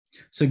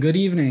So good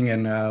evening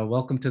and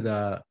welcome to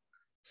the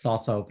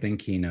Salsa opening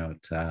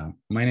keynote.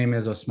 My name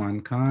is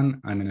Osman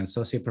Khan. I'm an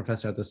associate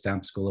professor at the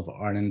Stamp School of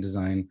Art and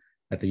Design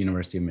at the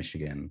University of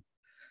Michigan.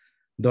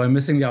 Though I'm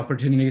missing the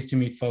opportunities to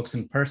meet folks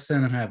in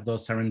person and have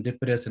those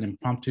serendipitous and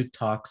impromptu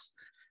talks,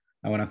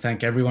 I want to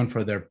thank everyone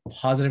for their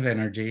positive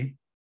energy.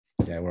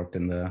 Yeah, I worked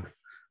in the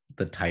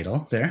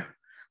title there.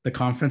 The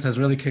conference has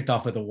really kicked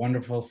off with a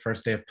wonderful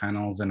first day of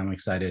panels, and I'm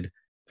excited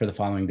for the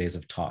following days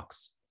of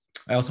talks.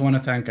 I also want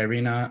to thank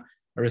Irina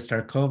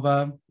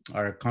Aristarkova,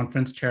 our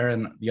conference chair,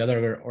 and the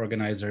other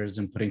organizers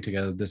in putting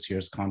together this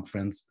year's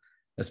conference,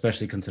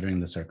 especially considering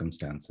the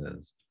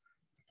circumstances.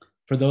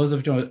 For those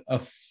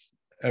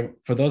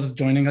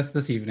joining us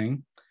this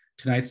evening,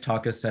 tonight's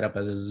talk is set up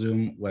as a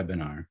Zoom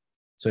webinar.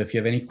 So if you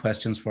have any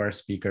questions for our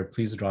speaker,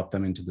 please drop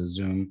them into the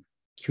Zoom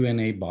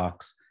Q&A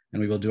box,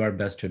 and we will do our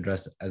best to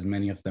address as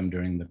many of them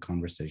during the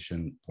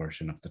conversation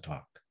portion of the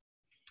talk.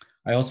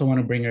 I also want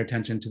to bring your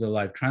attention to the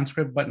live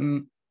transcript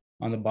button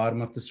on the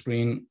bottom of the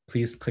screen.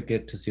 Please click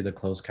it to see the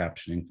closed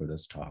captioning for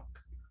this talk.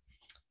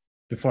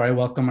 Before I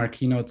welcome our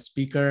keynote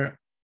speaker,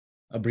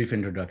 a brief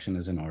introduction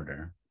is in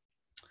order.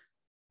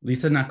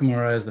 Lisa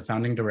Nakamura is the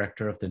founding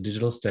director of the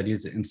Digital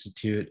Studies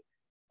Institute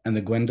and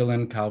the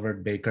Gwendolyn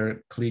Calvert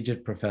Baker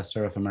Collegiate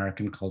Professor of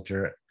American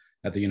Culture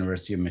at the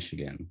University of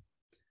Michigan.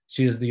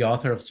 She is the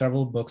author of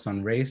several books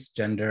on race,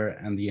 gender,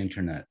 and the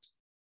internet.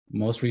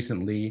 Most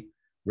recently,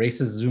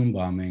 Racist Zoom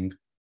Bombing,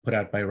 put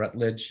out by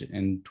Routledge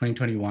in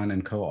 2021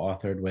 and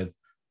co-authored with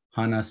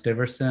Hannah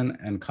Stiverson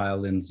and Kyle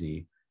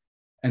Lindsay,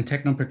 and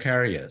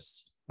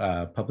Techno-Precarious,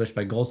 published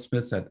by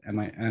Goldsmiths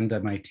and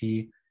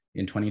MIT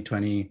in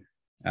 2020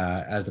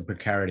 as the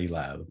Precarity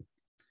Lab.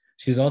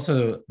 She's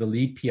also the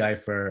lead PI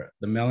for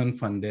the Mellon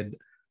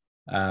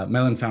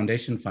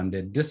Foundation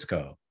funded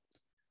DISCO,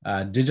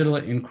 Digital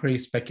Inquiry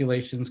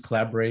Speculations,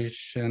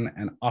 Collaboration,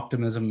 and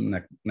Optimism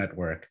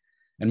Network.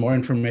 And more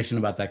information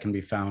about that can be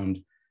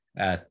found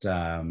at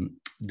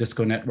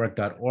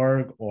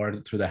disconetwork.org or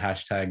through the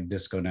hashtag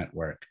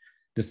DiscoNetwork.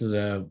 This is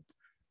a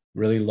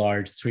really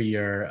large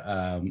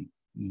 3-year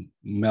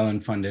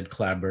Mellon-funded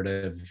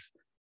collaborative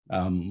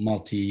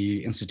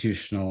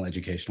multi-institutional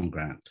educational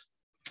grant.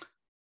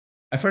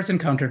 I first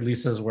encountered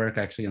Lisa's work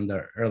actually in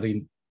the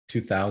early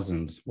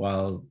 2000s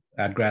while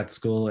at grad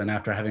school, and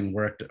after having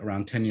worked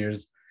around 10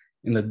 years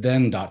in the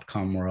then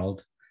 .com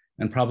world,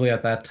 and probably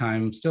at that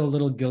time still a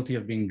little guilty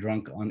of being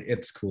drunk on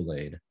its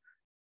Kool-Aid.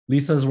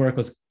 Lisa's work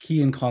was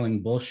key in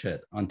calling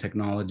bullshit on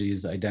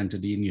technology's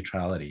identity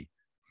neutrality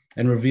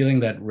and revealing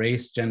that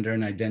race, gender,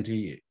 and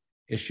identity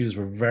issues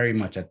were very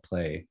much at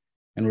play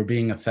and were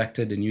being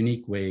affected in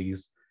unique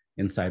ways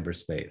in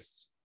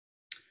cyberspace.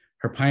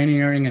 Her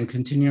pioneering and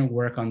continuing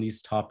work on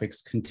these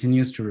topics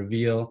continues to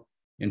reveal,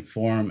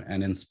 inform,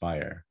 and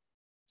inspire.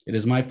 It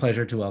is my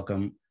pleasure to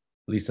welcome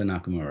Lisa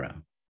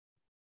Nakamura.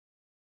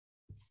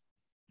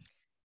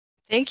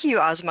 Thank you,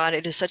 Osman.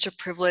 It is such a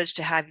privilege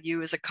to have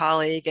you as a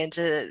colleague and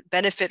to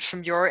benefit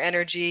from your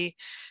energy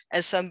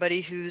as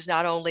somebody who's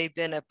not only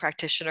been a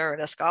practitioner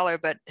and a scholar,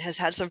 but has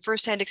had some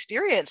firsthand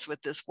experience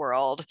with this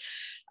world.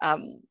 I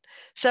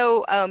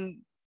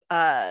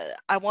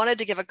wanted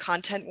to give a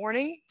content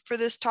warning for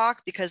this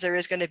talk because there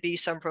is going to be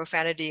some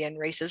profanity and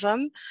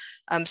racism.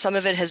 Some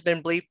of it has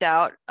been bleeped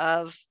out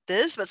of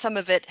this, but some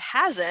of it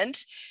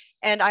hasn't.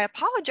 And I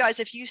apologize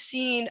if you've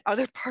seen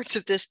other parts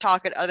of this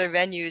talk at other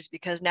venues,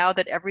 because now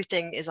that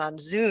everything is on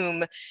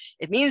Zoom,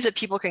 it means that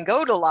people can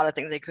go to a lot of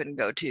things they couldn't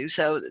go to.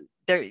 So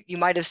you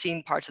might have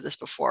seen parts of this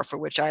before, for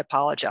which I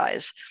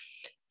apologize.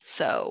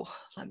 So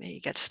let me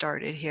get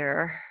started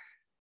here.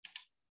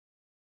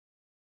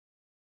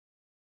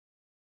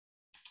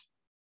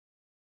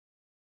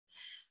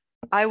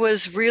 I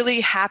was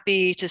really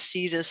happy to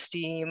see this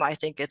theme. I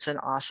think it's an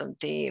awesome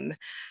theme.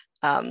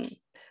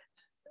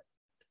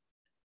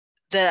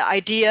 The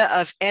idea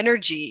of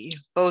energy,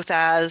 both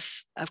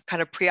as a kind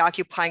of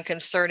preoccupying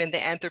concern in the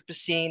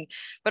Anthropocene,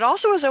 but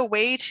also as a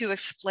way to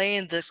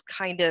explain this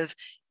kind of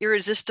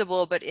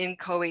irresistible but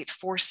inchoate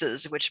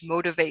forces which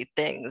motivate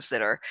things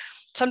that are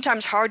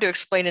sometimes hard to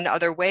explain in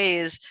other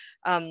ways,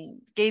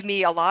 gave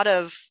me a lot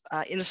of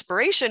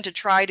inspiration to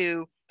try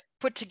to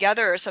put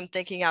together some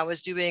thinking I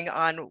was doing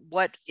on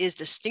what is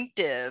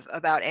distinctive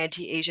about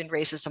anti-Asian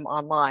racism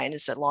online.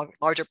 It's a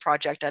larger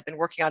project I've been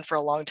working on for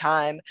a long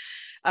time.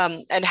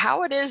 And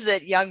how it is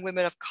that young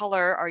women of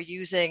color are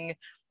using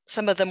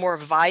some of the more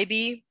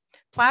vibey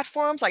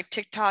platforms like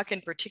TikTok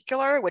in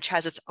particular, which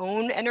has its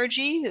own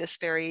energy, this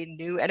very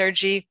new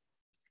energy,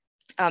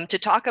 to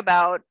talk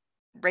about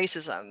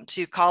racism,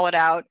 to call it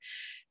out,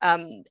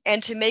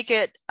 and to make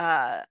it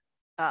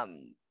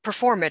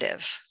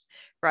performative.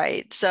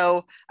 Right.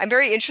 So I'm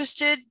very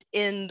interested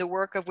in the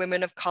work of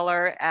women of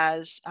color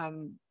as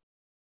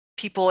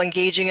people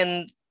engaging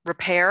in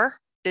repair,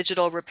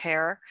 digital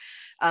repair,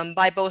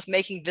 by both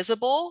making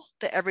visible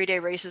the everyday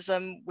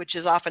racism, which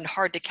is often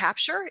hard to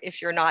capture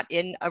if you're not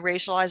in a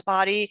racialized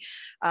body,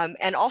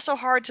 and also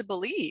hard to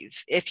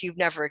believe if you've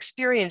never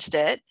experienced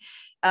it,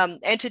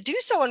 and to do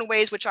so in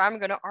ways which I'm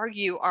going to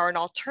argue are an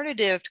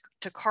alternative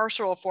to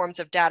carceral forms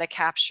of data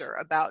capture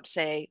about,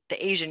 say,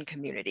 the Asian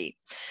community.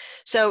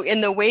 So in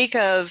the wake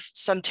of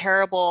some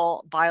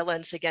terrible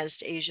violence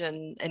against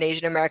Asian and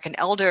Asian American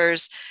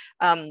elders,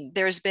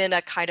 there's been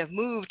a kind of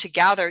move to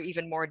gather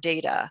even more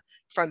data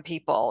from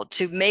people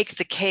to make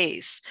the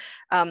case.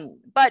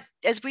 But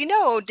as we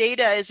know,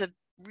 data is a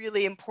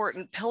really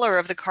important pillar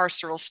of the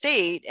carceral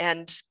state,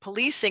 and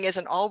policing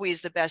isn't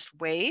always the best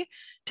way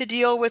to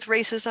deal with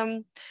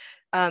racism,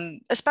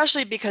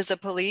 especially because the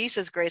police,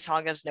 as Grace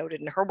Hong has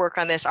noted in her work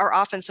on this, are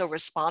often so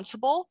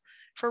responsible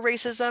for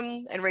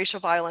racism and racial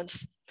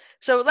violence.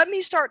 So let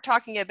me start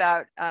talking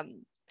about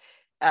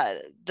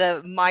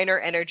the minor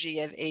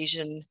energy of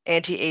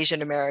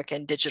anti-Asian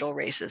American digital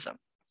racism.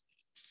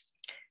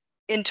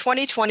 In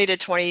 2020 to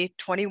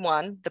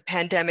 2021, the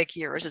pandemic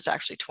years, it's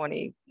actually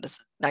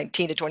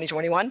 2019 to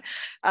 2021,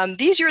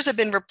 these years have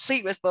been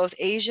replete with both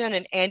Asian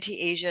and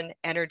anti-Asian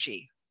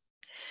energy.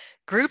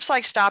 Groups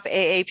like Stop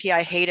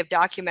AAPI Hate have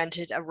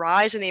documented a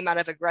rise in the amount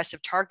of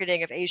aggressive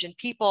targeting of Asian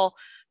people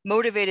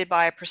motivated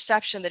by a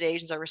perception that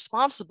Asians are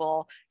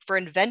responsible for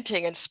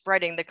inventing and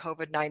spreading the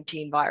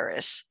COVID-19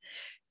 virus.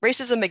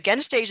 Racism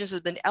against Asians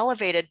has been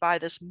elevated by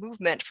this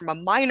movement from a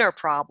minor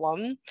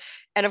problem.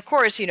 And of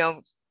course, you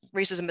know,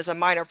 racism is a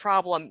minor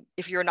problem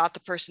if you're not the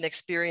person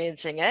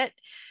experiencing it,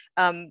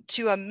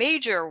 to a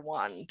major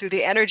one through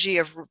the energy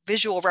of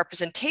visual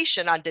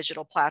representation on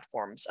digital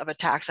platforms of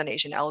attacks on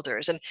Asian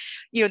elders. And,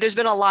 you know, there's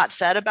been a lot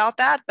said about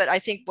that, but I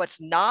think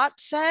what's not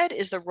said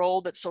is the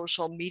role that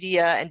social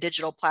media and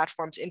digital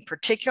platforms in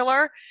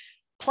particular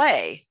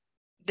play.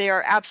 They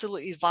are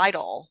absolutely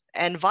vital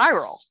and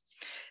viral.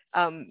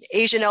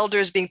 Asian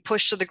elders being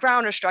pushed to the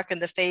ground or struck in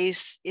the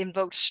face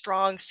invoked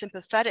strong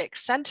sympathetic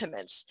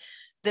sentiments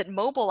that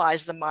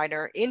mobilized the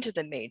minor into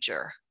the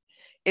major.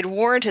 It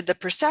warranted the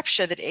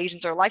perception that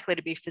Asians are likely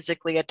to be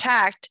physically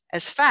attacked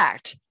as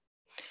fact.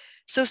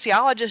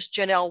 Sociologist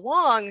Janelle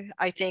Wong,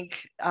 I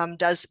think,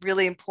 does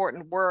really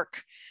important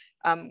work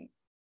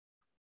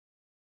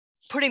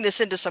putting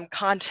this into some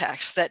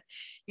context that,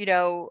 you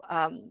know,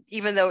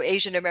 even though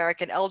Asian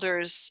American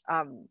elders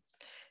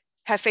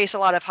have faced a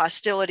lot of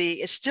hostility,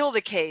 it's still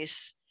the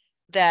case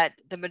that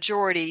the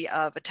majority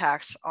of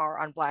attacks are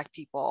on Black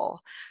people,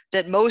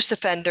 that most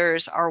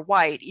offenders are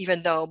white,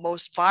 even though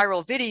most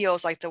viral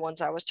videos like the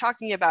ones I was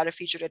talking about have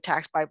featured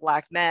attacks by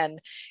Black men,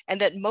 and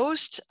that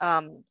most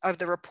of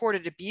the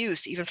reported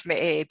abuse, even from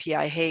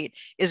AAPI Hate,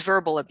 is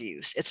verbal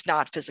abuse. It's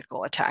not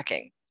physical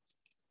attacking.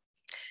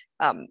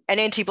 And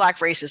anti-Black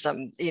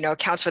racism, you know,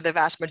 accounts for the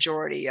vast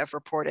majority of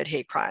reported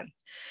hate crime.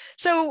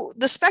 So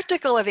the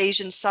spectacle of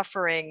Asian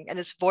suffering and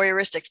its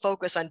voyeuristic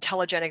focus on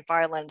telegenic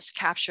violence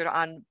captured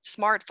on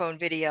smartphone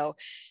video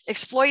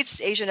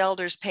exploits Asian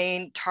elders'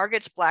 pain,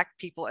 targets Black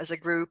people as a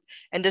group,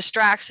 and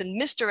distracts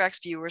and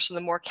misdirects viewers from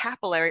the more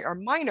capillary or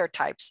minor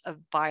types of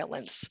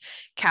violence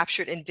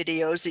captured in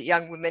videos that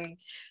young women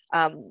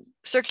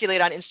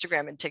circulate on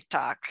Instagram and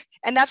TikTok.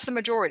 And that's the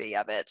majority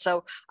of it.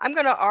 So I'm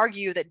going to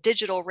argue that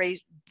digital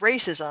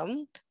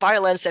racism,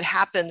 violence that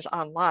happens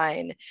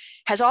online,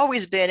 has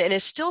always been and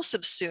is still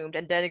subsumed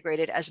and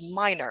denigrated as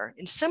minor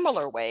in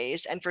similar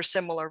ways and for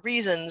similar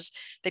reasons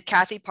that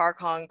Kathy Park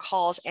Hong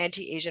calls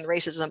anti-Asian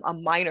racism a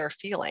minor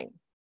feeling.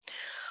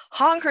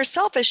 Hong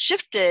herself has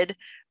shifted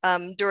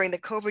during the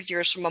COVID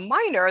years from a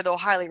minor, though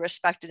highly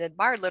respected and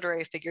admired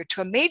literary figure,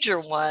 to a major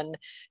one,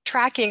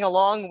 tracking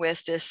along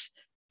with this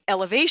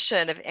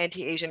elevation of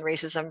anti-Asian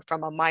racism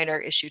from a minor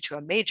issue to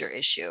a major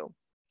issue.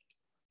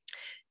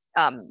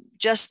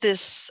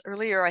 Just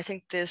earlier, I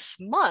think this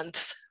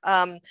month,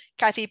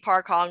 Kathy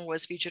Park Hong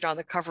was featured on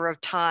the cover of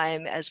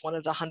Time as one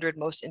of the 100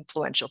 most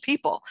influential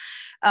people.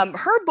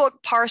 Her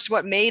book parsed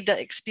what made the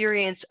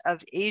experience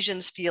of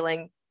Asians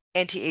feeling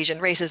anti-Asian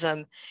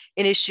racism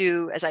an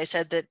issue, as I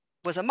said, that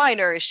was a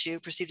minor issue,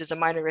 perceived as a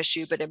minor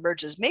issue, but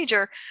emerged as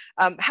major,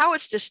 how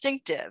it's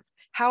distinctive,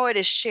 how it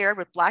is shared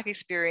with Black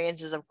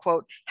experiences of,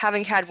 quote,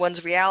 having had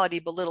one's reality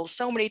belittled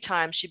so many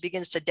times she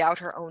begins to doubt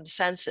her own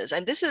senses.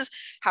 And this is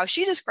how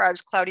she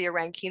describes Claudia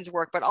Rankine's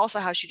work, but also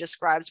how she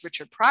describes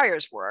Richard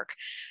Pryor's work.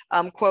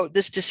 Quote,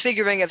 this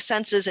disfiguring of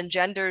senses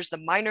engenders the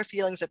minor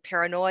feelings of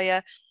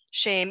paranoia,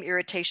 shame,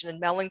 irritation,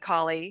 and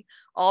melancholy,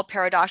 all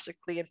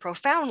paradoxically and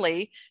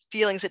profoundly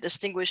feelings that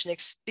distinguish an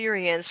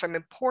experience from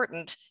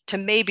important to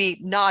maybe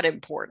not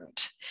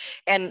important.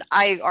 And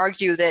I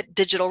argue that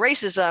digital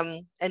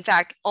racism, in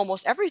fact,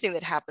 almost everything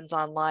that happens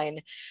online,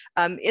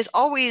 is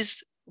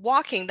always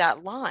walking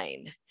that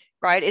line,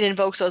 right? It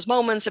invokes those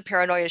moments of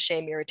paranoia,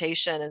 shame,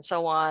 irritation, and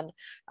so on.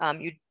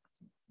 You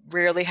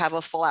rarely have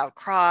a full out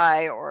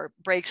cry or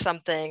break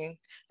something,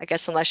 I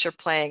guess, unless you're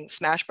playing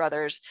Smash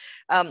Brothers.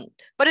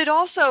 But it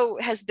also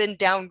has been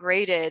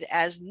downgraded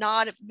as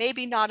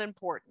maybe not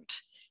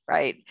important,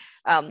 right?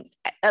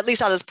 At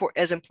least not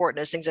as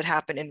important as things that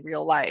happen in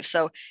real life.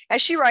 So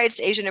as she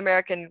writes, Asian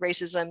American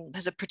racism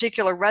has a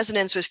particular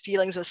resonance with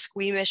feelings of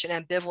squeamish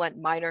and ambivalent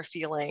minor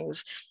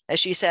feelings.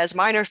 As she says,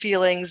 minor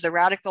feelings, the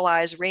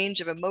radicalized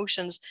range of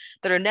emotions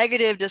that are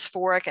negative,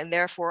 dysphoric, and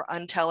therefore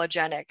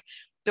untelegenic.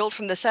 built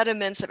from the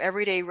sediments of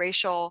everyday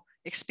racial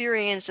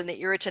experience and the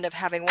irritant of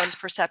having one's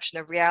perception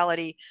of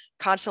reality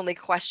constantly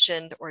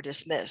questioned or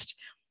dismissed.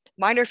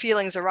 Minor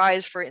feelings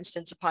arise, for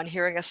instance, upon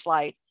hearing a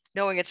slight,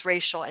 knowing it's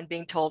racial, and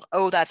being told,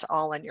 oh, that's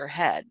all in your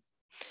head.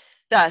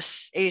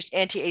 Thus,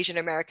 anti-Asian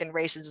American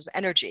racism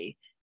energy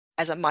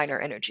as a minor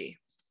energy.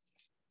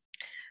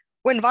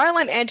 When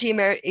violent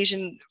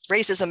anti-Asian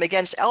racism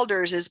against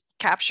elders is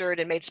captured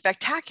and made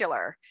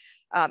spectacular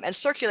and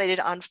circulated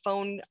on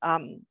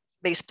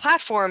phone-based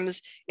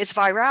platforms, its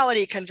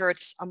virality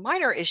converts a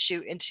minor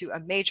issue into a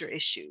major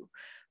issue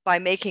by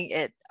making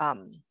it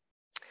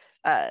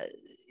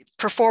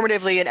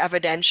performatively and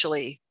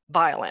evidentially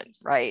violent,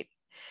 right?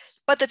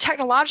 But the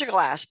technological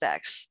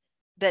aspects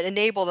that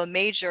enable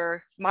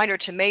the minor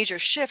to major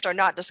shift are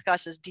not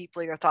discussed as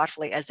deeply or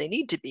thoughtfully as they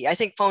need to be. I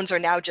think phones are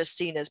now just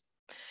seen as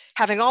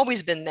having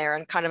always been there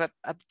in kind of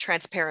a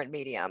transparent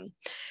medium.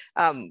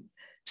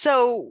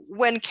 So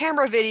when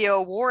camera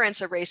video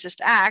warrants a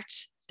racist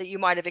act that you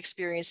might have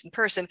experienced in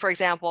person, for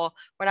example,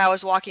 when I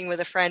was walking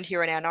with a friend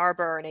here in Ann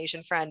Arbor, an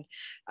Asian friend,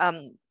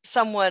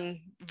 someone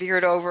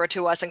veered over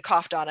to us and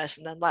coughed on us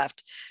and then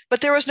left.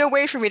 But there was no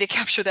way for me to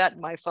capture that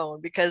in my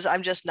phone because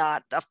I'm just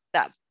not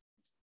that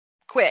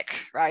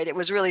quick, right? It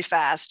was really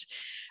fast.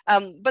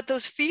 But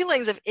those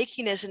feelings of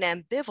ickiness and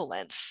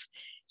ambivalence,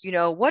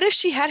 what if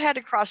she had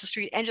to cross the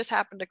street and just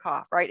happened to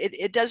cough, right?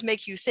 It does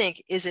make you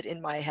think, is it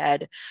in my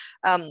head?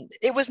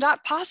 It was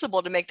not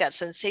possible to make that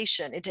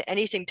sensation into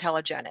anything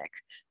telegenic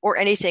or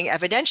anything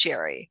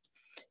evidentiary.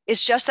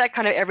 It's just that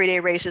kind of everyday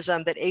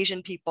racism that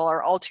Asian people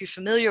are all too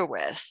familiar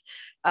with,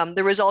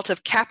 the result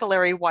of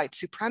capillary white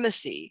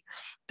supremacy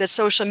that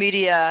social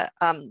media,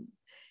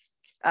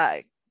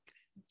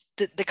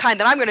 the kind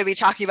that I'm going to be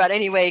talking about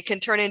anyway, can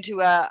turn into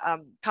a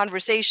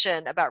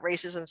conversation about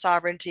racism,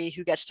 sovereignty,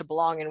 who gets to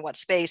belong in what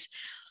space,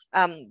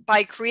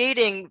 by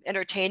creating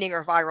entertaining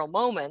or viral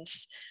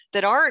moments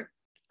that aren't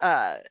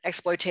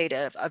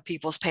exploitative of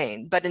people's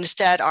pain, but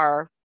instead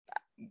are,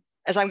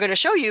 as I'm going to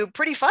show you,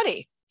 pretty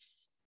funny,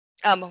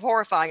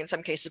 horrifying in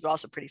some cases, but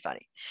also pretty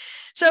funny.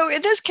 So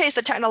in this case,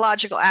 the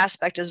technological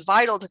aspect is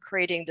vital to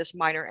creating this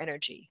minor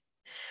energy.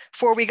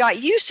 For we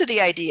got used to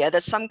the idea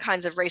that some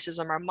kinds of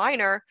racism are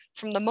minor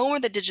from the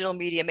moment that digital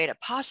media made it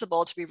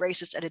possible to be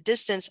racist at a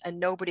distance and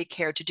nobody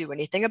cared to do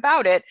anything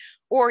about it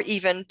or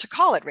even to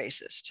call it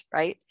racist,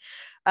 right?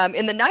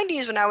 In the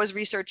 90s, when I was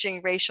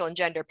researching racial and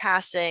gender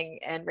passing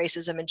and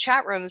racism in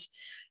chat rooms,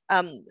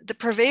 the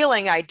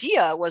prevailing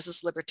idea was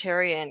this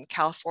libertarian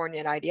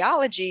Californian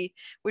ideology,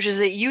 which is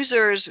that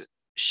users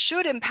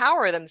should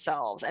empower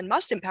themselves and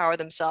must empower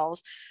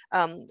themselves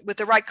with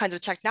the right kinds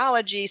of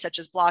technology, such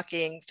as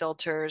blocking,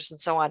 filters, and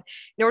so on,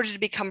 in order to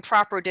become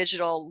proper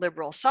digital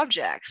liberal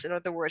subjects. In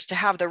other words, to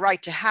have the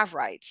right to have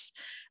rights.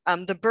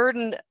 The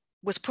burden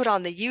was put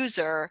on the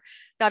user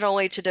not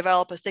only to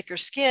develop a thicker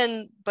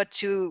skin, but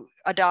to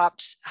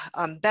adopt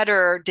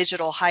better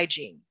digital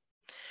hygiene,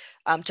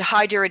 to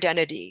hide your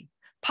identity,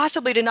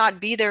 possibly to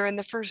not be there in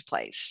the first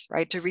place,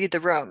 right? To read the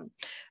room.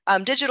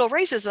 Digital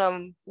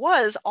racism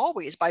was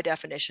always, by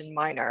definition,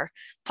 minor.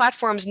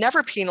 Platforms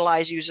never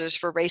penalize users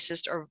for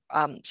racist or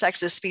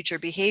sexist speech or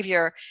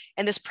behavior,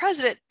 and this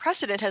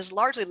precedent has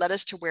largely led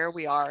us to where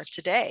we are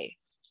today.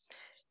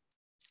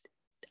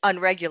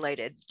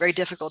 Unregulated, very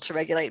difficult to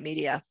regulate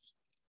media.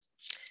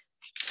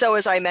 So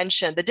as I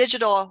mentioned, the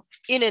digital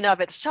in and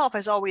of itself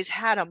has always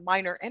had a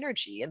minor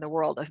energy in the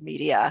world of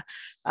media,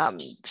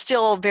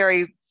 still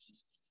very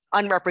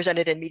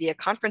unrepresented in media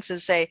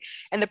conferences, say,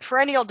 and the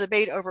perennial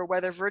debate over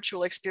whether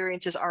virtual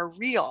experiences are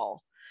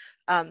real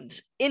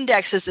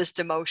indexes this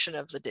demotion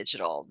of the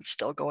digital that's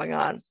still going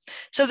on.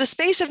 So the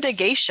space of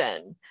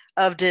negation,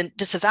 of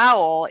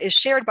disavowal, is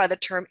shared by the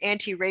term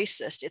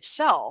anti-racist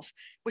itself,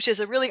 which is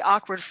a really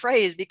awkward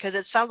phrase because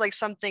it sounds like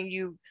something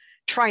you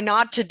try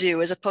not to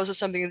do as opposed to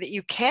something that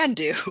you can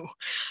do,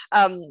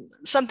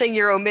 something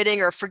you're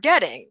omitting or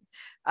forgetting.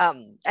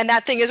 And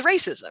that thing is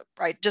racism,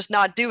 right? Just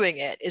not doing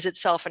it is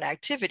itself an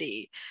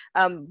activity.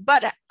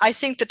 But I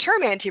think the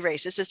term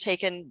anti-racist has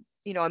taken,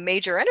 a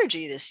major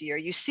energy this year.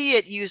 You see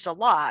it used a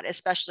lot,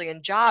 especially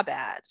in job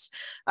ads.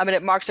 And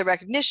it marks a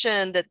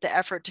recognition that the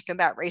effort to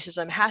combat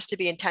racism has to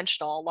be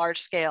intentional, large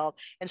scale,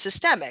 and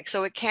systemic.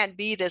 So it can't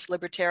be this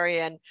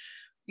libertarian,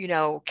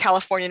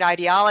 Californian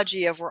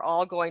ideology of we're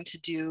all going to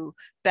do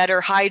better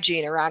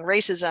hygiene around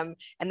racism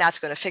and that's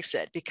going to fix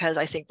it, because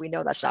I think we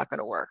know that's not going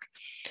to work.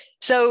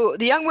 So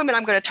the young women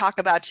I'm going to talk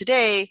about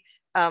today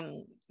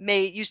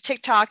may use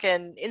TikTok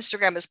and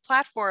Instagram as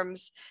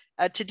platforms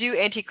to do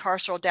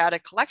anti-carceral data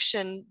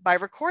collection by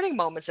recording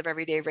moments of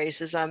everyday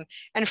racism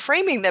and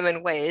framing them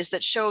in ways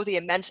that show the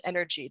immense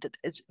energy that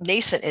is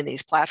nascent in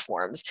these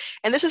platforms.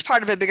 And this is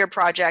part of a bigger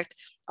project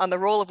on the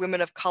role of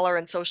women of color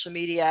in social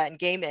media and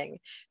gaming,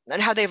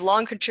 and how they've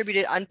long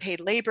contributed unpaid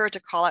labor to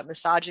call out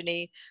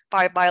misogyny,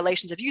 by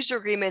violations of user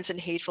agreements,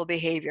 and hateful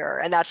behavior.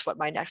 And that's what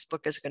my next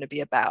book is going to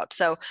be about.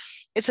 So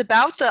it's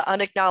about the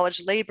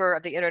unacknowledged labor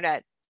of the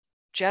internet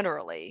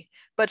generally,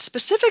 but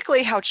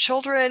specifically how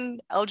children,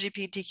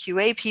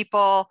 LGBTQA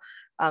people,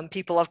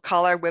 people of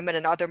color, women,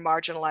 and other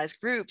marginalized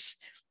groups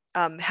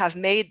have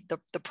made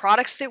the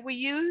products that we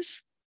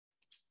use.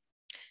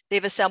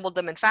 They've assembled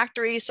them in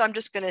factories. So I'm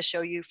just going to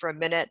show you for a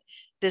minute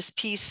this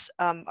piece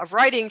of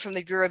writing from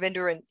the Bureau of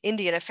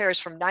Indian Affairs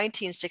from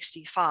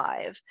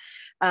 1965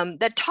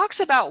 that talks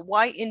about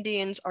why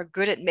Indians are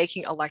good at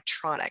making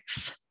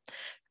electronics.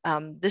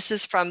 This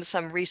is from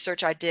some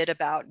research I did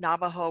about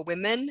Navajo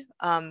women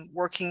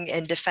working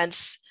in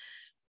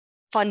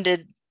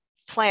defense-funded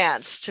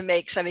plants to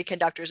make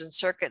semiconductors and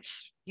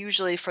circuits,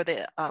 usually for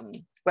the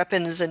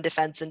weapons and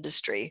defense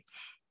industry.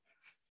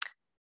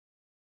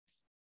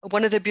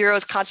 One of the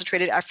Bureau's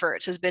concentrated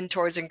efforts has been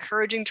towards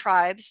encouraging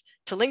tribes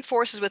to link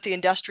forces with the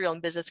industrial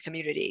and business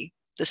community.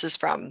 This is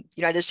from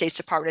United States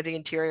Department of the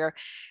Interior.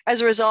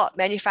 As a result,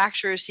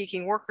 manufacturers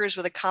seeking workers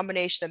with a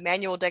combination of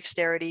manual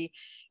dexterity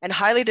and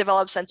highly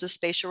developed sense of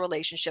spatial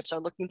relationships are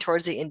looking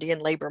towards the Indian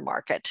labor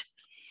market.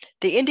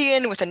 The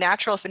Indian with a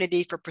natural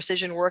affinity for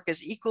precision work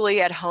is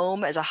equally at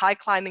home as a high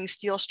climbing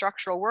steel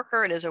structural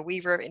worker and as a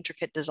weaver of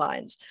intricate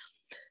designs.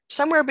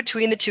 Somewhere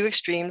between the two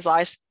extremes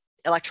lies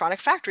electronic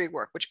factory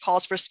work, which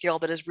calls for skill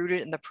that is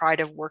rooted in the pride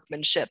of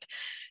workmanship.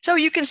 So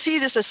you can see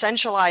this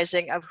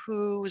essentializing of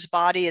whose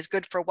body is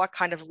good for what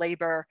kind of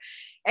labor.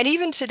 And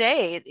even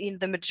today,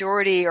 the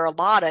majority, or a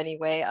lot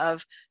anyway,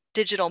 of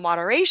digital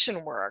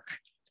moderation work,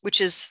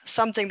 which is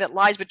something that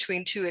lies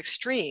between two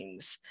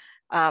extremes,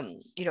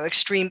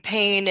 extreme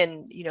pain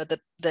and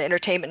the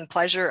entertainment and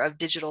pleasure of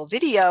digital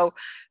video,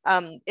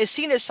 is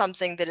seen as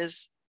something that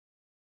is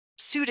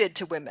suited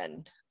to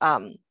women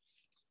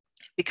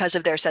because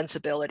of their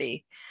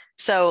sensibility.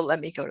 So let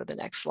me go to the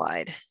next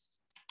slide.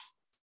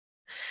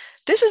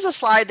 This is a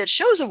slide that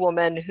shows a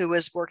woman who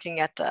was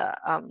working at the,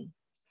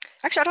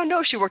 actually, I don't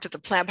know if she worked at the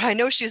plant, but I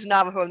know she's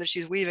Navajo and that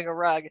she's weaving a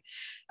rug.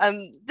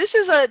 This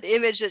is an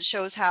image that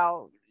shows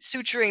how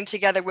suturing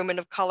together women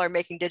of color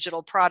making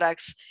digital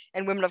products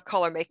and women of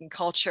color making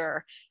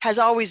culture has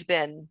always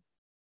been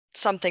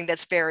something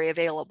that's very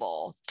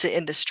available to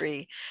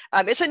industry.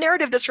 It's a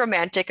narrative that's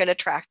romantic and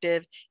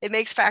attractive. It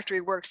makes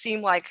factory work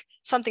seem like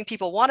something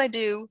people want to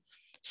do,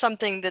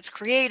 something that's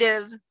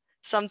creative,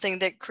 something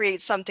that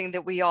creates something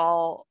that we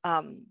all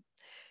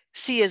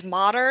see as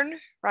modern,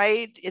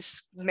 right?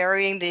 It's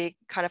marrying the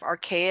kind of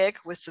archaic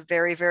with the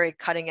very, very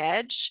cutting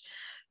edge.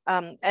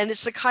 And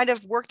it's the kind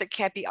of work that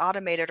can't be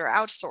automated or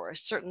outsourced,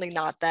 certainly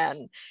not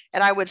then.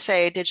 And I would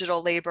say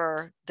digital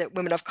labor that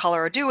women of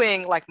color are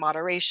doing, like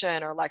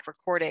moderation or like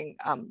recording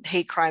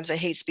hate crimes and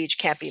hate speech,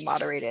 can't be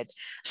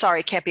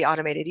can't be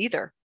automated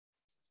either.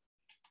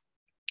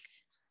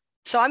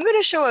 So I'm going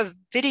to show a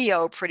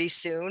video pretty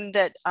soon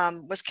that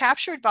was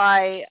captured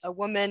by a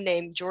woman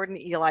named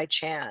Jordan Eli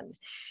Chan.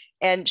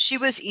 And she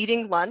was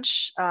eating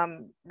lunch,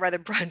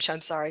 brunch,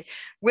 I'm sorry,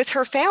 with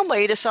her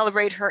family to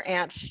celebrate her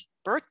aunt's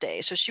birthday.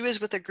 So she was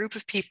with a group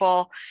of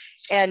people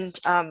and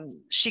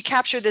she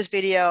captured this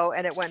video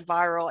and it went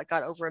viral. It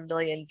got over 1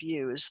 million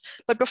views.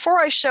 But before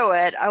I show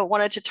it, I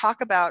wanted to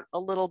talk about a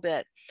little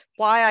bit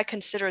why I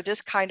consider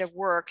this kind of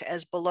work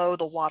as below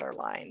the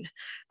waterline.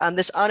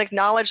 This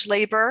unacknowledged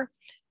labor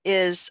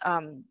is,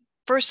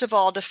 first of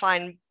all,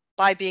 defined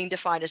by being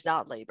defined as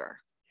not labor,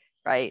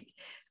 right?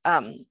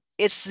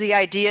 It's the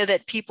idea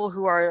that people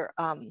who are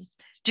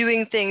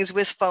doing things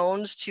with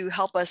phones to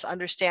help us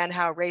understand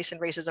how race and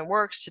racism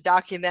works, to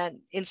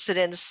document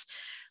incidents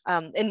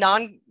in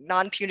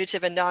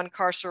non-punitive and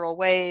non-carceral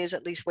ways,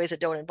 at least ways that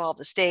don't involve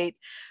the state,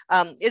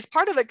 is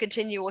part of a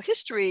continual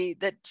history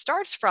that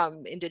starts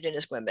from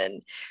Indigenous women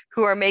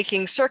who are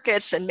making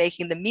circuits and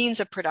making the means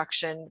of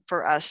production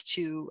for us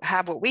to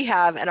have what we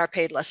have and are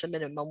paid less than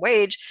minimum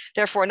wage,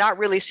 therefore not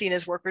really seen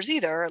as workers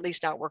either, or at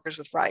least not workers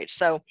with rights.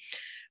 So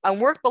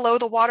work below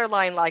the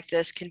waterline like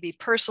this can be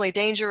personally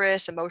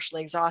dangerous,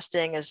 emotionally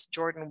exhausting, as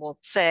Jordan will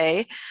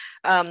say,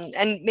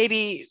 and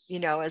maybe,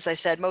 as I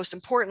said, most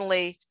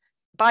importantly,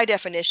 by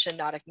definition,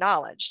 not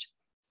acknowledged.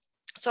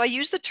 So I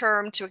use the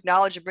term to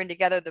acknowledge and bring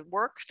together the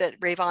work that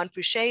Rayvon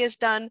Fouché has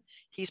done.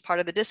 He's part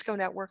of the Disco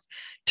Network,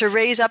 to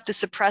raise up the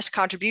suppressed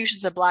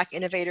contributions of Black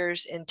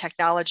innovators in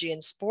technology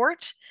and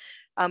sport.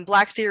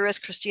 Black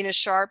theorist Christina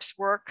Sharp's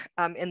work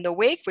in The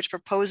Wake, which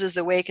proposes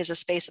the wake as a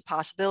space of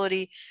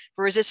possibility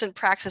for resistant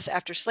praxis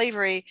after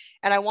slavery.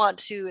 And I want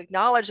to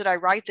acknowledge that I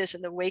write this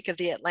in the wake of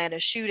the Atlanta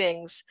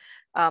shootings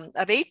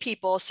of 8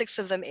 people, 6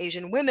 of them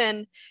Asian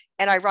women.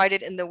 And I write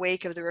it in the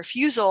wake of the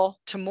refusal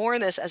to mourn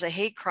this as a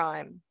hate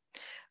crime.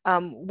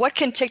 What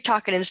can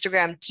TikTok and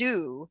Instagram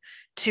do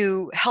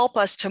to help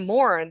us to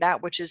mourn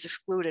that which is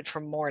excluded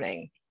from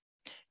mourning,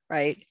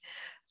 right?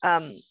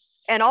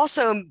 And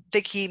also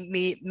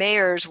Vicki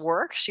Mayer's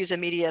work. She's a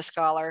media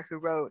scholar who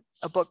wrote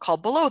a book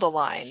called Below the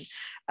Line,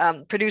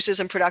 Producers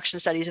and Production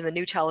Studies in the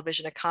New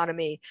Television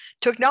Economy,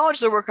 to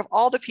acknowledge the work of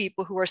all the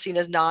people who are seen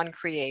as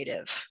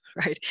non-creative,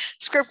 right?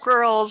 Script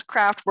girls,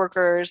 craft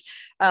workers,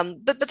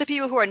 but the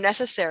people who are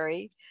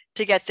necessary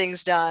to get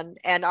things done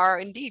and are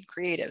indeed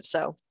creative.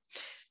 So,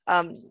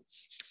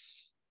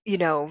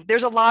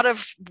 there's a lot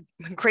of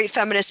great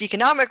feminist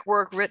economic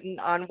work written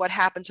on what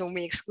happens when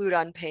we exclude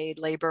unpaid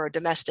labor or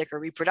domestic or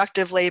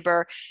reproductive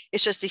labor.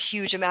 It's just a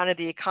huge amount of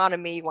the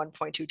economy,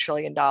 $1.2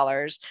 trillion.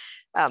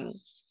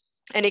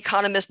 And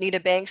economist Nita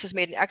Banks has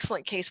made an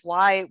excellent case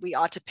why we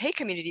ought to pay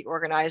community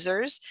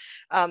organizers,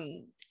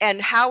 and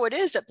how it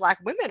is that Black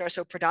women are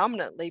so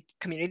predominantly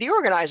community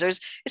organizers.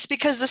 It's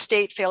because the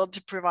state failed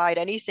to provide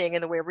anything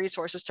in the way of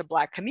resources to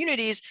Black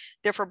communities.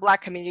 Therefore,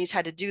 Black communities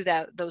had to do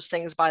those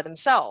things by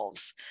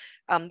themselves.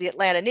 The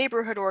Atlanta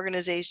Neighborhood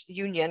Organization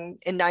Union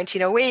in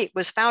 1908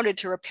 was founded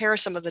to repair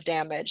some of the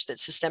damage that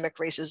systemic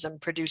racism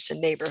produced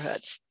in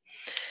neighborhoods.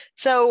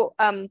 So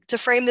to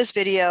frame this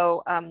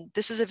video,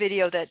 this is a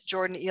video that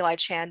Jordan Eli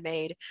Chan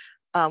made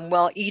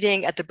while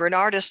eating at the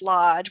Bernardus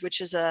Lodge,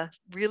 which is a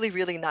really,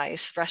 really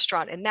nice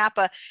restaurant in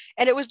Napa.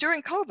 And it was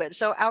during COVID,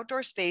 so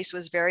outdoor space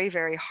was very,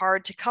 very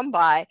hard to come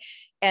by.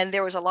 And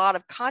there was a lot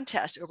of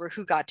contest over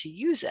who got to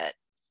use it.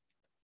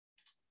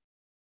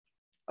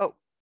 Oh,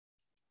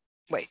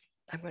 wait,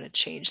 I'm going to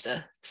change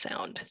the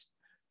sound.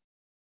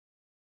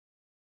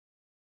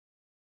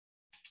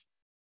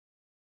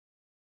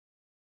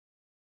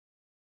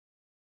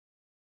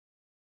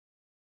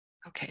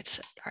 Okay, it's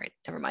all right.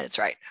 Never mind, it's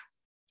right.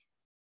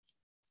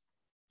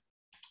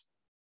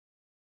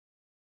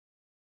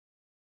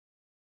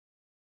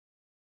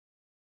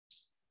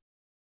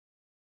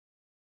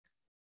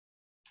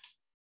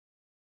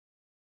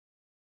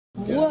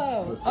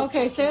 Whoa.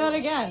 Okay, say that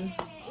again.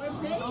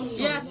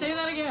 Yeah, say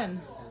that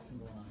again.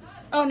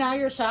 Oh, now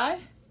you're shy?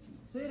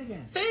 Say it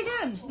again. Say it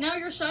again. Now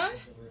you're shy?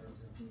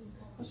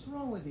 What's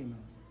wrong with you, man?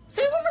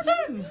 Say it one more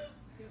time.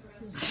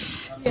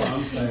 Yeah.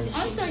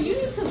 I'm sorry, you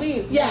need to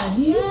leave. Yeah,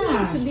 you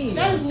need to leave.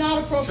 That is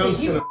not appropriate.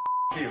 Trump's You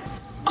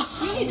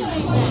need to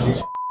leave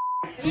now.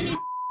 You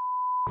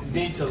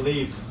need to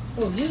leave.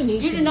 Oh, you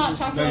need You to do not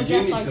talk to No, our you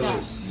guests need like to that.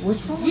 leave.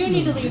 What's wrong You with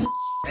need to leave.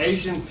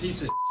 Asian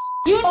piece of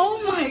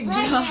Oh my Right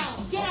god.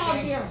 now. Get out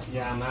of here.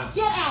 Yeah, I'm out.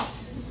 Get out.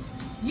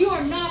 You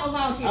are not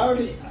allowed I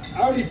here.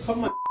 already put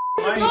my Do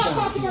money not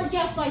talk down. to our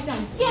guests like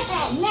that. Get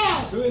out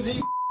now. Who are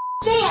these?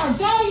 They are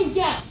valued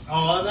guests.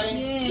 Oh, are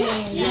they?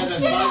 Yeah, they're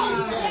Get valued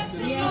out. guests.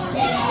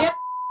 Yeah.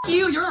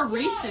 You, you're a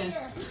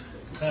racist.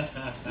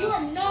 You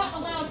are not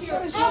allowed here.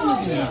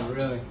 Ever. Yeah,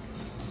 really.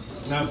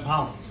 No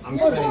problem. I'm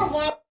You're saying.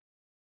 white.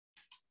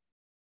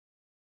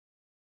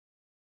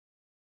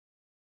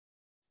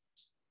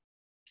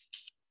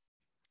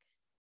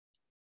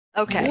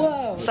 Okay,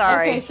 Whoa.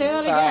 sorry. Okay, say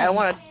that Sorry, I again.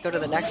 want to go to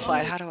the next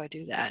slide. How do I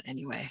do that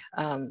anyway?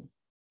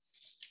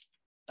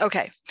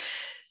 Okay,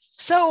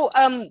 so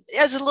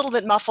it's a little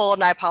bit muffled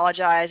and I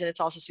apologize, and it's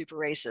also super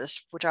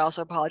racist, which I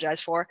also apologize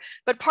for.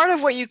 But part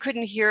of what you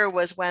couldn't hear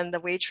was when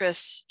the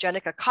waitress,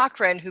 Jenica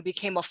Cochran, who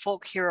became a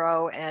folk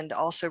hero and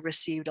also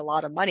received a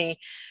lot of money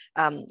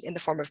in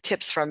the form of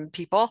tips from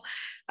people,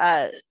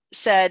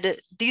 said,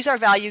 "These are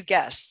valued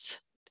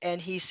guests." And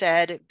he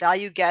said,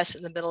 "Valued guests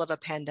in the middle of a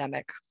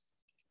pandemic."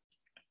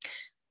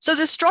 So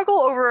the struggle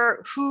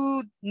over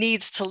who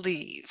needs to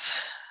leave,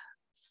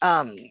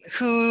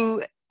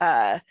 who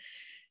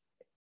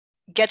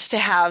gets to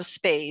have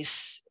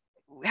space,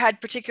 had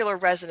particular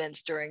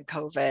resonance during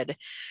COVID,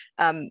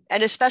 and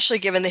especially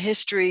given the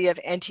history of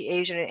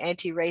anti-Asian and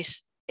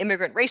anti-race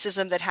immigrant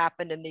racism that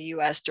happened in the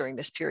US during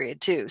this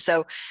period too.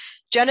 So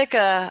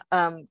Jenica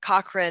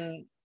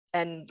Cochran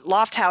and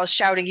Lofthouse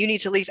shouting, "You need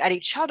to leave," at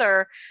each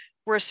other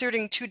were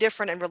asserting two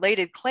different and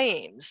related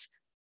claims.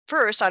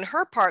 First, on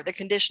her part, the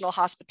conditional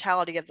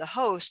hospitality of the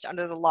host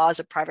under the laws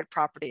of private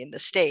property in the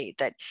state,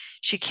 that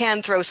she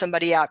can throw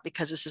somebody out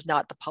because this is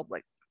not the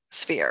public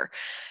sphere.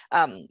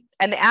 And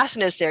the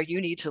asinus there,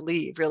 "you need to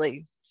leave,"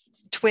 really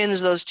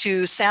twins those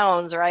two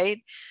sounds,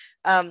 right?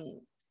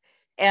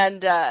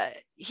 And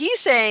he's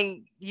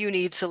saying you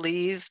need to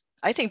leave,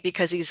 I think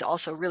because he's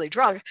also really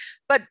drunk,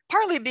 but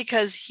partly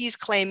because he's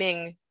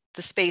claiming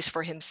the space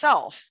for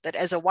himself, that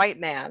as a white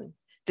man,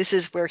 this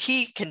is where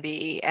he can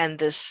be, and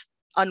this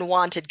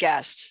unwanted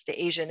guest, the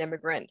Asian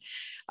immigrant,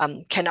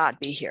 cannot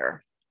be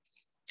here.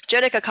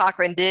 Jenica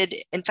Cochran did,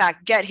 in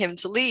fact, get him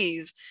to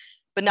leave,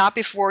 but not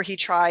before he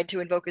tried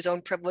to invoke his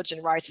own privilege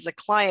and rights as a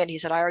client. He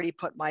said, "I already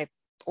put my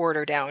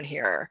order down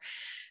here."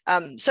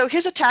 So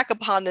his attack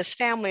upon this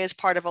family is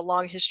part of a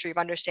long history of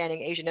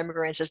understanding Asian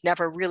immigrants as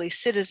never really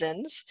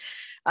citizens,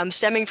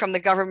 stemming from the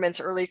government's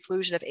early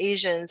inclusion of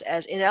Asians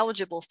as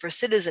ineligible for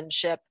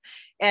citizenship.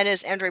 And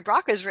as Andre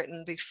Brock has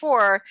written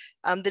before,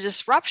 the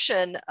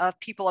disruption of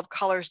people of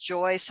color's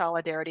joy,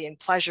 solidarity, and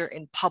pleasure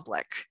in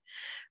public.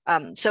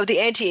 So the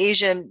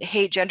anti-Asian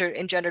hate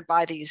engendered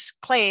by these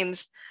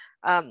claims,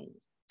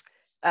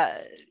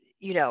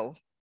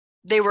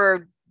 they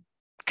were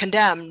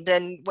condemned.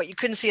 And what you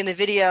couldn't see in the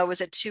video was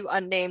that two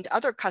unnamed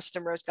other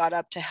customers got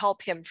up to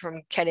help him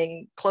from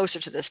getting closer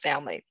to this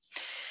family.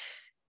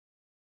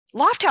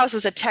 Lofthouse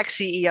was a tech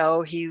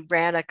CEO. He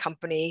ran a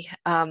company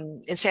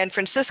in San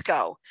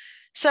Francisco.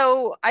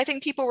 So I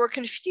think people were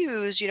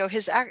confused.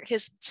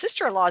 His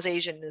sister-in-law is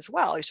Asian as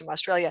well. He's from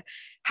Australia.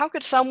 How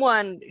could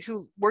someone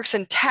who works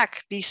in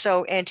tech be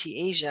so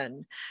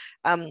anti-Asian?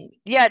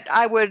 Yet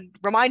I would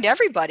remind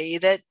everybody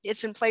that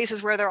it's in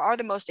places where there are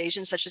the most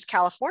Asians, such as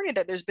California,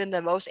 that there's been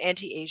the most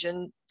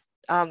anti-Asian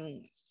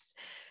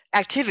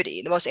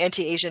activity, the most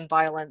anti-Asian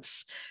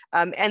violence,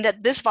 and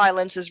that this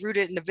violence is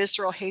rooted in a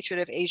visceral hatred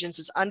of Asians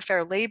as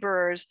unfair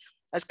laborers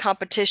as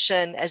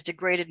competition, as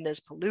degraded and as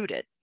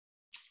polluted.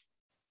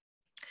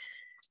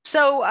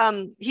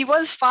 So he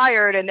was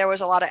fired, and there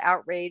was a lot of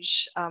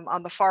outrage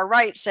on the far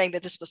right saying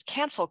that this was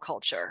cancel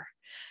culture,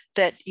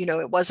 that, you know,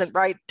 it wasn't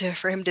right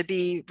for him to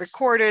be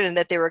recorded and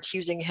that they were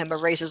accusing him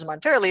of racism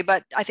unfairly.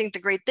 But I think the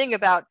great thing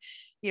about,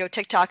 you know,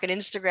 TikTok and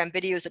Instagram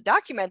videos that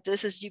document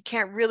this is you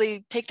can't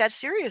really take that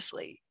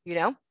seriously, you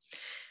know?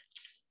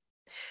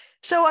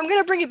 So I'm going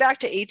to bring you back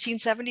to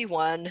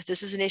 1871.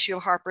 This is an issue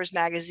of Harper's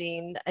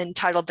Magazine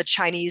entitled The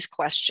Chinese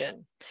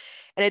Question.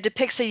 And it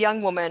depicts a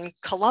young woman,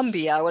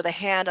 Columbia, with a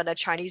hand on a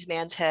Chinese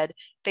man's head,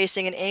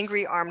 facing an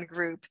angry armed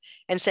group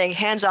and saying,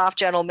 "Hands off,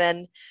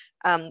 gentlemen.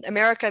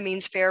 America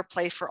means fair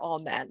play for all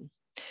men."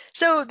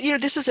 So, you know,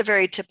 this is a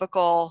very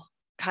typical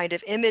kind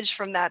of image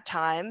from that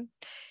time.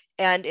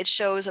 And it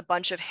shows a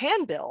bunch of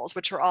handbills,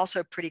 which were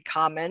also pretty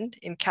common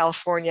in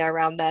California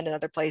around then and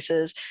other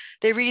places.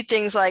 They read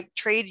things like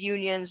trade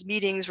unions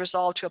meetings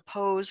resolve to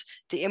oppose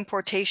the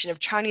importation of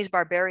Chinese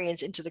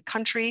barbarians into the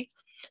country,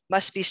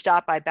 must be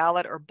stopped by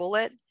ballot or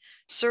bullet,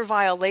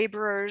 servile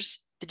laborers,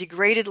 the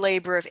degraded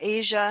labor of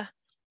Asia,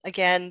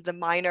 again, the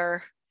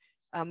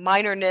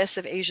minorness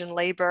of Asian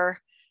labor,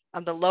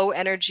 the low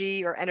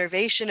energy or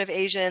enervation of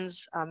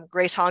Asians.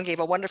 Grace Hong gave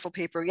a wonderful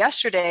paper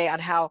yesterday on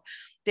how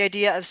the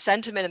idea of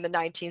sentiment in the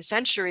 19th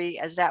century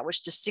as that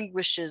which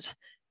distinguishes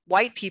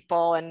white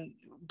people and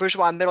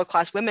bourgeois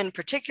middle-class women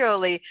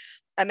particularly,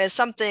 is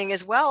something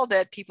as well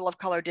that people of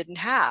color didn't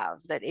have,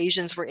 that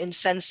Asians were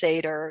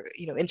insensate or,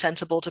 you know,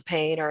 insensible to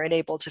pain or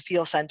unable to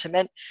feel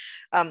sentiment.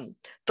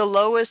 The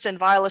lowest and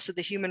vilest of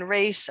the human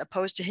race,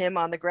 opposed to him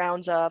on the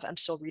grounds of, I'm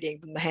still reading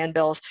from the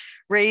handbills,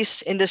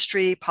 race,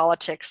 industry,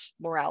 politics,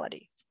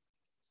 morality.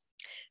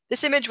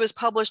 This image was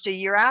published a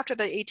year after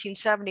the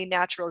 1870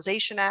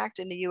 Naturalization Act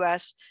in the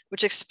US,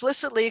 which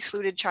explicitly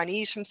excluded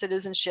Chinese from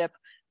citizenship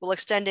while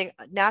extending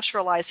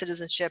naturalized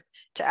citizenship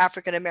to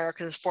African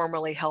Americans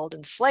formerly held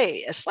as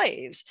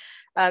slaves.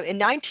 In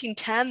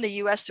 1910, the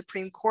US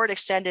Supreme Court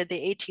extended the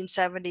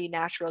 1870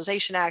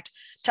 Naturalization Act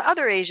to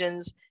other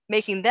Asians,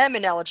 making them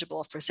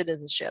ineligible for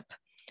citizenship.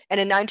 And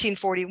in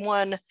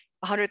 1941,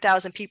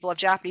 100,000 people of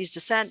Japanese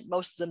descent,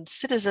 most of them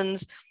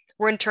citizens,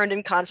 were interned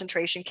in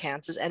concentration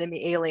camps as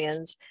enemy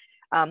aliens.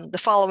 The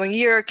following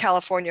year,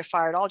 California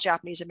fired all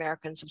Japanese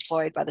Americans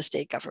employed by the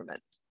state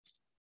government.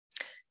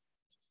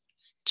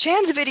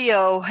 Chan's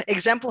video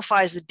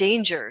exemplifies the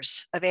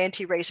dangers of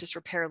anti-racist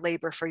repair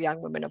labor for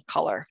young women of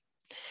color.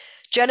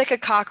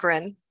 Jenica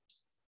Cochran,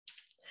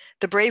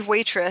 the brave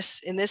waitress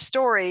in this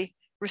story,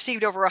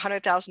 received over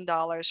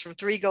 $100,000 from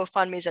 3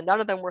 GoFundMes, and none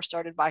of them were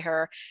started by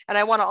her. And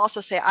I want to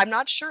also say, I'm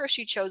not sure if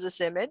she chose this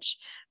image,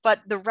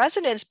 but the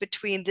resonance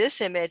between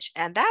this image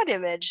and that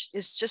image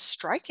is just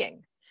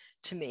striking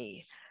to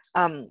me.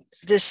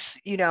 This,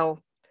 you know,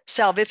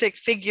 salvific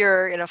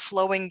figure in a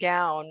flowing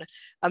gown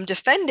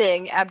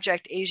defending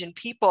abject Asian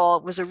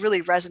people was a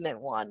really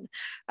resonant one.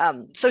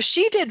 So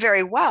she did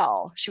very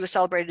well. She was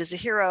celebrated as a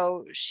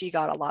hero. She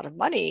got a lot of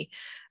money.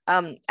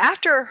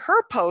 After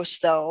her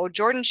post, though,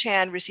 Jordan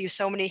Chan received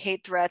so many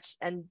hate threats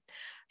and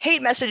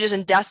hate messages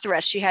and death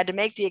threats, she had to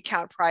make the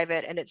account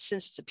private, and it's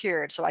since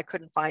disappeared, so I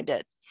couldn't find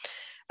it.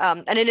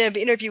 And in an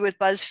interview with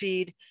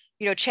BuzzFeed,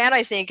 you know, Chan,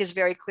 I think, is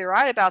very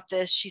clear-eyed about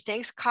this. She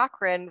thanks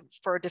Cochran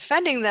for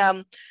defending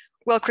them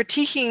while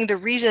critiquing the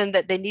reason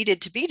that they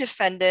needed to be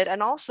defended,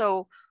 and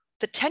also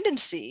the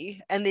tendency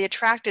and the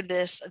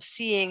attractiveness of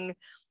seeing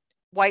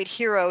white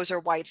heroes or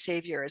white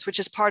saviors, which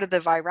is part of the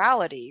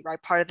virality, right?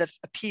 Part of the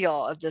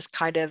appeal of this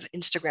kind of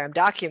Instagram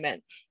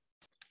document.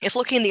 If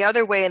looking the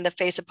other way in the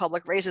face of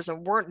public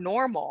racism weren't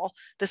normal,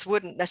 this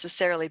wouldn't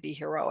necessarily be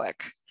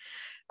heroic.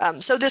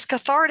 So this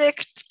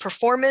cathartic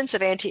performance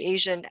of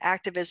anti-Asian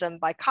activism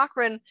by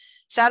Cochran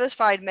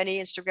satisfied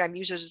many Instagram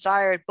users'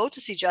 desire both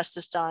to see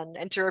justice done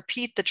and to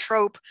repeat the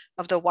trope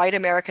of the white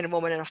American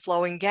woman in a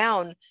flowing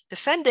gown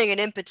defending an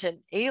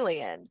impotent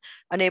alien,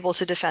 unable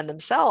to defend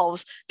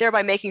themselves,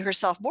 thereby making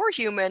herself more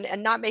human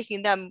and not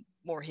making them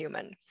more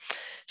human.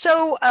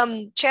 So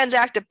Chan's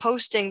act of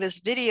posting this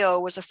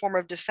video was a form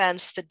of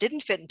defense that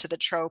didn't fit into the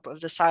trope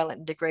of the silent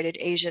and degraded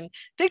Asian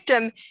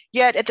victim,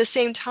 yet at the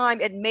same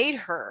time, it made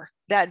her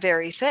that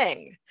very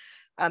thing.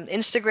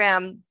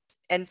 Instagram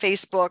and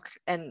Facebook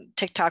and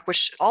TikTok,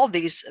 which all of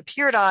these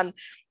appeared on,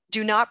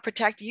 do not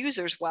protect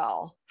users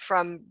well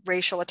from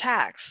racial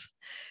attacks.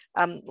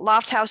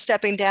 Lofthouse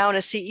stepping down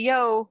as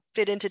CEO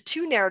fit into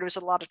 2 narratives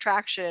with a lot of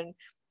traction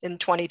in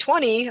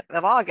 2020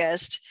 of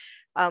August,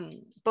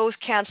 both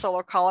cancel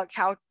or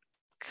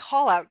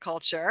call out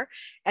culture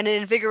and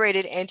an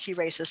invigorated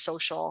anti-racist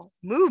social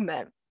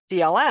movement,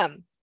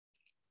 BLM.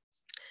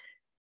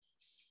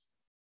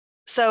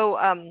 So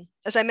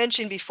as I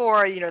mentioned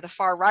before, you know, the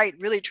far right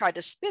really tried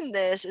to spin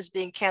this as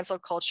being cancel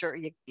culture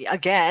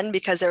again,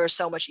 because there was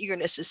so much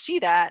eagerness to see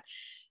that.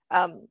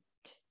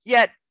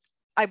 Yet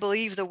I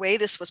believe the way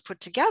this was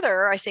put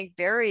together, I think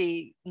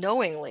very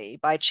knowingly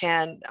by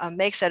Chan,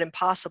 makes that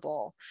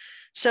impossible.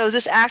 So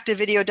this active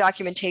video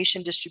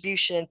documentation,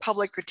 distribution, and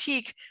public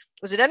critique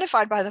was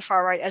identified by the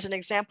far right as an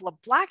example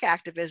of Black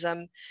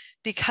activism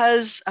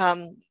because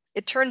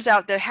it turns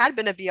out there had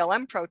been a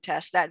BLM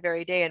protest that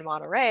very day in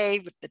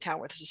Monterey, the town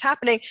where this was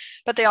happening,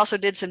 but they also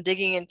did some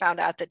digging and found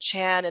out that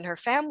Chan and her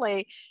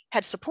family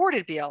had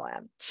supported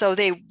BLM. So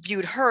they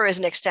viewed her as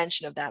an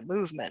extension of that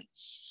movement.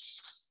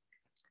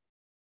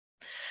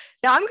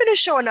 Now I'm going to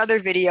show another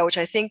video, which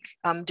I think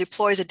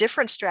deploys a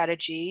different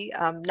strategy,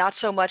 not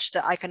so much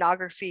the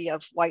iconography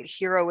of white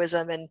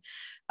heroism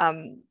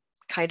and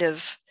kind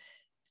of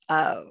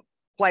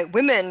white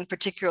women,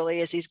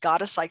 particularly as these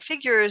goddess-like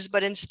figures,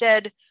 but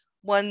instead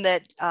one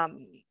that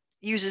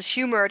uses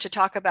humor to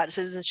talk about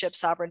citizenship,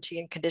 sovereignty,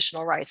 and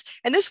conditional rights.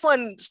 And this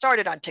one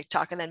started on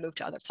TikTok and then moved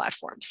to other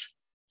platforms.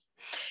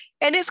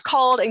 And it's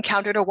called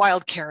Encountered a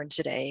Wild Karen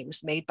Today. It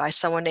was made by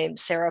someone named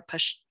Sarah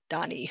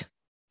Pashdani.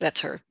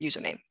 That's her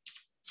username.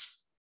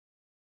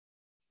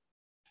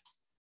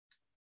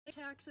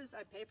 Taxes,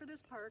 I pay for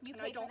this park,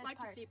 and I don't like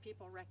to see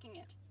people wrecking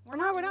it. We're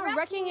not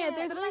wrecking it.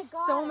 There's literally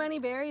so many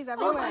berries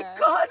everywhere. Oh my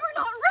God,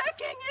 we're not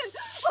wrecking it!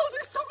 Oh,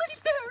 there's so many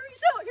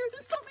berries out here.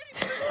 There's so many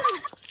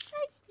berries.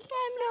 I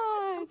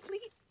cannot.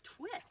 Complete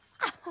twits.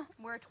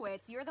 We're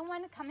twits. You're the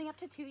one coming up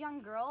to two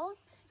young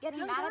girls, getting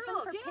Young mad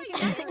girls, at them for yeah, picking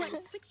you're acting berries.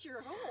 like 6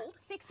 years old.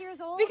 6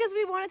 years old? Because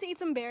we wanted to eat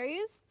some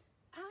berries.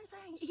 I'm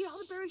saying, eat all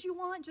the berries you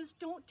want, just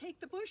don't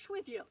take the bush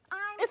with you.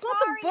 It's not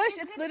the bush.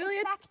 It's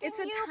literally it's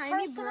a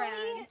tiny personally?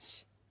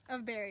 branch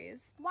of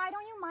berries. Why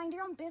don't you mind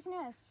your own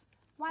business?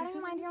 Why don't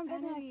you mind your own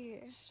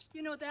business?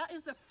 You know, that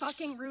is the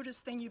fucking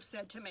rudest thing you've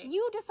said to me.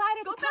 You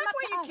decided Go to come back up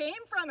to where us. you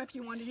came from if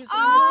you want to use Oh,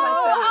 language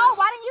like that. oh,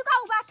 why don't you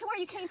go back to where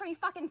you came from, you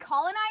fucking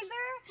colonizer?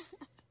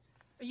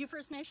 Are you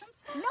First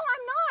Nations? No,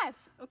 I'm not.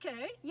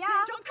 Okay. Yeah.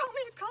 Then don't call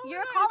me a colonizer.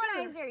 You're a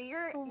colonizer.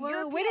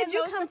 You're Where did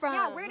you come from?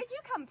 Yeah, where did you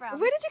come from?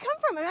 Where did you come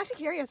from? I'm actually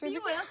curious. The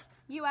U.S.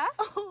 U.S.?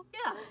 Oh,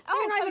 Yeah. so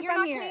you're not so even you're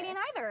from not here. Canadian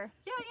either.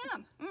 Yeah, I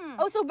am.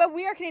 Oh, so but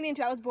we are Canadian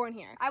too. I was born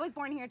here. I was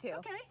born here too.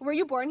 Okay. Were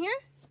you born here?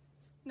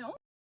 No.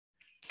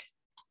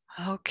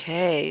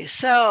 Okay,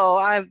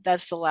 so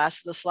that's the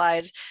last of the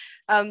slides.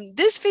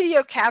 This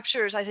video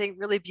captures, I think,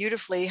 really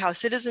beautifully how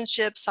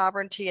citizenship,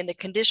 sovereignty, and the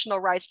conditional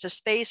rights to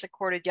space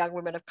accorded young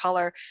women of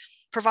color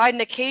provide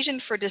an occasion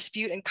for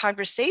dispute and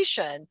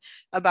conversation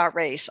about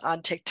race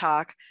on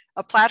TikTok,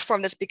 a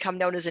platform that's become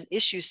known as an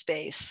issue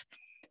space.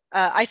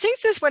 I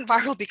think this went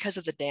viral because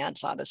of the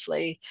dance,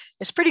 honestly.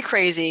 It's pretty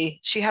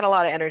crazy. She had a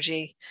lot of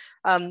energy.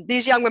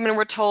 These young women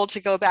were told to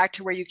go back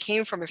to where you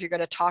came from if you're going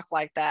to talk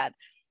like that.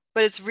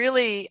 But it's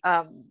really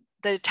the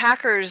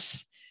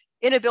attacker's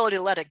inability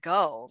to let it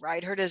go,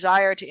 right? Her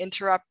desire to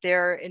interrupt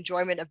their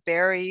enjoyment of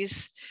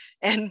berries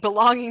and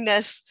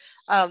belongingness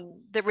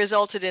that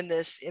resulted in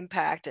this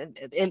impact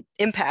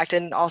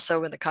and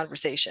also in the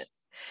conversation.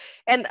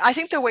 And I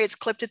think the way it's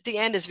clipped at the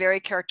end is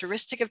very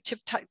characteristic of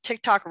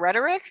TikTok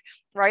rhetoric,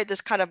 right? This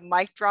kind of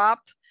mic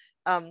drop.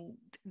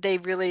 They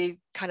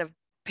really kind of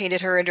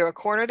painted her into a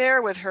corner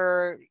there with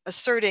her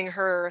asserting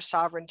her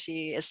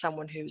sovereignty as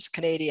someone who's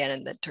Canadian,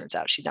 and it turns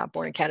out she's not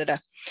born in Canada.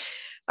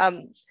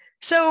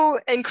 So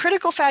in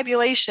Critical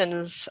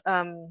Fabulations,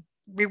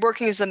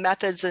 Reworking is the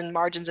Methods and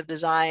Margins of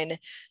Design,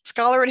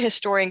 scholar and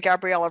historian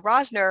Gabriella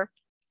Rosner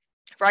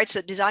writes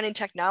that design and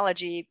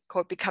technology,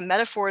 quote, become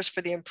metaphors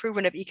for the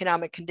improvement of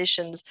economic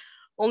conditions.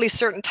 Only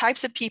certain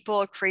types of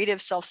people,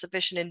 creative,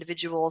 self-sufficient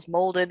individuals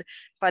molded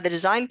by the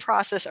design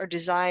process are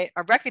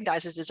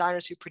recognized as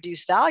designers who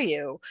produce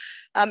value.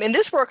 In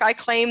this work, I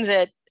claim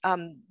that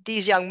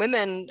these young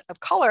women of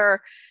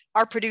color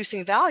are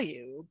producing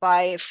value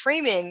by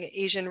framing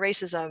Asian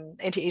racism,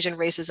 anti-Asian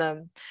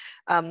racism,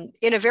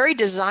 in a very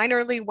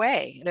designerly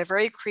way, in a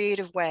very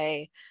creative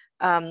way.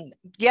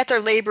 Yet their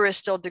labor is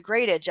still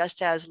degraded,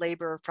 just as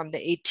labor from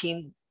the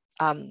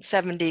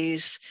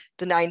 1870s,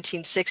 the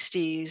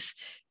 1960s,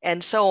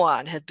 and so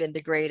on have been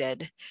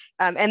degraded.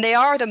 And they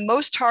are the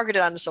most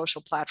targeted on the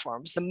social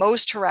platforms, the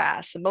most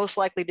harassed, the most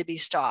likely to be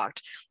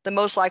stalked, the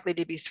most likely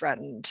to be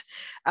threatened.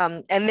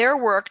 And their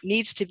work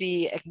needs to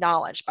be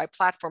acknowledged by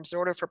platforms in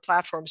order for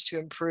platforms to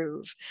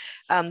improve.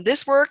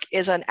 This work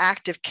is an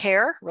act of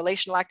care,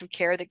 relational act of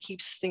care that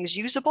keeps things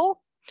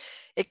usable.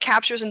 It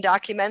captures and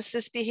documents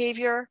this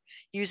behavior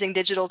using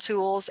digital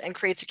tools and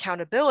creates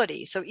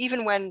accountability. So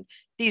even when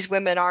these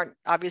women aren't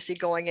obviously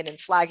going in and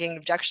flagging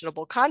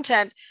objectionable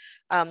content,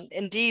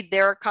 indeed,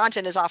 their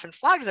content is often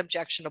flagged as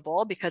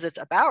objectionable because it's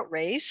about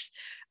race.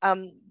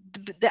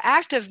 The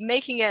act of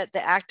making it,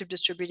 the act of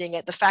distributing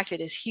it, the fact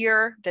it is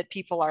here, that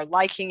people are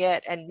liking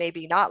it and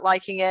maybe not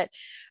liking it,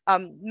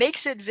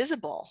 makes it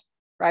visible,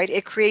 right?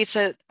 It creates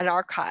an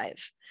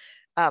archive.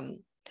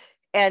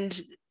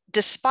 And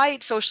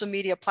despite social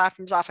media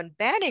platforms often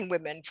banning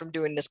women from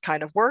doing this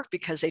kind of work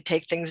because they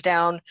take things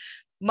down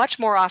much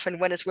more often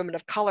when it's women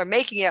of color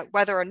making it,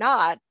 whether or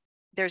not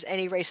there's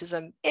any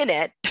racism in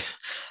it,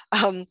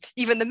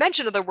 even the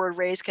mention of the word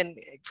race can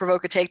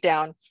provoke a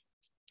takedown.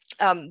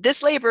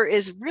 This labor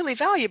is really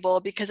valuable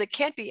because it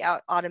can't be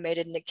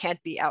automated and it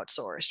can't be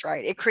outsourced,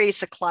 right? It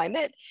creates a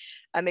climate,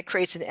 it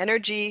creates an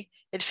energy,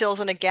 It fills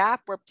in a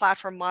gap where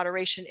platform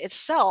moderation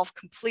itself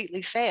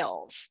completely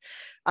fails.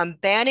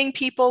 Banning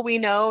people, we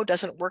know,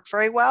 doesn't work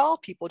very well.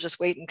 People just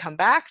wait and come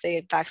back. They,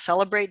 in fact,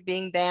 celebrate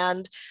being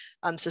banned.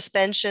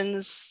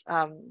 Suspensions,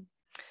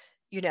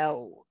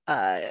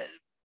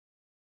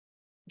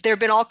 there have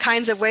been all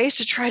kinds of ways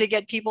to try to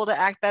get people to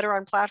act better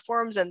on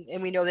platforms,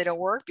 and we know they don't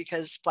work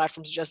because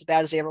platforms are just as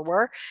bad as they ever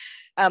were.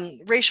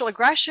 Racial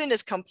aggression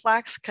is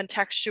complex,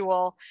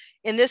 contextual.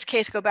 In this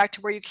case, go back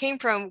to where you came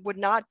from would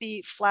not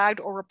be flagged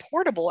or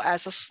reportable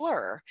as a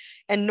slur,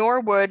 and nor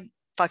would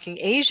fucking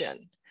Asian.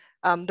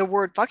 The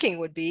word fucking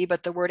would be,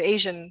 but the word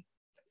Asian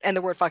and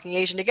the word fucking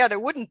Asian together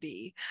wouldn't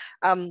be.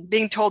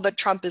 Being told that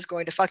Trump is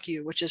going to fuck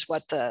you, which is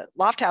what the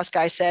Lofthouse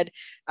guy said,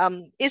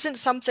 isn't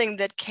something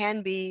that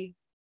can be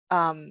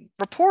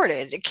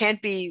reported. It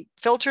can't be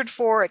filtered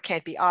for, it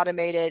can't be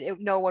automated.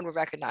 No one would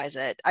recognize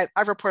it.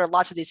 I've reported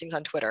lots of these things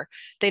on Twitter.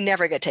 They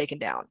never get taken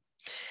down.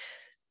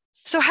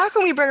 So how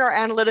can we bring our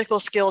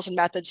analytical skills and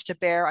methods to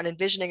bear on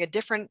envisioning a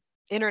different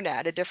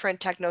internet, a different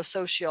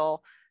technosocial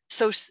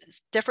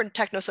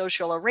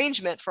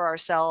arrangement for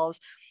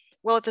ourselves,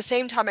 while at the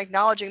same time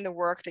acknowledging the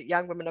work that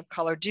young women of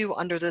color do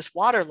under this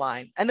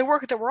waterline and the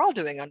work that we're all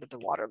doing under the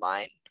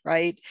waterline,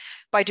 right?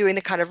 By doing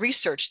the kind of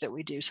research that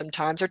we do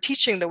sometimes, or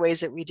teaching the ways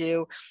that we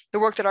do, the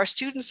work that our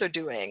students are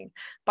doing,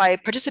 by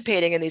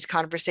participating in these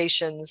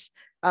conversations,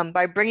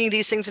 by bringing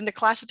these things into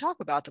class to talk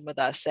about them with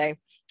us, say,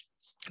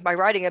 by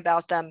writing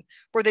about them,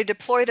 where they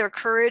deploy their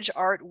courage,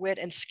 art, wit,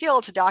 and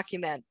skill to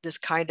document this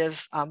kind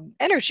of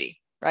energy,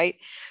 right?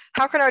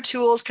 How can our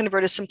tools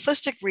convert a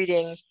simplistic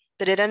reading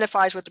that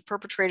identifies with the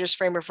perpetrator's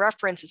frame of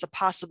reference as a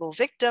possible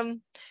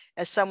victim,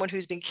 as someone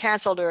who's been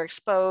canceled or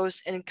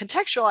exposed, and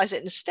contextualize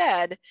it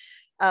instead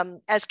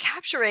as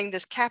capturing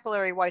this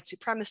capillary white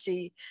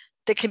supremacy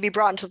that can be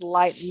brought into the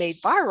light and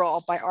made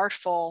viral by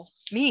artful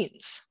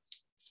means?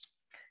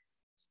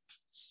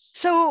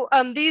 So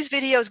these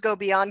videos go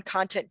beyond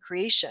content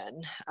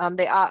creation.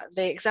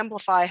 They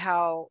exemplify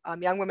how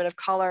young women of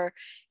color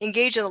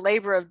engage in the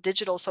labor of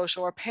digital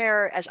social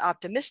repair as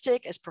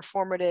optimistic, as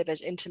performative,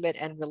 as intimate,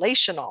 and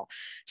relational.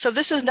 So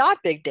this is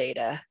not big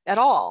data at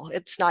all.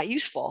 It's not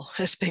useful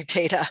as big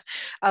data,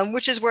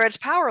 which is where its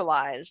power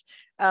lies.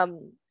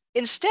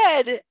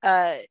 Instead,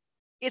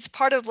 it's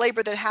part of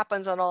labor that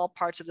happens on all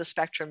parts of the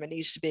spectrum and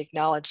needs to be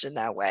acknowledged in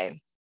that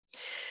way.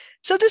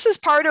 So this is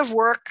part of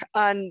work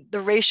on the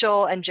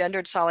racial and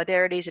gendered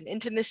solidarities and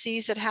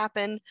intimacies that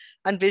happen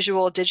on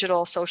visual,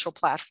 digital, social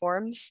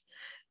platforms.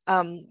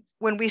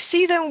 When we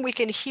see them, we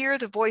can hear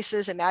the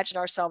voices, imagine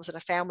ourselves at a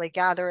family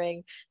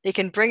gathering. They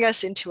can bring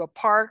us into a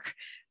park.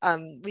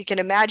 We can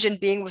imagine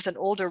being with an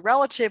older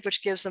relative,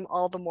 which gives them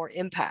all the more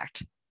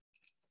impact.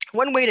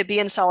 One way to be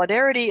in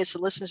solidarity is to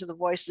listen to the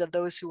voices of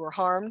those who were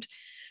harmed,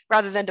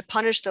 rather than to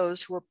punish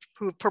those who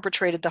have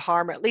perpetrated the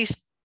harm, or at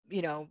least,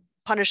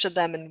 punish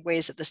them in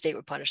ways that the state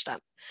would punish them.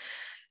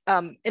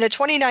 In a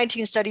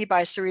 2019 study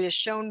by Sarita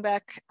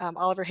Schoenbeck,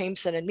 Oliver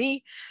Hameson, and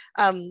me,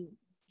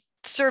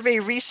 survey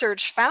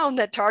research found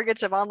that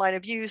targets of online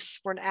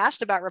abuse were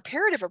asked about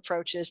reparative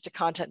approaches to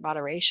content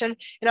moderation.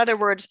 In other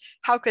words,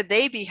 how could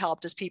they be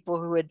helped as people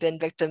who had been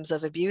victims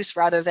of abuse,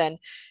 rather than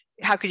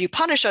how could you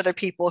punish other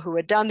people who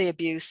had done the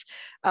abuse?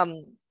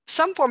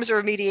 Some forms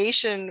of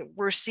remediation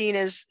were seen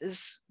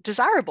as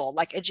desirable,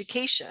 like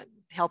education,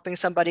 helping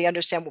somebody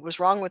understand what was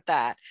wrong with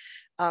that,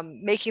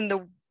 making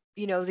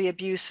the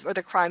abuse or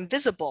the crime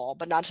visible,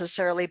 but not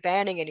necessarily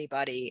banning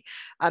anybody,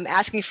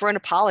 asking for an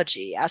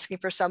apology, asking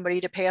for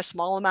somebody to pay a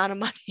small amount of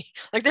money.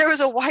 Like, there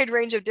was a wide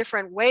range of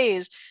different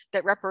ways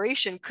that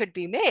reparation could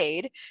be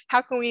made.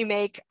 How can we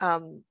make,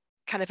 kind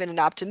of in an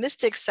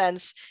optimistic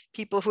sense,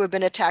 people who have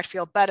been attacked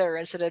feel better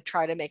instead of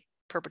try to make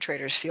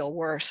perpetrators feel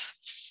worse?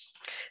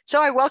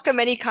 So I welcome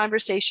any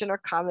conversation or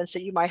comments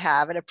that you might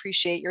have, and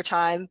appreciate your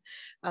time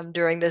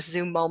during this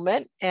Zoom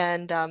moment.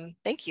 And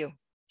thank you.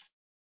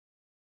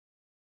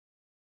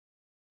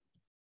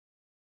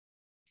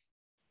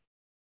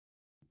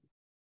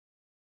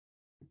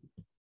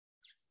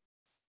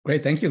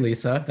 Great, thank you,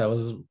 Lisa. That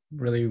was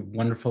really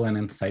wonderful and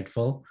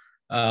insightful.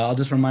 I'll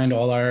just remind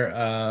all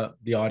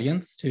the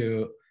audience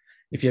to,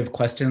 if you have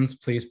questions,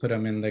 please put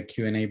them in the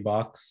Q&A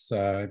box.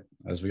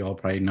 As we all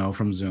probably know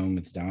from Zoom,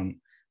 it's down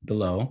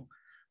below.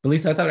 But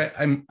Lisa, I thought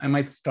I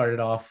might start it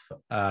off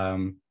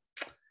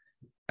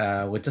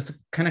with just a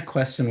kind of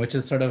question, which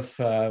is sort of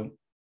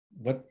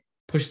what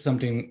pushes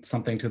something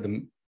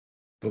to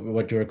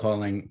what you were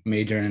calling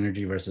major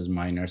energy versus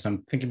minor. So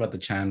I'm thinking about the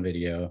Chan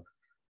video,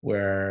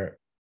 where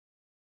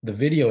the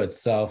video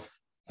itself,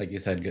 like you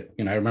said,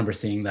 I remember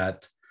seeing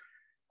that.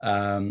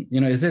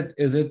 Is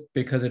it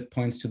because it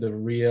points to the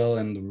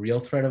real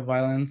threat of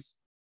violence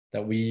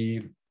that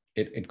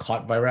it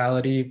caught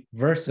virality,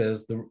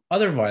 versus the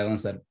other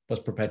violence that was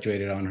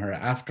perpetuated on her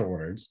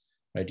afterwards,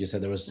 right? You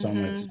said there was so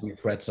much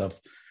threats of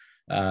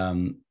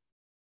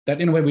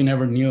that in a way we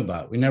never knew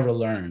about, we never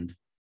learned,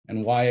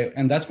 and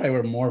that's why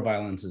where more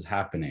violence is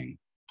happening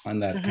on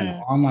that kind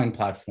of online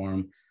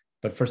platform,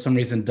 but for some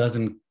reason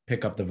doesn't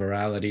pick up the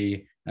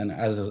virality, and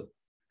as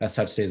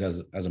such stays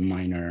as a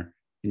minor,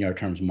 in your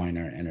terms,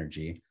 minor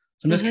energy.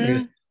 So I'm just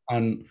curious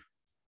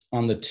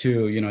on the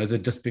two, is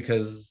it just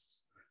because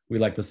we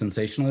like the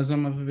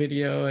sensationalism of a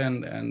video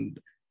and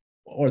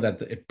or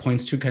that it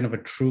points to kind of a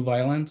true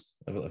violence,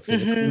 of a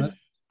physicalness,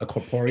 a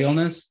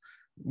corporealness,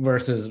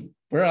 versus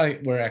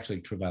where actually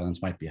true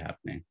violence might be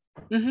happening?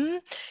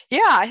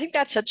 Yeah, I think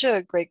that's such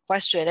a great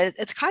question.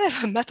 It's kind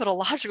of a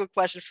methodological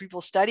question for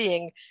people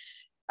studying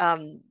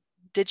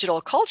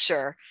digital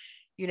culture.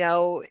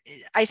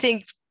 I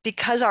think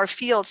because our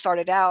field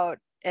started out,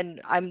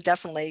 and I'm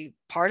definitely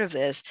part of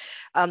this,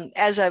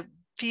 as a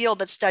field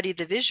that studied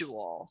the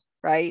visual,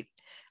 right?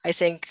 I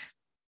think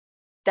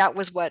that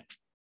was what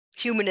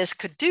humanists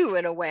could do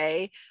in a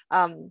way.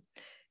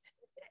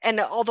 And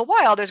all the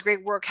while, there's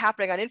great work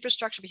happening on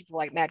infrastructure, people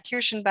like Matt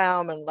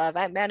Kirschenbaum and Lev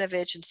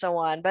Manovich and so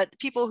on. But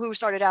people who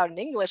started out in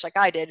English, like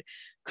I did,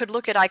 could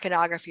look at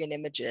iconography and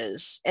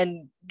images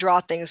and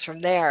draw things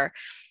from there.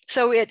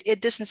 So it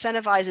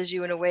disincentivizes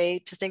you in a way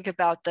to think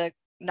about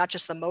not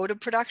just the mode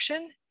of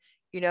production,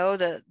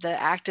 the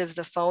act of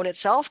the phone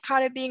itself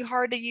kind of being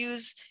hard to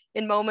use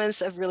in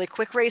moments of really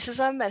quick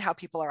racism and how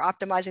people are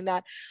optimizing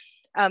that,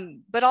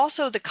 but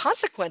also the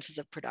consequences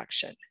of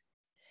production.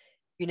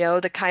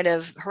 The kind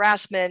of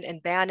harassment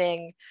and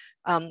banning,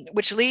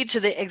 which lead to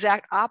the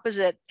exact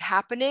opposite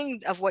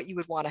happening of what you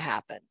would want to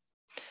happen.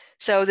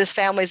 So this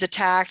family is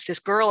attacked, this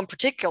girl in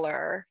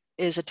particular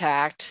is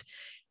attacked,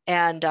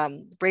 and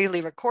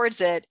bravely records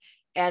it.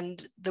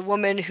 And the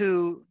woman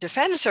who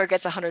defends her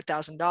gets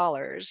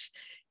 $100,000.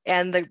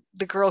 And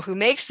the girl who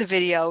makes the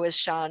video is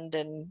shunned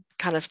and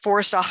kind of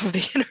forced off of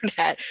the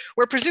internet,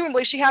 where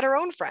presumably she had her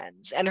own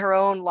friends and her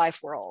own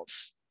life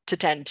worlds to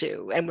tend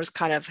to, and was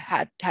kind of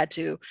had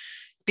to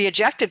be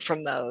ejected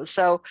from those.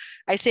 So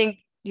I think,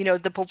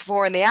 the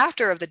before and the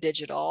after of the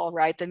digital,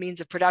 right? The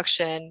means of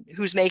production,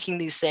 who's making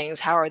these things,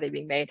 how are they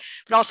being made,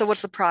 but also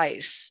what's the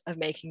price of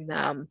making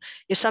them,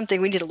 is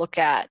something we need to look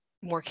at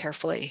more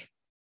carefully.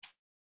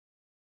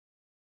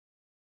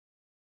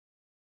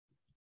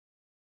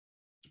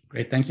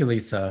 Great, thank you,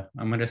 Lisa.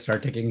 I'm going to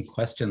start taking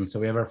questions. So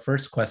we have our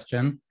first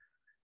question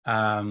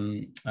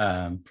from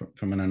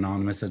an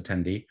anonymous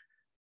attendee.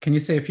 Can you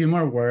say a few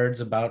more words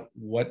about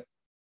what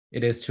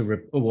it is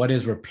what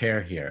is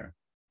repair here,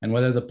 and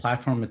whether the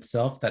platform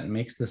itself that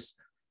makes this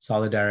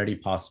solidarity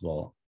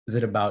possible? Is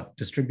it about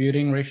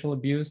distributing racial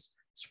abuse,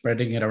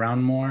 spreading it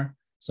around more,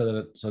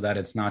 so that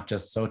it's not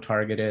just so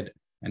targeted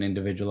and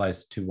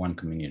individualized to one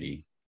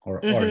community,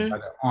 or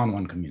on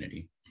one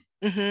community?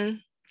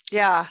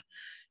 Yeah.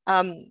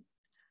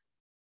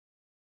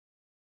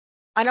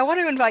 And I want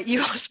to invite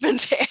you, Osman,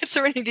 to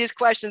answer any of these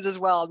questions as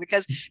well,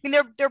 because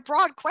they're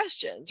broad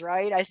questions,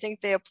 right? I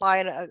think they apply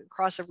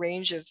across a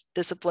range of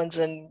disciplines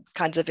and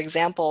kinds of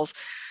examples.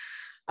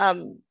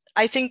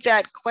 I think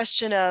that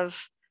question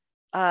of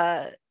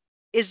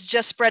is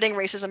just spreading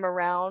racism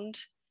around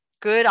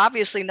good?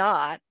 Obviously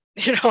not.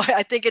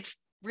 I think it's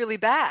really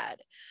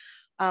bad.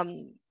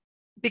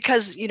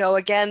 Because,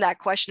 again, that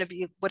question of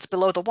what's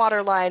below the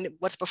waterline,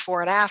 what's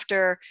before and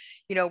after,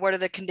 what are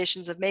the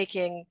conditions of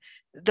making,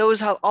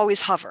 those always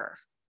hover,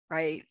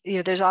 right?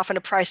 There's often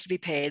a price to be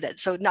paid.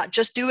 So not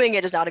just doing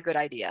it is not a good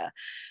idea.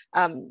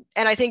 And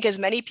I think, as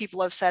many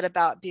people have said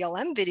about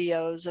BLM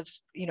videos of,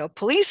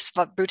 police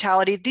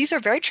brutality, these are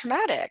very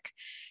traumatic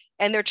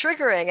and they're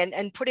triggering,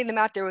 and putting them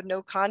out there with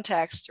no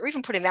context, or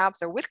even putting them out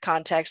there with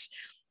context,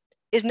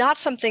 is not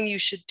something you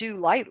should do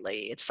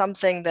lightly. It's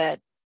something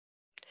that,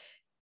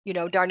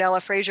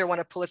 Darnella Frazier won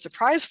a Pulitzer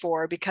Prize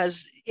for,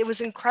 because it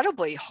was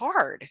incredibly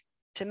hard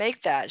to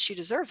make that. She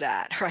deserved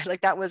that, right?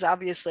 Like, that was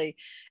obviously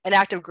an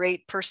act of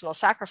great personal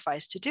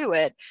sacrifice to do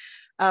it.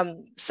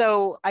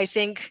 So I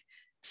think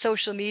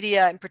social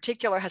media in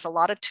particular has a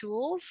lot of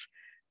tools.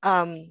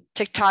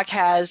 TikTok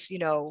has,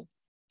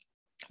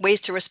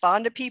 ways to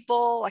respond to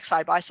people, like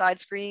side-by-side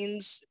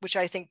screens, which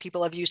I think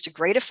people have used to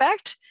great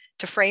effect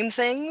to frame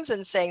things,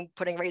 and saying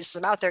putting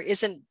racism out there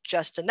isn't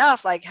just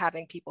enough, like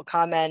having people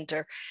comment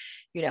or,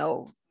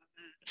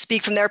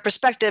 speak from their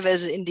perspective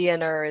as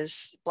Indian or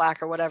as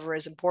Black or whatever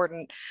is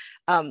important.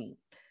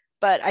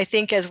 But I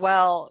think as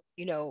well,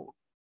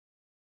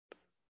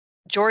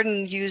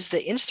 Jordan used the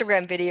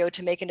Instagram video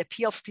to make an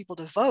appeal for people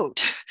to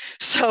vote.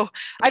 So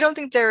I don't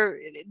think there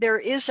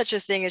is such a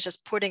thing as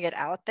just putting it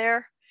out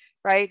there,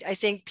 right? I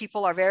think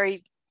people are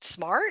very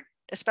smart,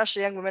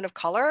 especially young women of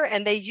color,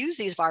 and they use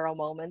these viral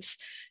moments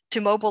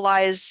to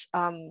mobilize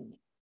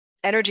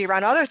energy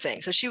around other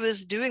things. So she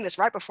was doing this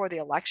right before the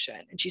election.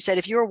 And she said,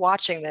 if you're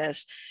watching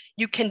this,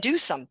 you can do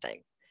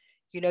something.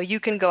 You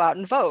can go out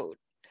and vote.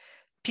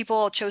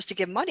 People chose to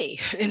give money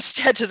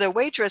instead to the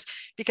waitress,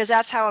 because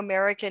that's how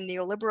American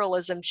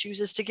neoliberalism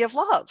chooses to give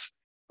love,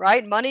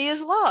 right? Money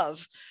is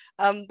love.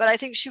 But I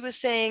think she was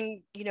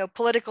saying,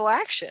 political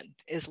action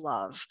is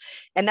love.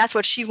 And that's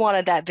what she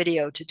wanted that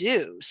video to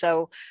do.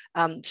 So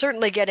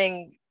certainly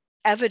getting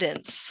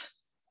evidence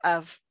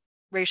of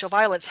racial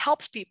violence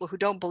helps people who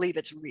don't believe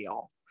it's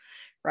real,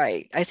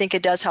 right? I think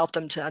it does help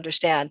them to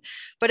understand,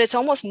 but it's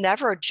almost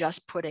never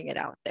just putting it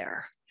out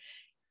there,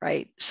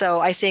 right?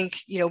 So I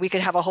think, we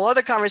could have a whole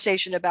other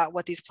conversation about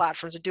what these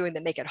platforms are doing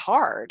that make it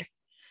hard.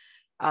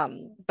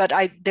 But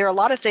there are a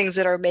lot of things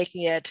that are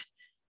making it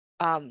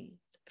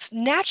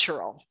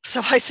natural.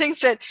 So I think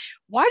that,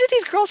 why do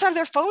these girls have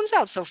their phones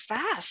out so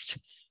fast?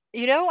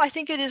 I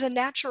think it is a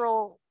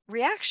natural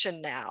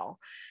reaction now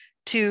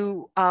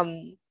to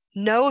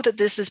know that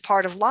this is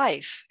part of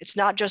life. It's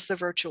not just the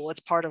virtual, it's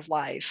part of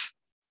life.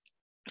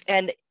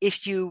 And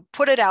if you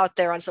put it out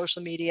there on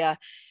social media,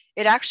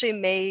 it actually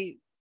may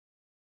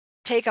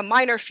take a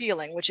minor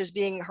feeling, which is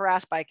being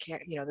harassed by,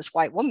 this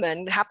white woman.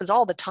 It happens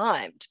all the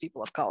time to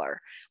people of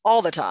color,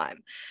 all the time.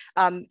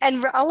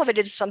 And all of it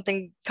is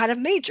something kind of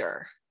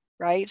major,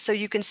 right? So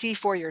you can see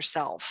for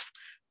yourself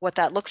what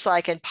that looks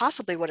like and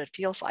possibly what it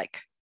feels like.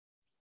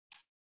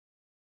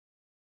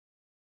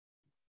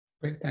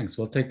 Great, thanks.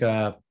 We'll take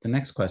the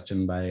next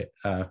question by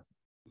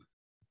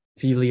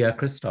Philia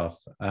Christoph,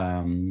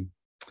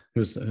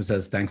 who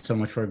says, thanks so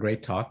much for a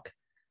great talk.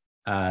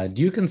 Do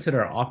you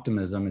consider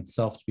optimism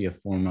itself to be a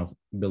form of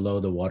below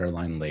the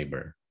waterline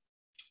labor?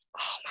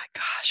 Oh my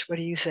gosh, what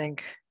do you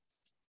think?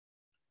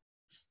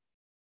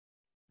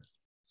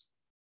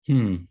 I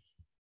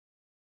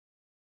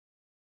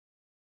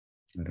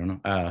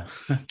don't know.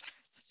 Such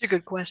a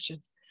good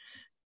question.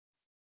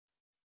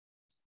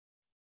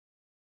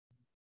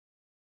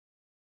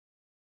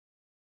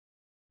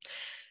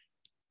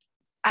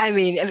 I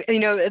mean,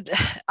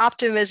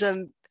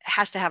 optimism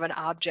has to have an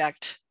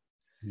object.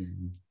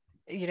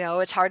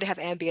 It's hard to have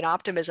ambient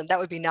optimism. That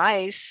would be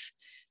nice,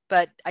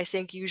 but I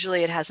think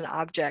usually it has an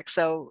object.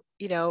 So,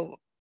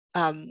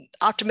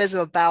 optimism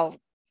about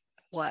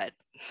what?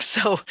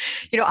 So,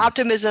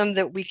 optimism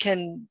that we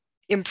can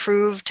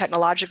improve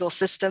technological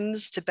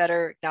systems to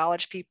better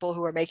acknowledge people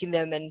who are making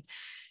them, and,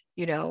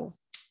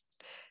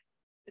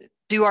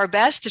 do our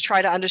best to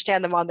try to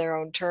understand them on their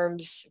own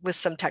terms with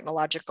some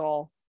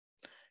technological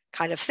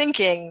kind of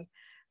thinking.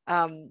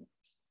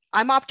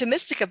 I'm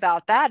optimistic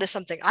about that as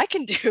something I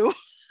can do.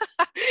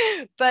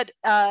 But,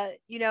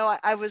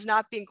 I was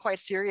not being quite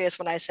serious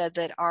when I said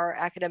that our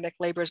academic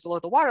labor is below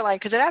the waterline,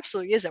 because it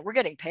absolutely isn't. We're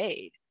getting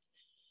paid.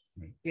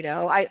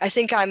 I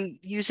think I'm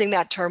using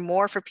that term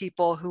more for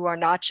people who are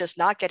not just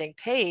not getting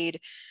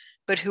paid,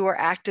 but who are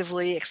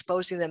actively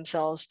exposing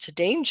themselves to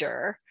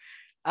danger,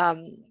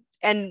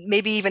 and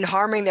maybe even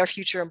harming their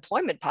future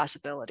employment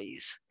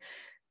possibilities.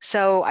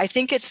 So I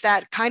think it's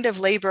that kind of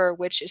labor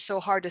which is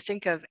so hard to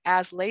think of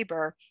as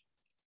labor,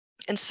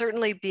 and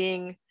certainly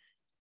being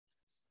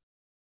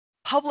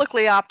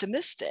publicly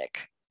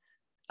optimistic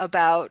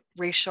about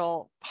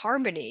racial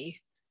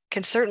harmony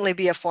can certainly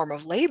be a form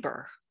of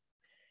labor.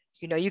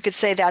 You could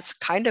say that's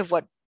kind of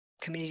what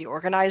community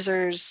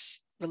organizers,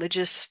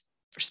 religious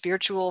or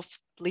spiritual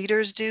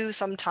leaders do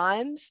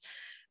sometimes.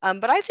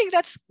 But I think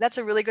that's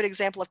a really good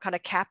example of kind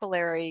of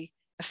capillary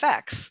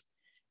effects,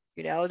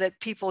 that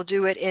people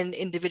do it in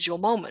individual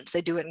moments.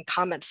 They do it in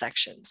comment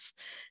sections.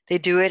 They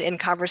do it in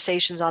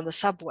conversations on the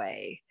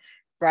subway,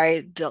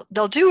 right?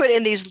 They'll do it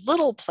in these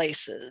little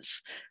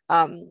places,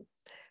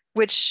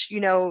 which,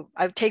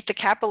 I take the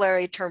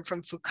capillary term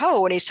from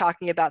Foucault when he's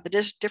talking about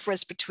the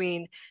difference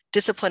between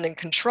discipline and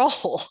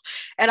control.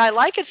 And I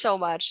like it so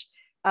much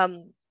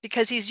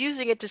because he's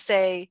using it to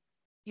say,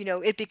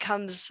 it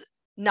becomes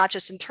not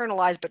just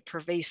internalized, but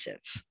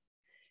pervasive,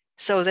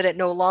 so that it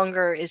no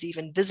longer is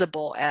even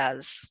visible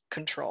as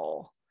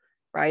control,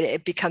 right?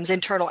 It becomes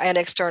internal and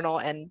external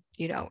and,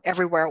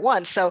 everywhere at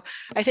once. So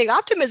I think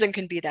optimism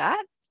can be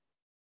that.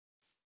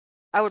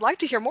 I would like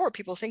to hear more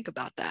people think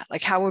about that.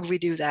 Like, how would we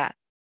do that?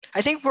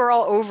 I think we're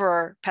all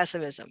over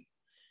pessimism.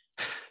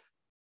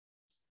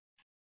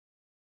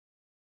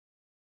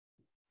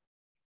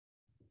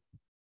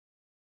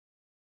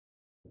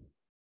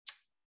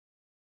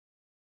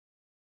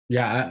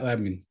 Yeah, I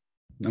mean,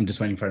 I'm just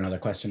waiting for another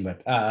question,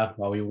 but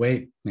while we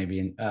wait,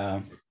 maybe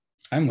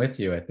I'm with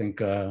you. I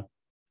think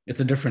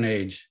it's a different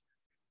age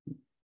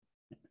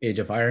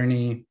of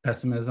irony.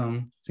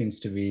 Pessimism seems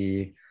to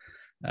be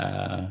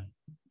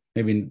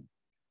maybe,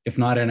 if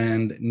not an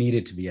end,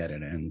 needed to be at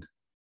an end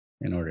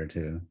in order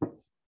to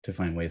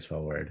find ways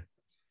forward.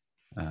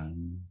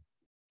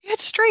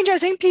 It's strange. I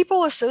think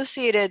people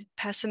associated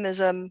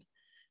pessimism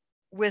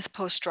with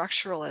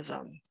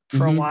post-structuralism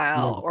for a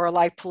while, or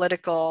like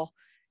political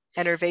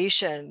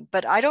enervation,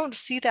 but I don't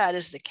see that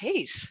as the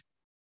case.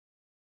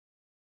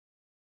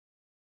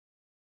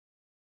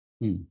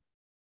 I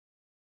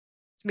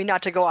mean,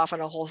 not to go off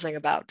on a whole thing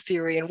about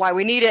theory and why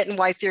we need it and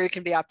why theory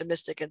can be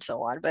optimistic and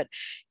so on, but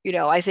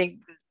I think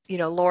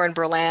Lauren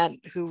Berlant,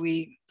 who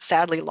we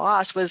sadly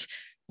lost, was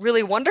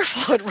really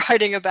wonderful at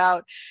writing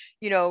about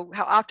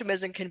how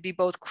optimism can be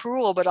both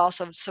cruel but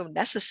also so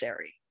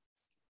necessary.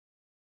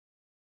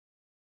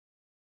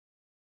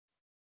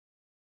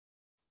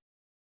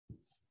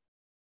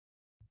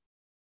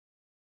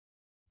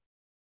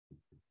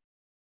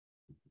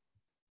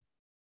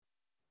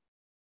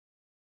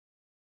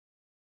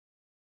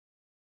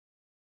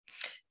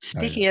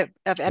 Speaking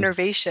of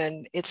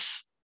enervation, it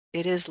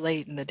is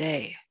late in the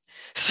day.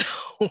 So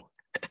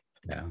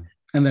yeah.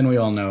 And then we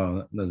all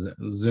know the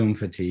Zoom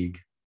fatigue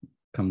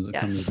comes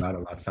about a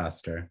lot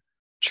faster.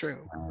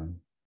 True.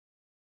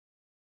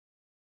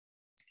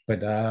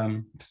 But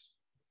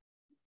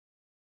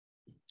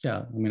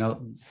Yeah, I mean,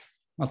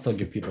 I'll still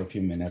give people a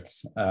few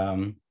minutes.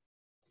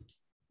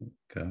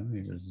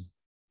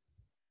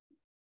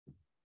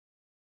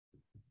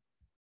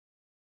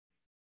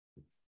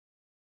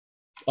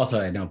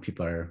 Also, I know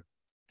people are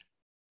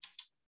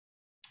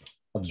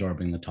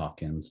absorbing the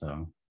talk in,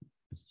 so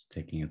it's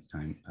taking its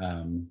time.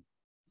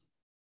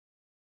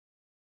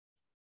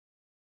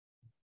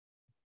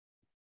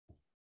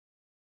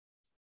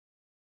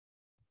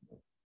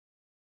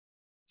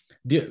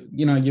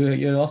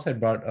 You also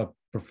brought up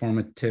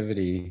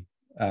performativity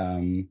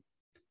and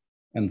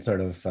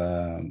sort of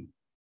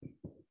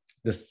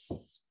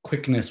this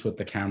quickness with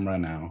the camera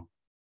now.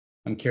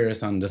 I'm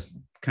curious on just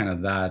kind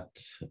of that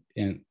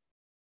in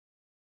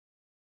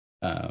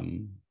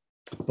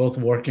both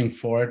working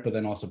for it, but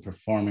then also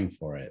performing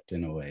for it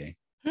in a way.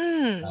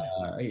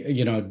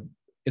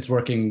 It's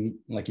working,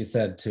 like you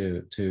said,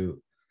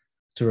 to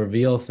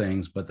reveal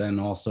things, but then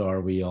also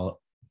are we all,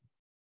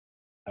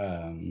 I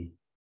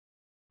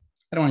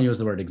don't want to use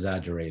the word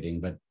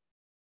exaggerating,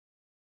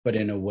 but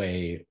in a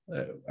way,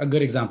 a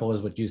good example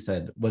is what you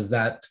said. Was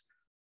that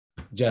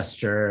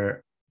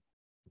gesture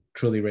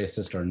truly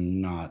racist or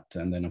not?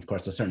 And then, of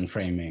course, a certain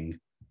framing.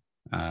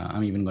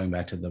 I'm even going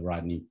back to the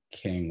Rodney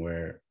King,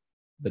 where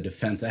the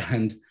defense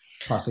and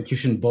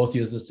prosecution both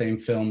use the same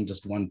film,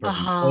 just one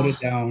person slowed it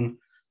down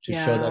to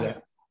show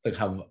that like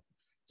how.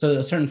 So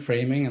a certain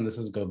framing, and this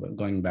is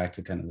going back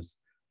to kind of this,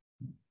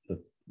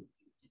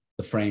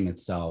 the frame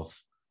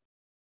itself.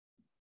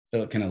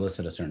 So it can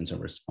elicit a certain sort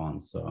of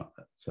response.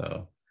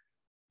 So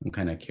I'm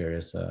kind of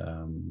curious.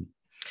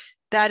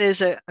 That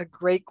is a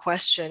great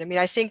question. I mean,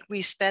 I think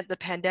we spent the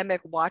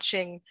pandemic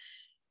watching,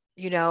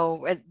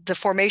 the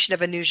formation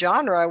of a new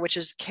genre, which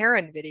is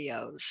Karen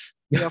videos.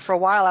 For a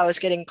while I was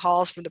getting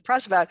calls from the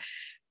press about,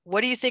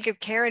 what do you think of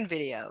Karen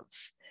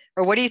videos?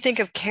 Or what do you think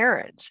of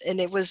Karens? And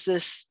it was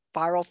this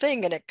viral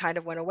thing and it kind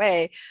of went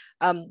away.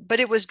 But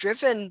it was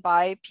driven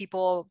by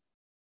people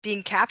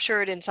being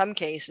captured in some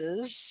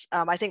cases.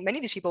 I think many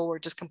of these people were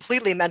just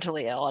completely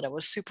mentally ill and it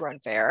was super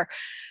unfair.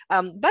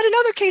 But in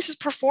other cases,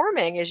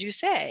 performing, as you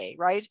say,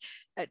 right?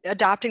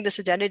 Adopting this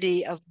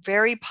identity of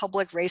very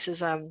public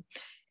racism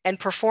and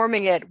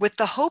performing it with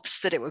the hopes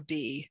that it would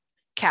be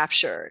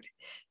captured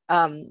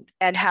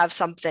and have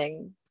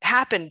something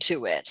happen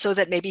to it so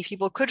that maybe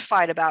people could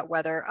fight about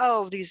whether,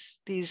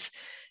 these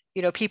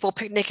people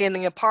picnicking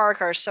in a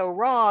park are so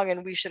wrong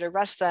and we should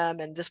arrest them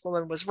and this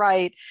woman was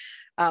right.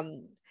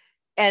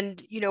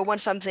 And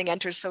once something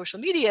enters social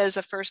media, as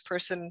a first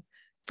question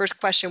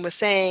was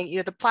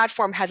saying, the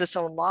platform has its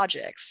own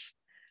logics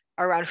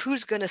around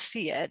who's going to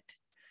see it,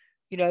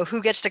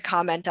 who gets to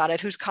comment on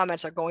it, whose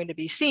comments are going to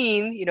be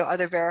seen.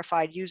 Other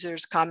verified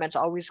users' comments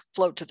always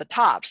float to the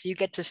top. So you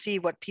get to see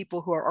what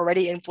people who are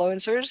already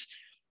influencers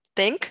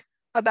think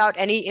about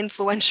any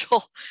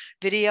influential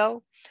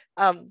video.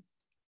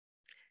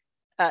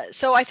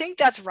 So I think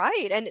that's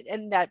right.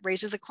 And that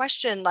raises the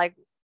question, like,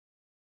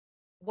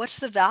 what's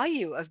the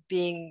value of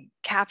being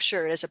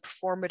captured as a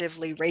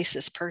performatively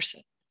racist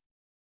person?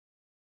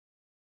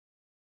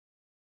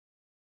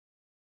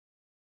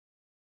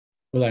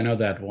 Well, I know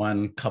that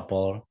one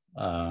couple,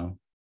 right,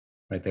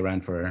 they're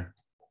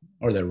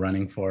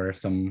running for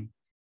some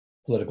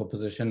political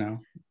position now.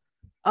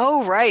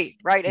 Oh, right.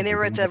 And they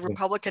were at the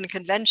Republican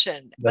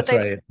convention. That's but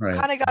they right.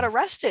 kind of got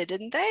arrested,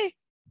 didn't they?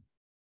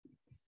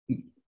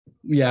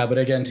 Yeah, but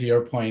again, to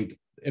your point,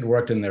 it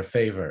worked in their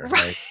favor,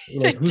 right?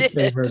 Like, whose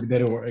favor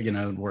did it work?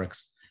 It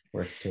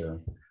works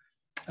too.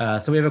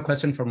 So we have a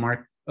question from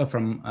Mark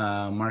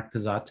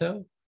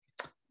Pizzato.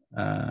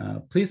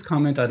 Please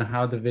comment on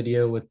how the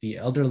video with the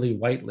elderly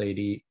white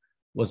lady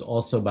was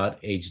also about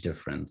age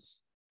difference.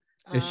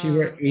 If she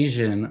were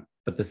Asian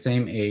but the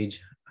same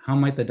age, how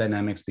might the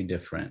dynamics be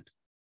different?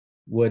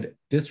 Would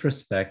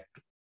disrespect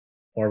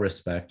or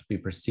respect be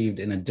perceived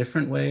in a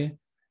different way?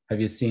 Have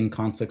you seen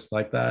conflicts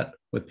like that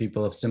with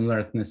people of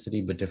similar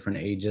ethnicity but different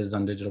ages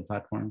on digital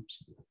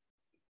platforms?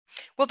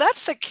 Well,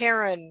 that's the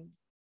Karen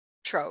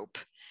trope,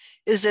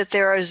 is that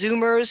there are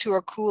Zoomers who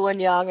are cool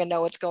and young and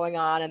know what's going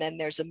on. And then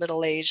there's a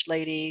middle-aged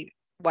lady,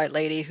 white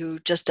lady, who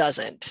just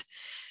doesn't,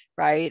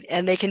 right?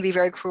 And they can be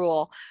very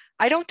cruel.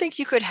 I don't think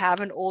you could have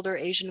an older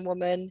Asian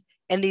woman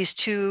and these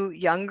two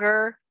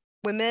younger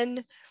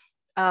women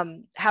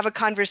have a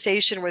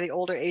conversation where the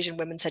older Asian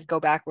women said,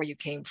 go back where you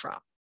came from.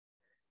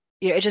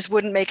 It just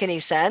wouldn't make any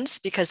sense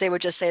because they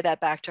would just say that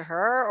back to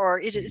her,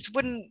 or it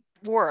wouldn't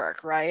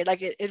work, right?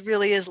 Like it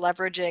really is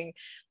leveraging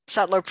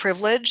settler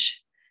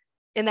privilege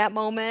in that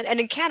moment. And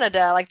in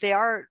Canada, like, they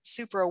are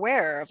super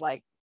aware of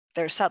like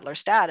their settler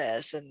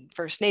status and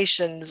First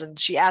Nations. And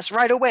she asked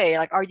right away,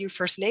 like, are you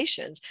First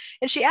Nations?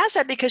 And she asked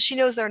that because she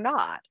knows they're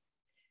not.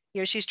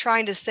 She's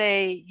trying to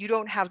say, you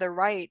don't have the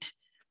right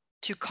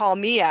to call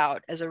me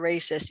out as a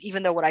racist,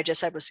 even though what I just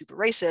said was super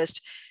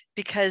racist,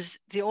 because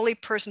the only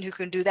person who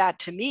can do that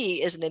to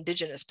me is an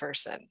Indigenous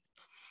person.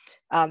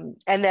 And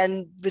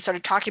then we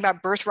started talking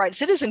about birthright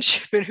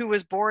citizenship and who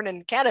was born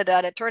in Canada.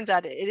 And it turns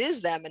out it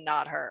is them and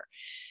not her.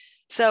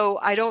 So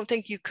I don't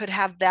think you could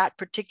have that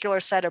particular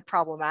set of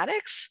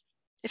problematics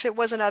if it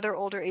was another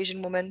older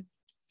Asian woman.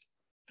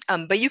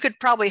 But you could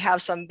probably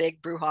have some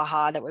big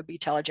brouhaha that would be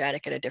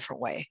telegenic in a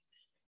different way.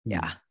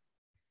 Yeah.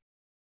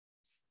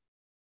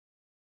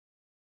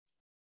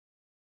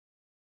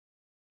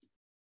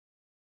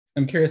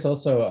 I'm curious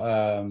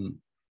also,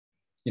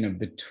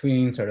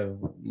 between sort of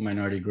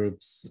minority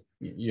groups,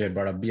 you had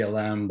brought up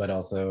BLM, but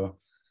also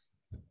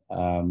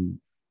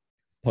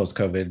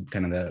post-COVID,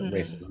 kind of the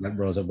racism that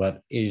rose up,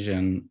 but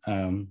Asian,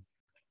 and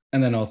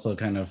then also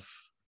kind of,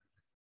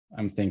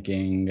 I'm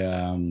thinking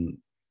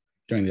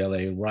during the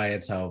LA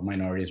riots, how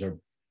minorities were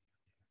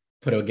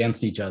put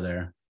against each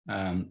other.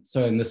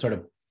 So in this sort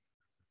of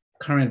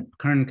current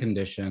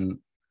condition,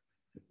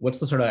 what's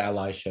the sort of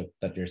allyship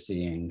that you're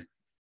seeing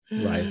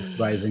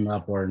rising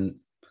up or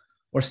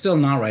still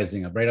not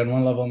rising up, right? On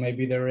one level,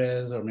 maybe there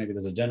is, or maybe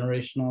there's a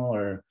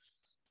generational,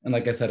 and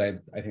like I said,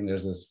 I think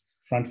there's this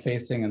front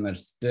facing, and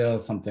there's still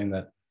something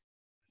that,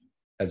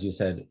 as you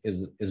said,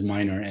 is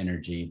minor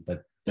energy,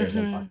 but there's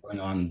a lot going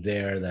on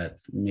there that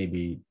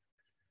maybe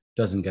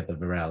doesn't get the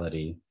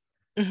virality.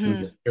 I'm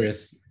just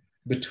curious,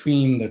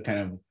 between the kind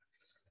of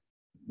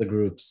the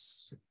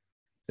groups,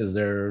 is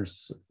there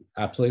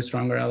absolutely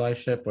stronger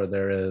allyship, or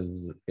there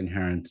is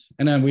inherent,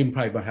 and then we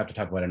probably have to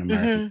talk about it in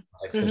American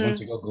context, because once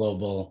you go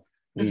global,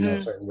 we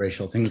know certain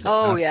racial things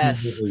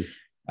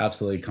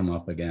absolutely come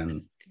up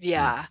again.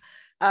 Yeah.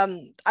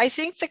 I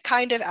think the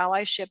kind of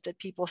allyship that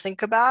people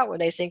think about when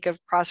they think of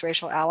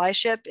cross-racial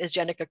allyship is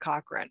Jenica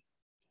Cochran,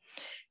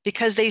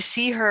 because they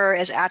see her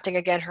as acting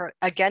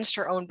against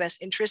her own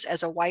best interests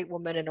as a white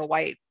woman in a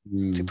white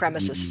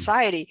supremacist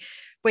society.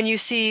 When you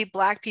see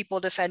Black people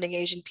defending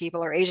Asian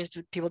people, or Asian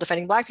people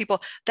defending Black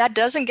people, that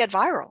doesn't get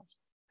viral,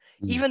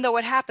 even though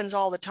it happens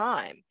all the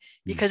time,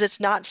 because it's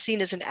not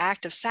seen as an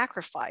act of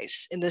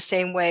sacrifice in the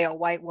same way a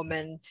white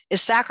woman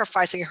is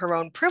sacrificing her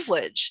own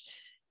privilege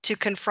to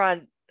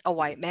confront a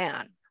white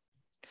man.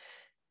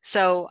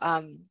 So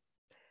I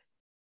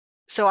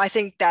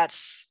think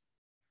that's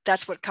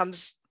what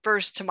comes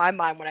first to my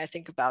mind when I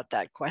think about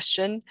that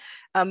question.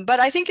 But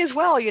I think as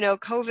well,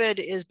 COVID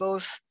is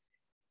both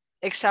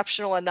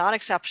exceptional and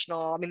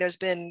non-exceptional. I mean, there's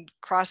been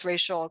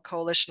cross-racial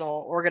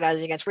coalitional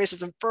organizing against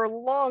racism for a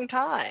long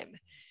time.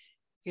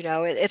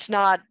 It's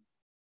not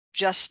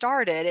just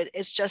started.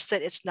 It's just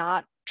that it's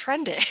not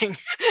trending.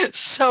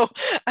 So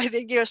I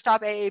think,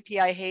 Stop AAP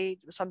I Hate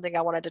was something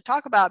I wanted to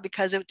talk about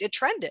because it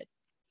trended,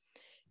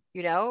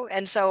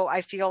 and so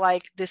I feel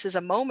like this is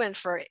a moment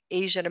for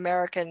Asian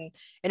American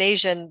and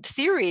Asian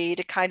theory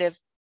to kind of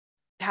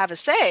have a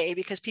say,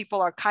 because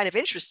people are kind of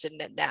interested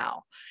in it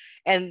now.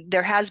 And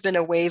there has been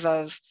a wave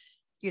of,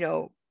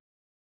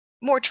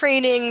 more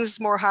trainings,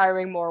 more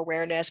hiring, more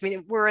awareness. I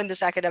mean, we're in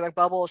this academic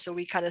bubble, so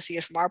we kind of see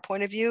it from our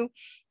point of view.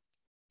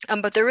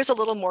 But there is a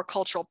little more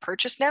cultural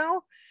purchase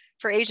now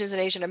for Asians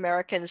and Asian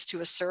Americans to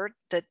assert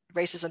that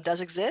racism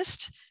does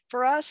exist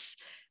for us.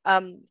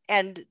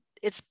 And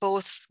it's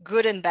both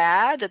good and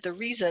bad, that the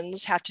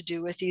reasons have to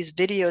do with these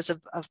videos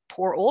of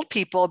poor old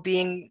people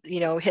being,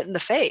 hit in the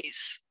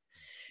face.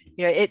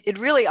 It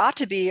really ought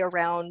to be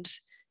around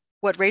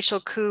what Rachel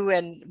Koo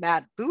and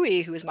Matt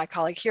Bowie, who is my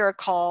colleague here,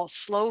 call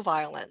slow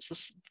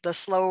violence, the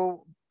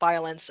slow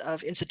violence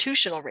of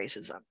institutional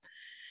racism,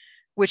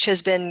 which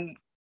has been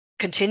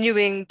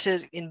continuing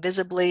to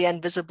invisibly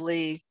and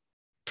visibly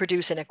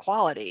produce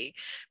inequality.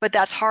 But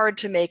that's hard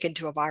to make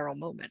into a viral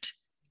moment.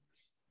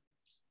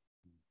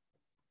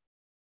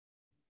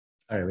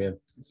 All right, we have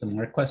some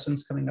more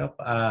questions coming up.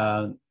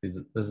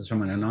 This is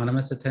from an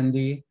anonymous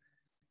attendee.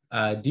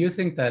 Do you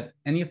think that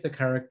any of the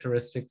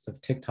characteristics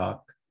of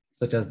TikTok,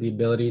 such as the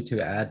ability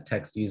to add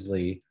text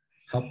easily,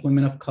 help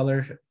women of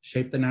color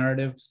shape the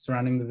narrative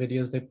surrounding the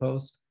videos they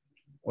post?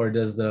 Or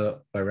does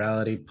the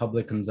virality,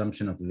 public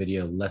consumption of the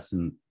video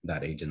lessen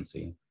that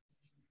agency?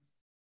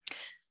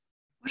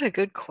 What a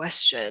good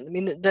question. I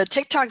mean, the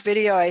TikTok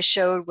video I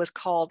showed was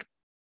called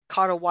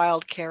Caught a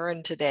Wild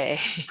Karen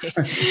Today.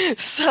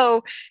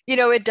 So,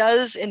 it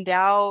does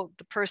endow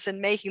the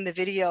person making the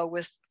video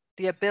with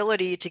the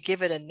ability to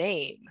give it a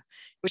name,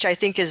 which I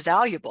think is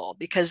valuable,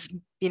 because,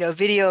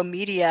 video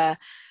media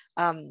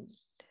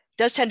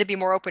does tend to be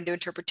more open to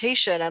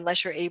interpretation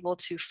unless you're able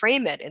to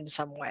frame it in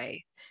some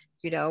way,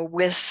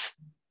 with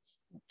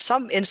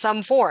in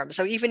some form.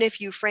 So even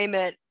if you frame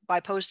it by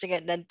posting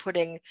it and then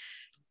putting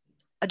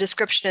a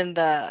description in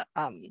the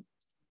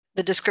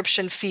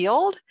description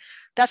field,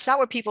 that's not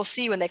what people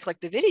see when they click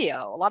the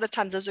video. A lot of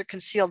times those are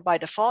concealed by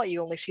default.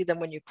 You only see them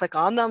when you click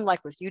on them,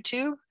 like with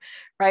YouTube,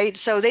 right?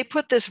 So they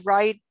put this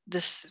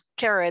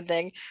Karen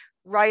thing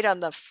right on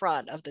the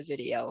front of the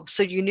video.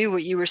 So you knew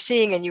what you were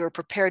seeing and you were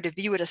prepared to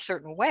view it a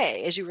certain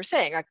way. As you were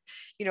saying, like,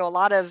 a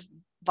lot of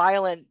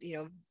violent,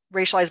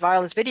 racialized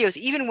violence videos,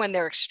 even when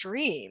they're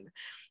extreme,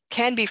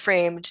 can be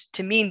framed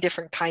to mean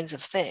different kinds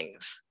of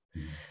things.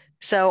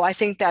 So I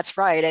think that's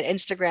right. And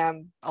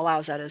Instagram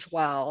allows that as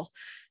well.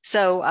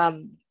 So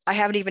I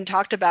haven't even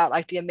talked about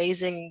like the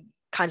amazing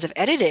kinds of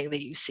editing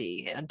that you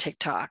see on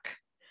TikTok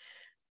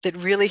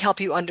that really help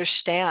you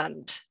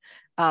understand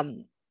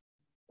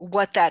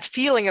what that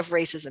feeling of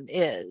racism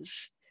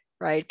is,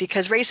 right?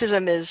 Because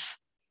racism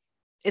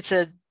it's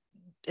a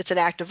it's an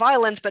act of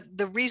violence, but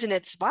the reason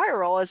it's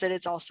viral is that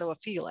it's also a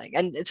feeling,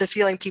 and it's a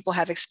feeling people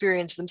have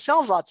experienced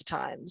themselves lots of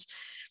times,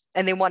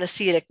 and they want to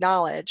see it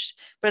acknowledged.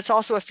 But it's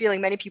also a feeling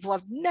many people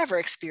have never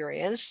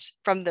experienced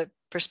from the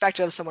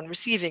perspective of someone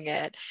receiving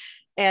it.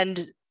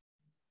 And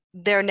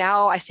they're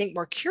now, I think,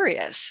 more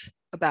curious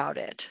about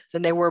it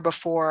than they were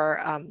before,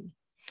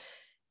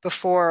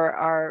 before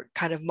our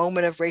kind of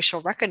moment of racial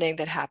reckoning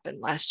that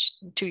happened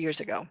 2 years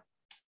ago.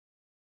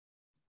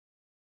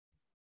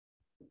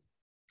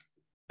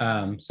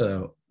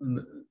 So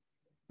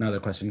another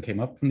question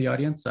came up from the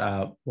audience.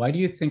 Why do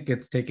you think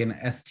it's taken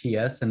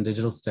STS and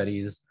digital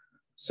studies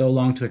so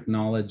long to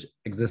acknowledge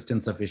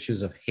existence of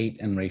issues of hate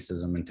and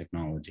racism in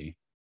technology?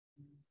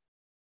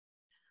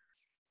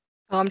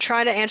 Well, I'm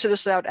trying to answer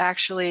this without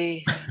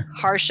actually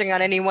harshing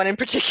on anyone in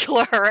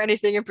particular or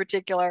anything in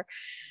particular.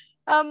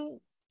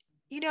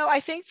 I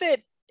think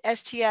that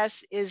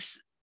STS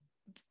is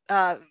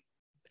a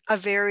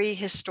very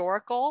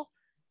historical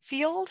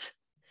field,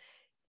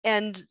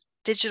 and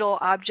digital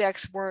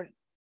objects weren't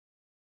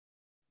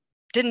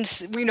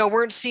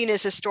seen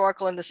as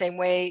historical in the same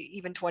way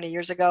even 20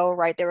 years ago,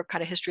 right? They were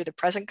kind of history of the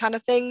present kind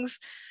of things.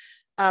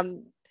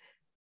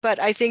 But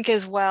I think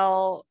as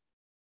well,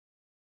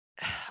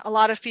 a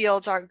lot of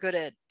fields aren't good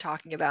at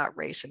talking about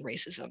race and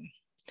racism.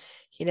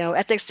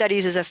 Ethnic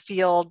studies is a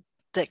field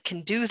that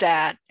can do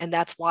that, and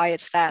that's why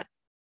it's that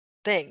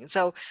thing.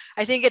 So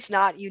I think it's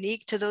not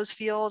unique to those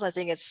fields. I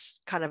think it's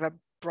kind of a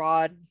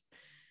broad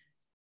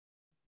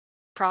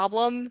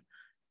problem.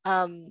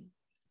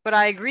 But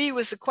I agree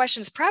with the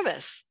question's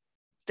premise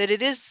that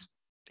it is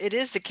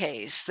the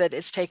case that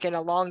it's taken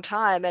a long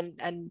time,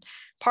 and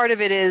part of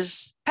it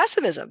is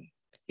pessimism.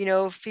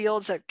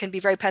 Fields that can be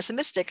very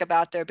pessimistic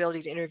about their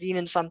ability to intervene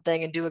in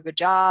something and do a good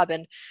job,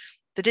 and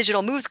the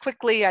digital moves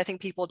quickly. I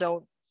think people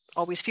don't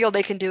always feel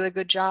they can do a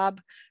good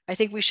job. I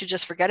think we should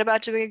just forget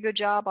about doing a good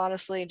job,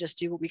 honestly, and just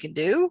do what we can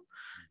do.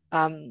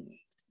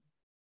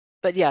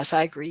 But yes,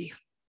 I agree.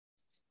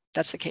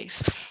 That's the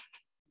case.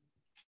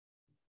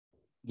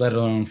 Let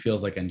alone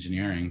feels like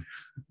engineering.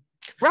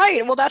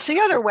 Right. Well, that's the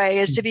other way,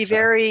 is to be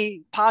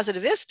very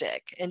positivistic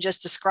and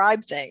just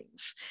describe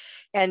things.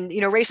 And,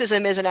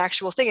 racism is an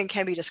actual thing and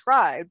can be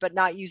described, but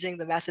not using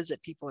the methods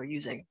that people are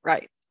using.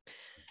 Right.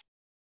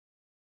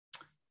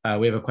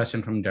 We have a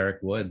question from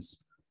Derek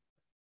Woods.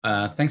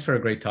 Thanks for a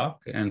great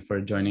talk and for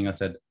joining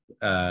us at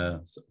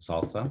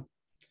SLSA.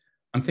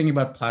 I'm thinking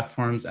about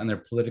platforms and their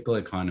political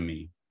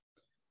economy,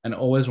 and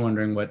always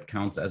wondering what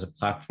counts as a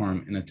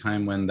platform in a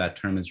time when that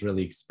term is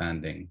really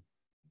expanding,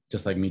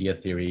 just like media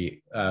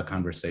theory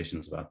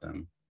conversations about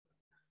them.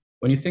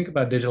 When you think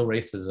about digital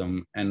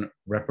racism and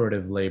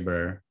reparative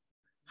labor,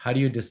 how do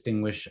you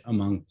distinguish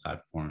among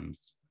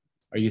platforms?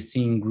 Are you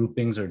seeing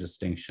groupings or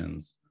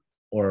distinctions,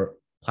 or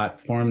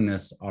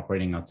platformness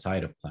operating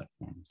outside of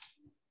platforms?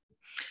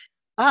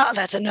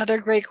 That's another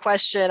great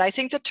question. I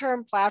think the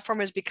term platform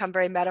has become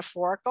very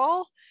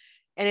metaphorical,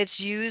 and it's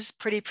used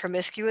pretty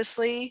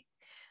promiscuously.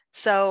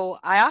 So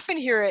I often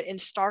hear it in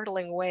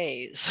startling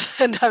ways.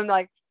 And I'm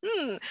like,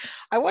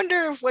 I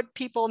wonder what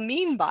people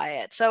mean by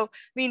it. So,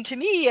 to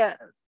me,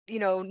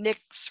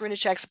 Nick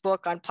Srinichek's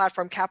book on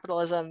platform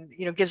capitalism,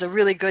 gives a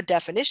really good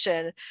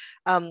definition,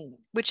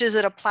 which is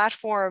that a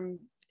platform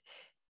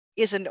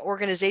is an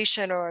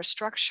organization or a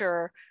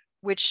structure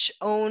which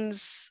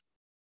owns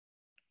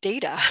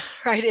data,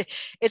 right?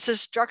 It's a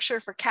structure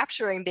for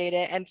capturing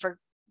data and for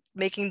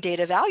making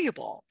data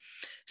valuable.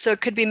 So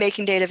it could be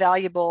making data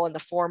valuable in the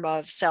form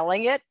of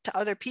selling it to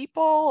other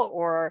people,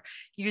 or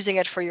using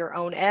it for your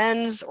own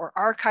ends, or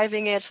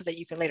archiving it so that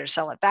you can later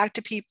sell it back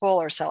to people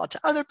or sell it to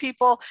other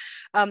people.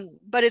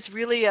 But it's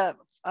really a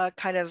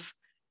kind of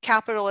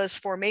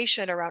capitalist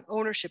formation around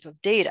ownership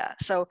of data.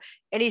 So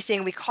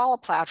anything we call a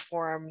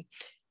platform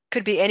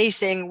could be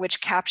anything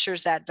which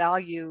captures that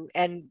value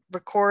and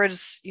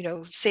records,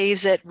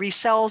 saves it,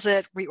 resells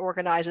it,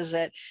 reorganizes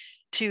it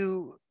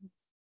to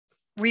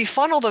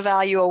refunnel the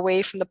value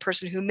away from the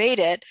person who made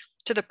it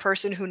to the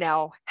person who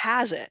now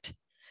has it.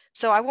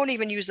 So I won't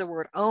even use the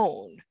word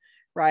own,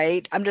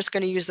 right? I'm just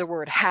going to use the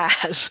word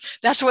has.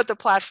 That's what the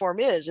platform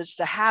is. It's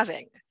the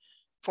having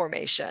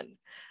formation.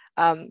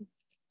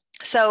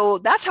 So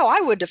that's how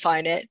I would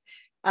define it.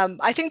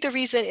 I think the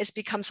reason it's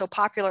become so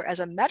popular as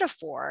a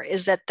metaphor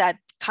is that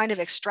kind of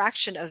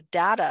extraction of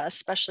data,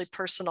 especially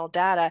personal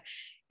data,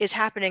 is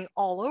happening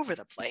all over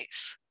the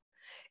place.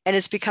 And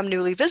it's become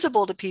newly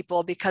visible to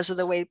people because of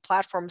the way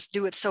platforms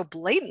do it so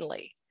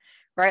blatantly,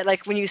 right?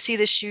 Like when you see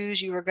the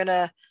shoes you were going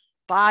to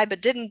buy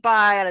but didn't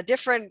buy on a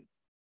different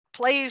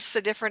place,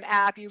 a different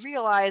app, you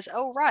realize,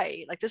 oh,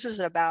 right, like this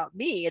isn't about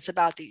me. It's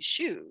about these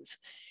shoes.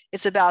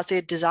 It's about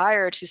the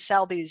desire to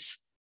sell these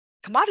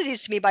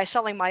commodities to me by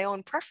selling my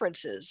own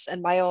preferences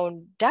and my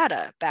own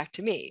data back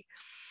to me.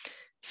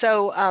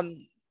 So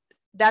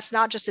that's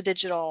not just a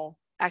digital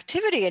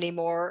activity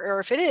anymore, or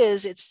if it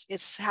is,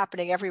 it's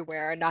happening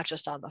everywhere and not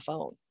just on the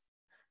phone.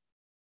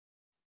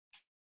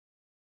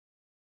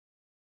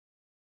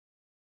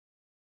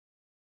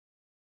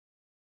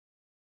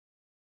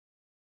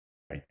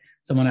 Right.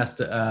 Someone asked,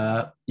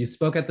 you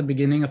spoke at the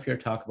beginning of your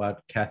talk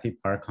about Kathy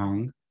Park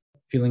Hong,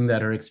 feeling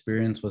that her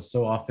experience was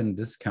so often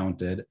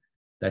discounted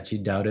that she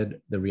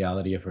doubted the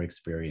reality of her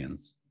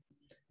experience,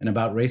 and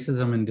about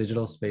racism in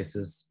digital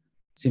spaces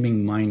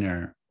seeming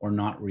minor or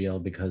not real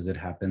because it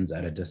happens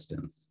at a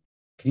distance.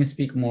 Can you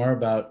speak more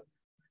about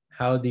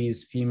how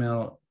these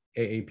female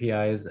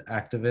AAPI's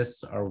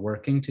activists are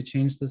working to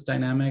change this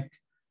dynamic,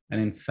 and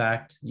in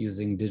fact,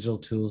 using digital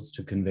tools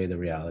to convey the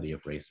reality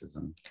of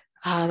racism?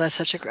 Oh, that's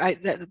such a great,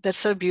 that's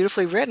so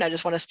beautifully written. I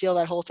just want to steal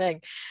that whole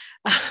thing.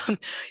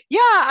 Yeah,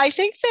 I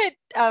think that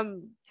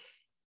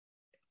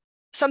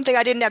something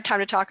I didn't have time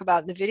to talk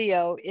about in the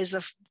video is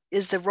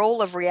the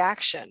role of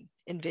reaction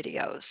in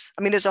videos.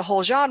 I mean, there's a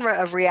whole genre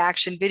of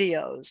reaction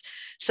videos.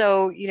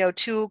 So,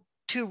 two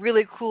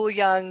really cool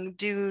young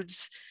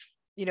dudes,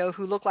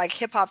 who look like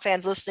hip hop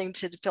fans listening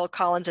to Phil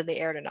Collins in the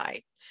air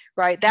tonight,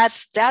 right?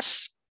 That's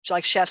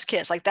like chef's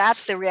kiss. Like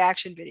that's the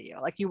reaction video.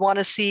 Like you want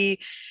to see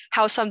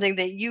how something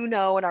that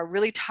and are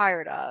really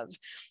tired of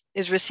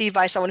is received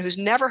by someone who's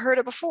never heard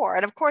it before.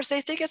 And of course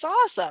they think it's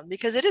awesome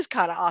because it is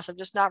kind of awesome,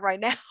 just not right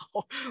now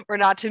or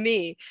not to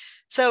me.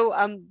 So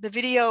the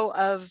video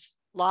of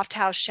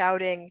Lofthouse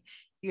shouting,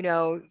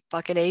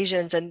 fucking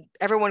Asians, and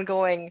everyone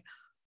going,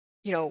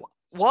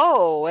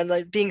 whoa, and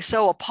like being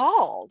so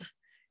appalled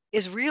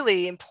is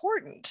really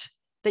important,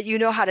 that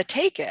how to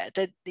take it,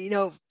 that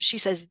she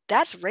says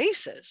that's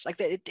racist, like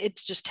that it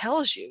just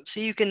tells you, so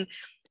you can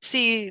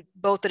see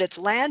both that it's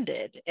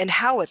landed and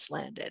how it's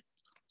landed,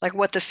 like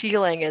what the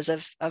feeling is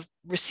of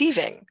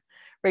receiving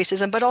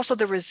racism, but also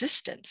the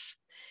resistance.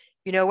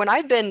 When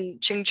I've been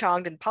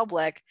ching-chonged in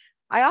public,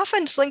 I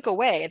often slink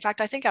away. In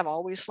fact, I think I've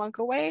always slunk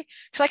away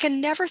because I can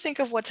never think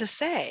of what to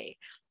say.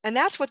 And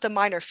that's what the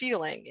minor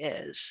feeling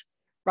is,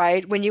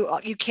 right? When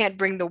you can't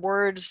bring the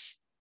words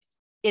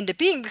into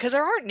being because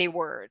there aren't any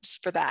words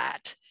for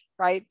that,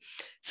 right?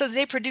 So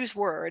they produce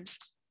words.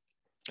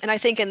 And I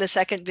think in the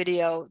second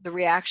video, the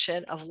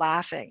reaction of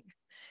laughing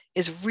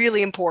is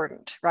really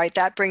important, right?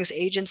 That brings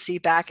agency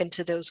back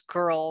into those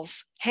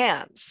girls'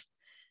 hands.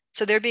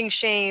 So they're being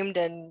shamed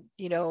and,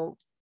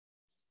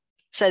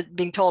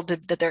 being told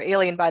that they're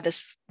alien by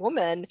this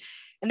woman,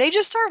 and they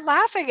just start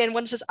laughing. And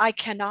one says, I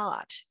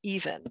cannot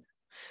even.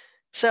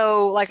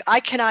 So like, I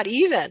cannot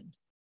even.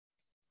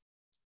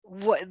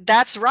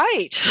 That's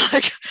right.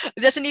 Like, it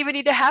doesn't even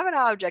need to have an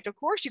object. Of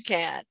course you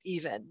can't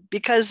even,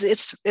 because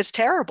it's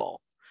terrible,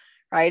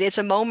 right? It's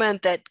a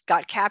moment that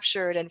got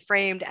captured and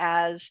framed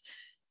as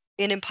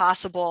an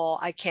impossible,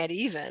 I can't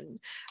even,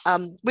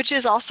 which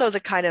is also the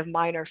kind of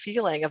minor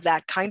feeling of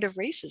that kind of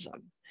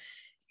racism,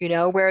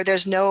 where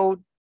there's no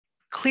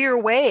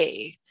clear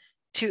way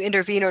to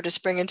intervene or to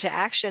spring into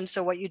action.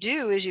 So what you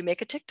do is you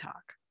make a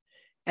TikTok,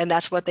 and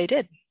that's what they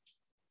did.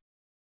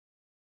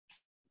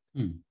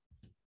 Yeah,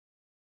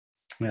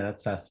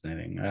 that's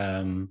fascinating.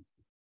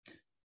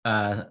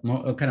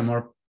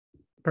 More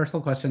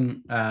personal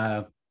question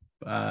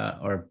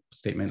or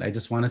statement. I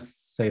just want to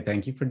say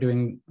thank you for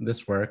doing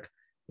this work.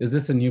 Is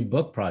this a new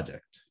book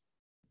project?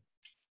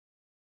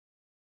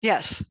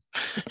 Yes,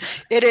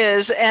 it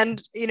is.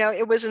 And,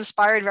 it was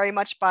inspired very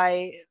much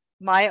by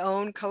my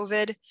own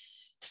COVID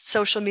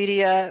social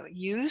media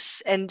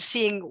use and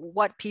seeing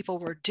what people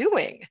were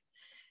doing.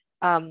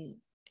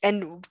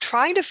 And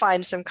trying to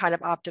find some kind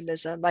of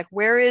optimism, like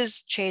where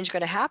is change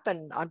going to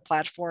happen on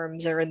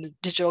platforms or in the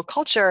digital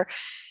culture?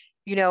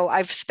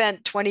 I've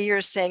spent 20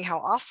 years saying how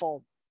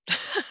awful,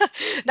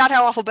 not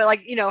how awful, but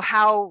like,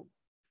 how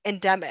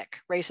endemic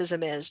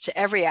racism is to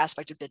every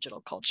aspect of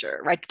digital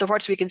culture, right? The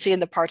parts we can see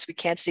and the parts we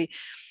can't see.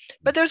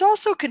 But there's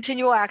also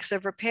continual acts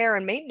of repair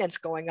and maintenance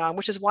going on,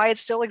 which is why it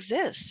still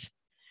exists,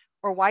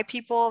 or why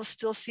people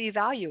still see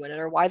value in it,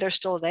 or why they're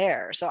still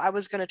there. So I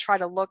was going to try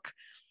to look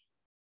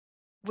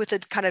with a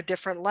kind of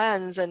different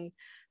lens, and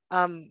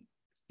in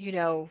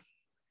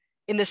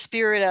the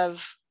spirit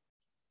of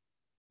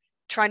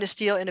trying to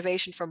steal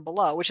innovation from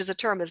below, which is a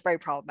term that's very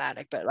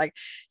problematic, but like,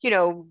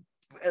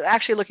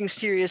 actually looking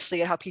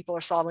seriously at how people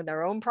are solving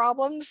their own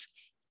problems,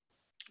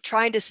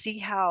 trying to see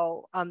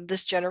how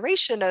this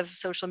generation of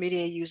social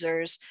media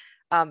users,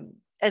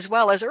 as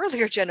well as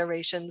earlier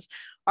generations,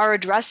 are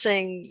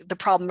addressing the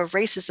problem of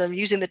racism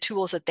using the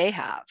tools that they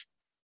have.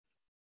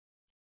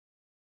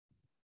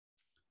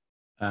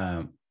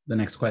 The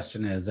next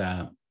question is,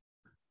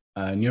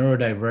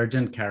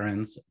 neurodivergent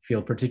Karens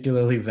feel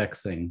particularly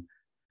vexing.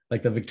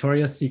 Like the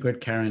Victoria's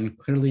Secret Karen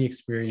clearly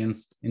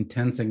experienced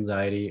intense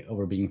anxiety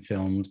over being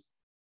filmed.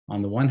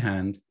 On the one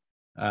hand,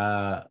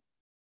 I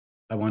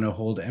want to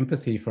hold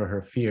empathy for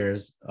her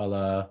fears, a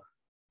la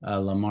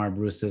Lamar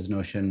Bruce's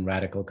notion,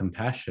 radical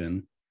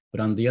compassion. But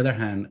on the other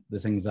hand,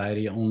 this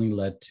anxiety only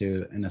led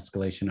to an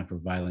escalation of her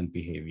violent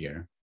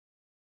behavior.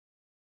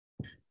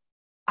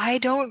 I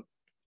don't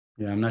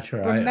I'm not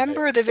sure.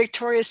 Remember the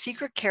Victoria's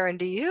Secret Karen,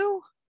 do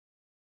you?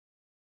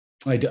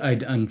 I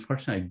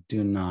unfortunately, I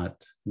do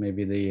not.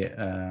 Maybe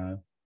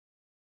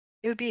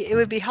it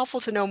would be helpful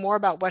to know more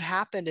about what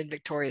happened in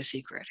Victoria's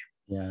Secret.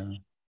 Yeah.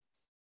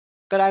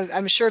 But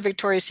I'm sure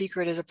Victoria's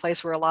Secret is a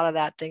place where a lot of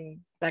that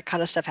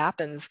kind of stuff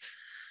happens.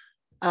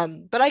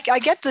 But I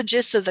get the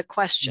gist of the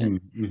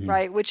question, Mm-hmm.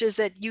 right? Which is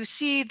that you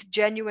see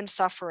genuine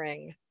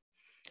suffering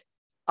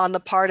on the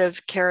part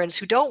of Karens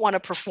who don't want to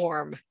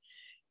perform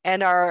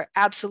and are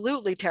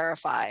absolutely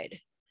terrified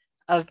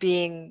of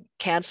being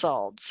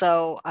canceled.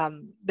 So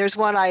there's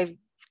one I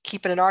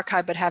keep in an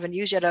archive but haven't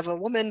used yet of a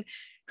woman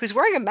who's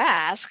wearing a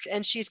mask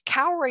and she's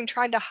cowering,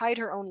 trying to hide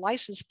her own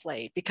license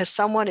plate because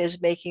someone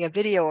is making a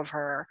video of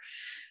her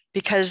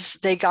because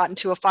they got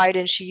into a fight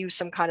and she used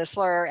some kind of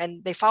slur,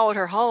 and they followed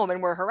her home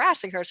and were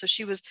harassing her. So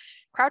she was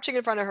crouching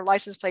in front of her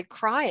license plate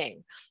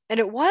crying. And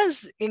it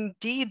was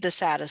indeed the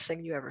saddest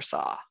thing you ever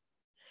saw.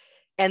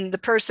 And the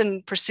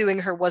person pursuing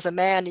her was a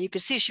man. You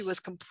could see she was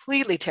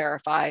completely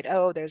terrified.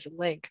 Oh, there's a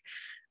link.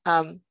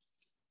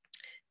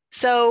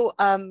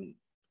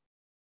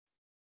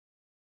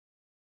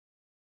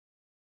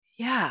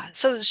 Yeah,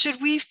 so should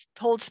we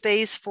hold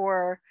space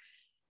for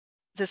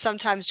the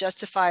sometimes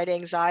justified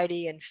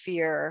anxiety and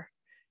fear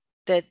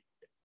that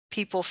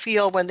people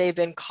feel when they've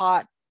been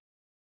caught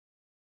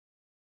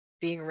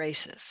being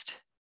racist?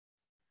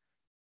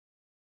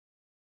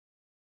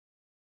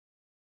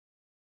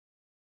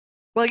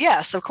 Well,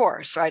 yes, of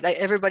course, right?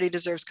 Everybody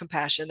deserves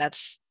compassion.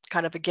 That's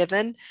kind of a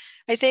given.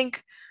 I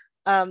think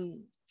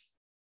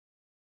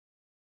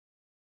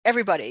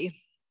everybody.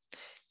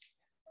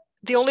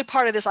 The only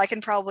part of this I can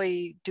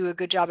probably do a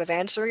good job of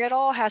answering it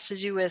all has to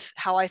do with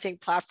how I think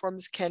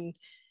platforms can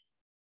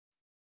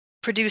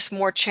produce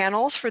more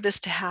channels for this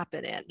to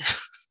happen in,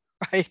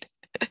 right?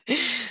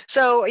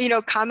 So,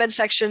 comment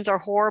sections are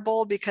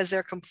horrible because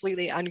they're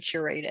completely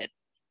uncurated.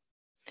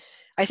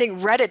 I think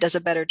Reddit does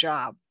a better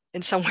job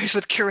in some ways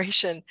with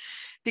curation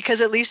because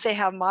at least they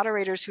have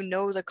moderators who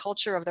know the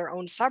culture of their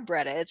own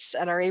subreddits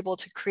and are able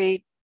to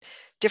create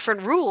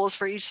different rules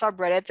for each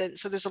subreddit.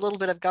 So there's a little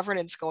bit of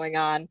governance going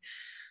on.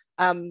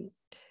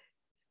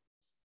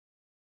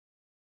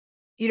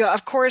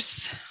 Of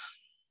course,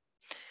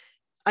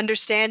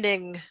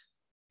 understanding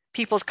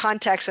people's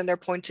context and their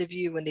points of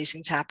view when these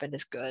things happen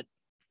is good.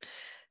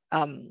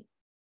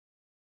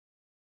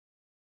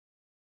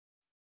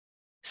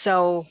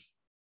 So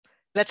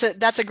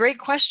that's a great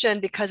question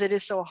because it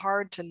is so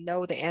hard to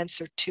know the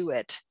answer to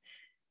it.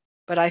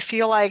 But I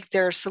feel like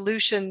there are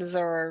solutions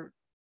or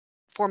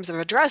forms of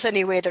address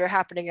anyway that are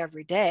happening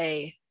every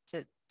day.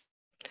 It'd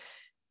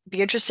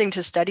be interesting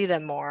to study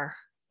them more.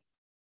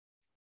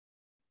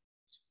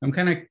 I'm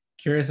kind of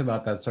curious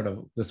about that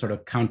the sort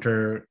of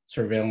counter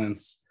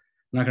surveillance.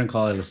 I'm not going to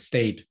call it a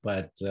state,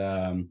 but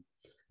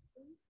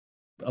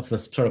of the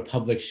sort of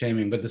public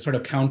shaming, but the sort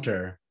of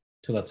counter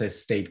to, let's say,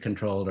 state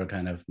controlled or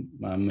kind of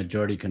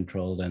majority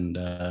controlled, and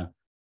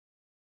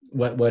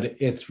what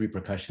its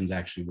repercussions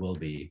actually will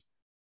be.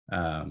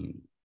 Yeah.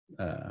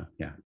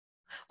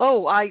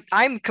 Oh,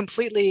 I'm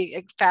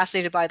completely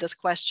fascinated by this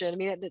question. I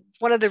mean,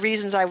 one of the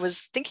reasons I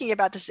was thinking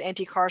about this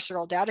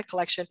anti-carceral data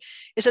collection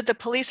is that the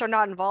police are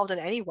not involved in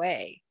any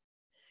way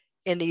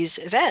in these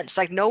events.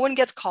 Like, no one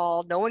gets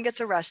called, no one gets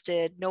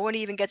arrested, no one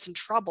even gets in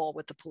trouble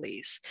with the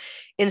police.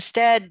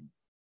 Instead,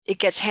 it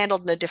gets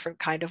handled in a different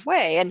kind of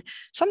way. And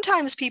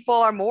sometimes people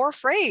are more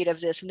afraid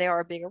of this than they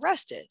are being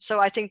arrested. So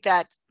I think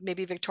that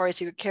maybe Victoria's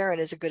Secret Karen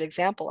is a good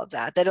example of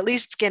that at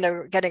least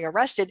getting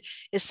arrested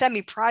is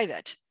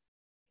semi-private.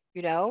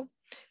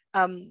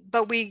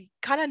 But we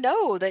kind of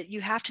know that you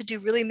have to do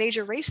really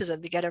major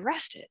racism to get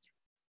arrested.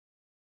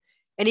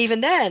 And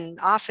even then,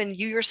 often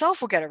you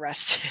yourself will get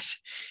arrested,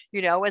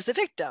 as the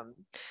victim.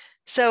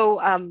 So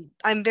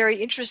I'm very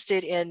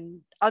interested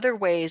in other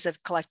ways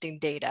of collecting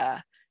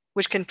data,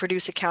 which can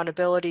produce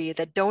accountability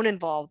that don't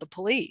involve the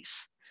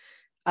police.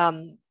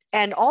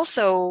 And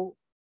also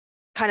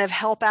kind of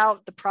help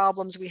out the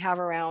problems we have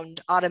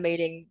around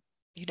automating,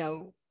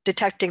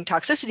 detecting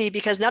toxicity,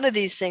 because none of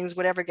these things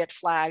would ever get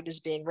flagged as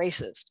being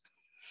racist.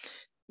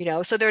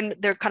 So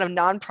they're kind of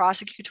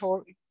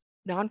non-prosecutable,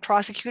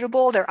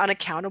 they're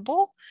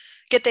unaccountable,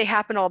 yet they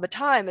happen all the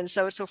time. And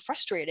so it's so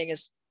frustrating,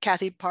 as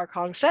Kathy Park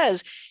Hong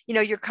says,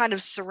 you're kind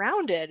of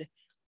surrounded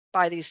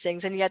by these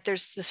things, and yet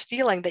there's this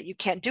feeling that you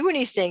can't do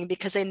anything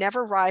because they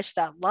never rise to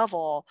that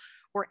level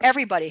where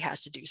everybody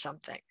has to do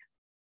something.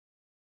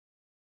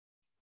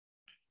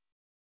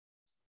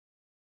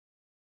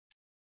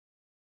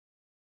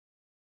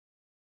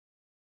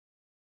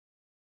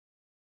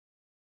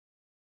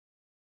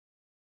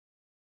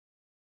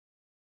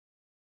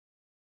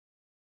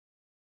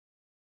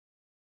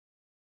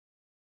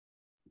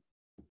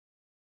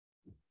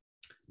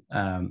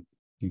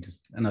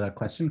 Just another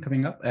question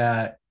coming up.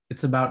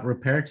 It's about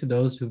repair to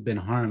those who've been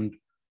harmed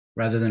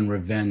rather than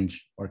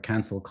revenge or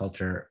cancel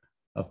culture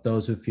of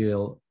those who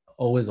feel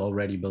always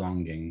already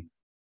belonging.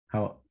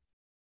 How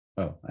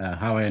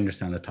I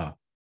understand the talk.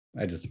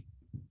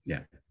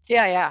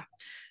 Yeah.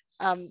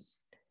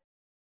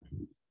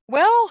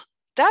 Well,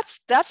 that's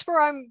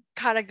where I'm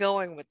kind of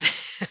going with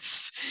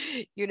this.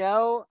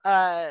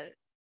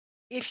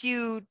 If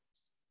you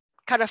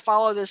kind of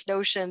follow this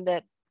notion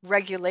that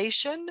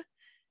regulation,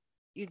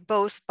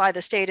 both by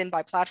the state and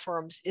by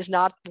platforms, is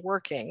not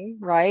working,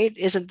 right?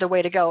 Isn't the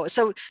way to go.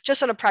 So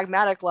just on a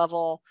pragmatic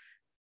level,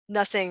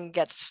 nothing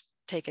gets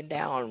taken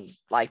down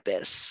like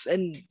this.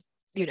 And,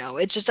 you know,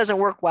 it just doesn't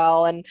work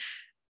well. And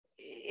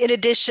in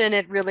addition,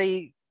 it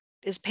really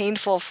is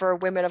painful for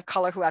women of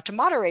color who have to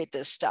moderate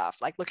this stuff.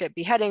 Like look at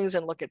beheadings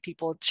and look at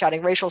people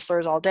shouting racial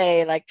slurs all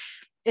day. Like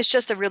it's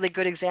just a really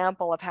good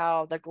example of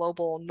how the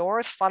global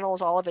North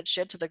funnels all of its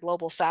shit to the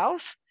global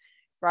South,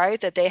 right?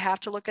 That they have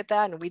to look at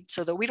that, and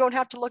so that we don't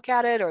have to look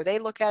at it, or they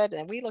look at it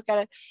and we look at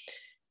it.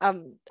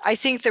 I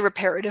think the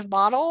reparative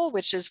model,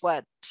 which is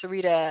what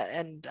Sarita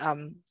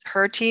and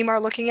her team are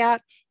looking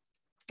at,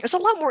 is a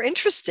lot more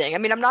interesting. I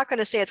mean, I'm not going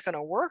to say it's going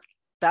to work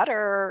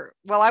better.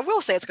 Well, I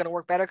will say it's going to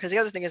work better because the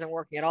other thing isn't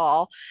working at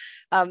all.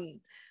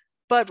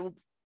 But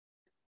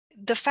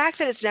the fact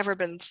that it's never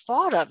been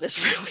thought of is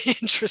really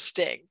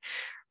interesting,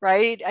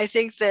 right? I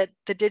think that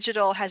the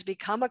digital has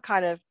become a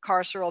kind of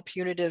carceral,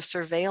 punitive,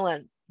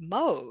 surveillance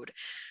mode.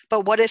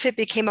 But what if it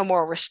became a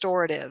more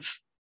restorative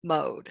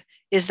mode?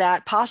 Is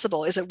that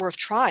possible? Is it worth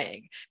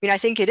trying? I mean, I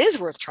think it is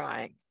worth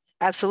trying.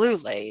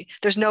 Absolutely.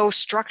 There's no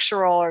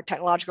structural or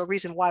technological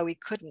reason why we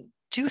couldn't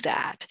do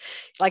that.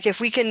 Like if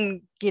we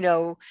can, you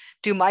know,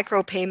 do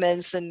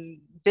micropayments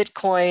and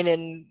Bitcoin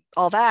and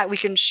all that, we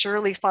can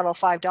surely funnel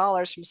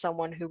 $5 from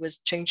someone who was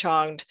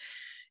ching-chonged,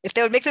 if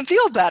they would make them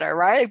feel better,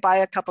 right? Like buy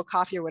a cup of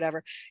coffee or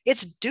whatever.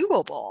 It's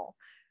doable.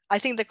 I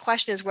think the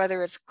question is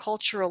whether it's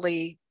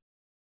culturally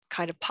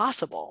kind of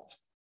possible.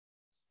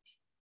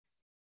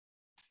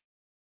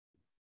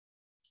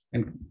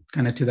 And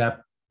kind of to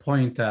that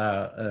point,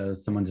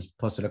 someone just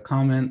posted a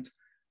comment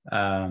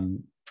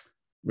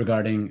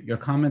regarding your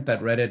comment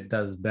that Reddit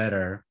does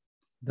better.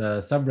 The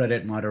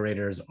subreddit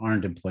moderators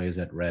aren't employees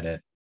at Reddit.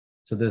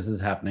 So this is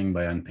happening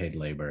by unpaid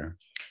labor.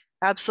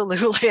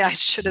 Absolutely. I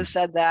should have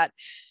said that.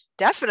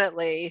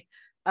 Definitely.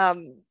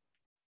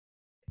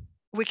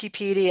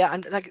 Wikipedia,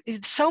 and like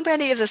so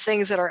many of the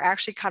things that are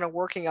actually kind of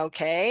working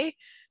okay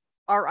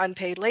are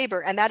unpaid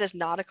labor. And that is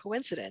not a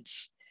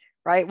coincidence,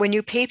 right? When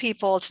you pay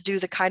people to do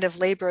the kind of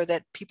labor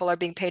that people are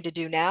being paid to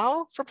do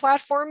now for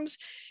platforms,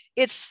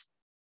 it's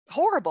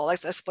horrible.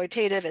 It's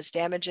exploitative, it's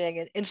damaging.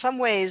 And in some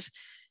ways,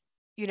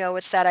 you know,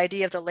 it's that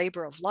idea of the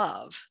labor of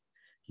love,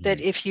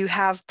 that if you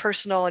have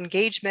personal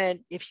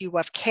engagement, if you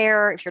have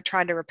care, if you're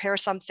trying to repair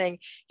something,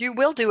 you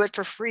will do it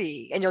for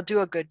free and you'll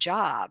do a good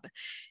job.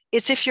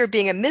 It's if you're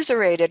being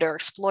immiserated or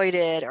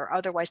exploited or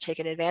otherwise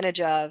taken advantage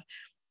of,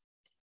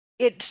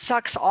 it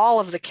sucks all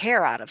of the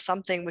care out of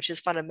something which is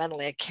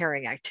fundamentally a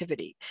caring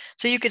activity.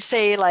 So you could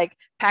say like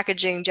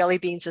packaging jelly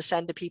beans to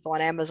send to people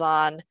on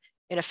Amazon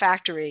in a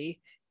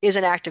factory is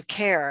an act of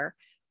care,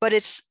 but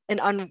it's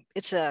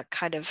a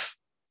kind of,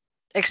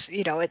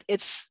 you know,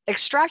 it's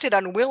extracted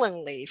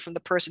unwillingly from the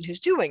person who's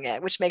doing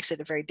it, which makes it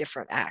a very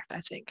different act,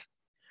 I think.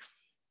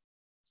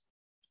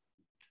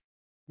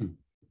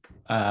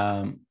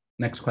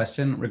 Next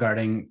question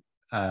regarding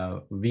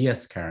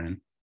VS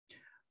Karen.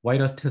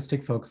 White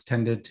autistic folks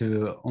tended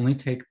to only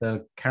take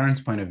the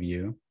Karen's point of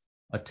view.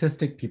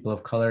 Autistic people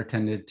of color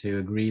tended to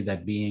agree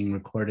that being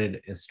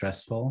recorded is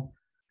stressful,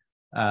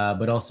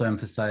 but also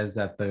emphasized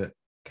that the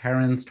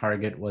Karen's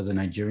target was a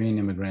Nigerian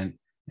immigrant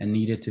and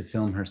needed to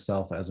film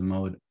herself as a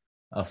mode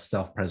of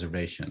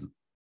self-preservation.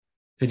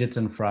 Fidgets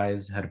and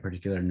Fries had a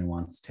particular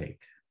nuanced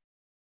take.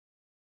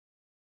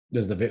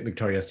 This is the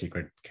Victoria's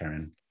Secret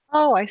Karen.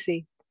 Oh, I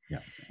see. Yeah.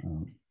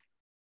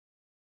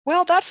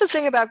 Well, that's the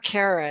thing about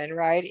Karen,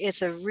 right?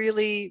 It's a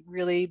really,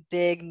 really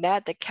big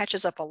net that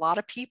catches up a lot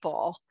of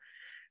people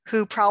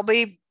who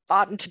probably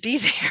oughtn't to be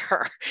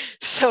there.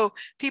 So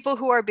people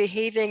who are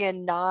behaving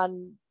in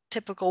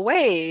non-typical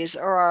ways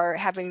or are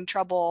having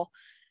trouble,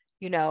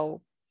 you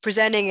know,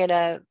 presenting in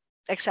a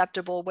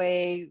acceptable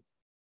way,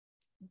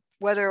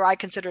 whether I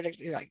consider it,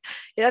 like,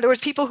 in other words,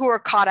 people who are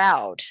caught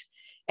out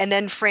and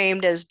then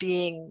framed as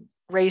being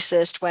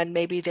racist when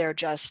maybe they're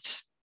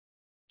just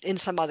in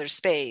some other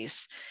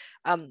space.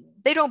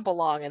 They don't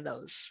belong in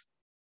those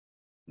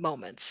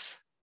moments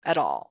at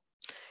all.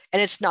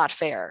 And it's not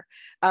fair.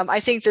 I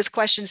think this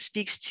question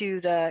speaks to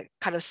the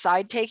kind of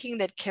side taking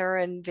that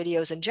Karen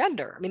videos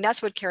engender. I mean,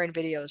 that's what Karen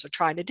videos are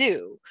trying to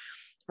do,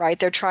 right?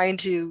 They're trying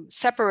to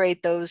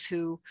separate those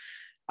who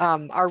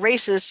are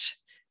racist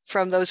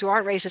from those who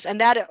aren't racist.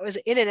 And that is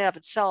in and of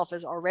itself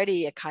is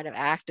already a kind of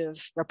act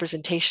of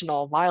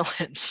representational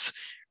violence,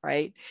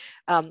 right?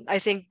 I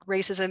think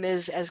racism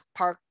is, as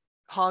Park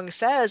Hong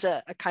says,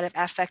 a kind of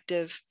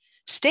affective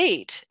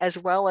state as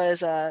well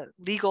as a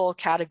legal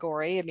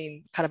category. I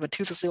mean, kind of a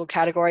toothless legal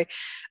category,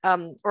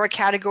 or a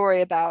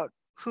category about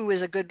who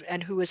is a good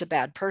and who is a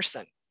bad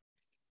person.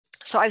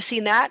 So I've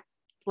seen that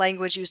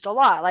language used a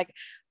lot, like,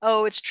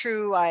 oh, it's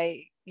true,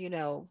 I, you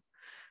know,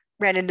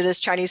 ran into this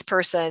Chinese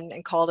person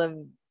and called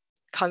him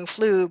Kung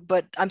Flu,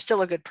 but I'm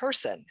still a good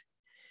person.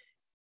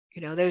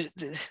 You know, there's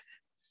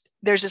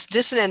this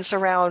dissonance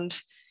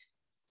around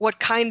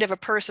what kind of a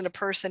person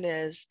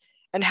is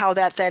and how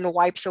that then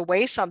wipes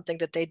away something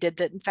that they did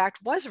that in fact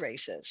was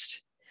racist.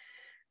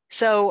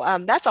 So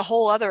that's a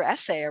whole other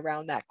essay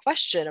around that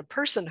question of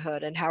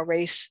personhood and how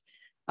race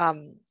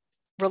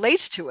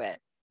relates to it,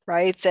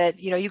 right? That,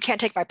 you know, you can't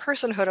take my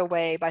personhood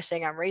away by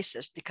saying I'm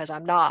racist because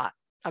I'm not,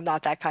 I'm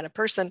not that kind of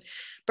person.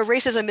 But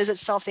racism is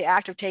itself the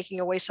act of taking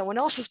away someone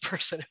else's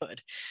personhood.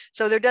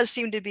 So there does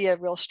seem to be a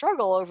real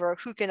struggle over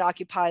who can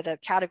occupy the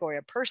category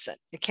of person.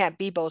 It can't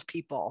be both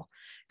people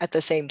at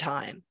the same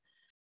time.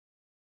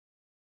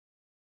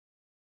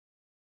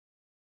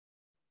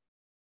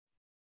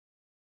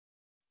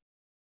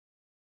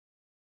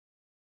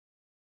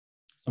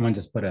 Someone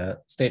just put a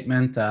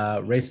statement,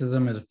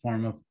 racism is a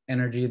form of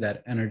energy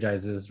that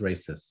energizes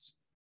racists.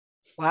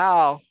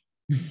 Wow.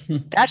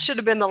 That should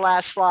have been the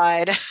last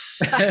slide.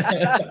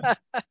 Yeah,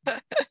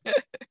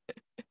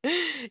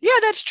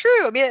 that's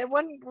true. I mean,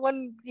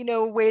 one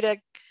way to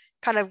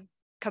kind of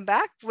come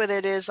back with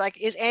it is like,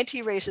 is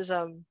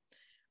anti-racism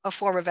a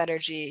form of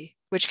energy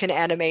which can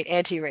animate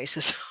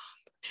anti-racism,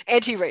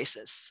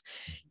 anti-racists?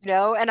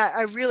 And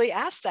I really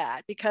ask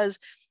that because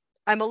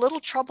I'm a little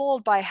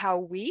troubled by how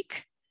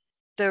weak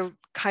the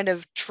kind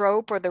of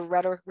trope or the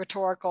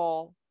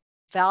rhetorical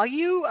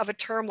value of a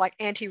term like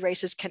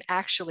anti-racist can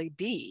actually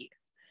be,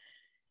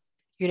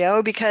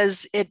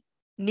 because it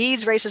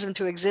needs racism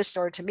to exist in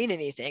order to mean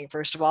anything,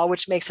 first of all,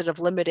 which makes it of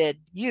limited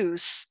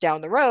use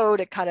down the road.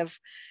 It kind of,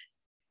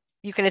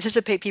 you can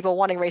anticipate people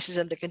wanting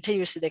racism to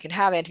continue so they can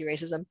have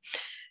anti-racism.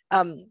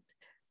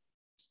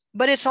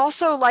 But it's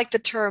also like the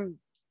term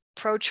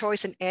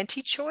pro-choice and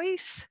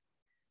anti-choice,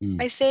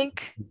 I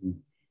think.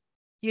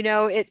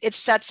 It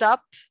sets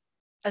up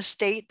a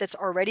state that's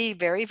already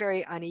very,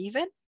 very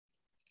uneven.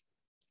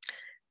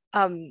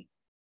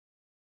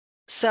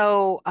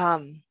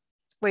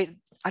 Wait,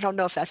 I don't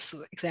know if that's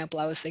the example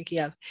I was thinking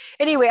of.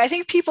 Anyway, I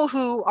think people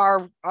who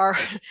are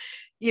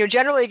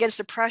generally against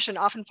oppression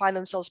often find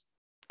themselves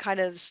kind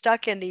of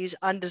stuck in these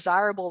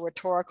undesirable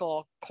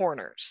rhetorical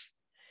corners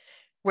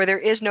where there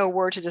is no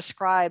word to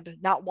describe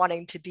not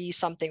wanting to be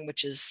something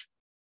which is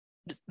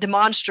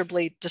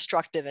demonstrably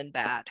destructive and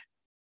bad,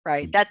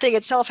 right? That thing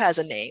itself has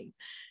a name,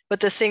 but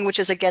the thing which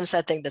is against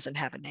that thing doesn't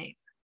have a name.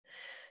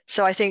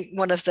 So I think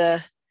one of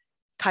the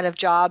kind of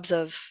jobs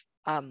of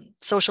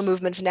social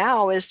movements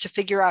now is to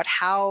figure out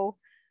how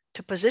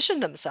to position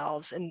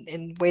themselves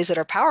in ways that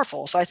are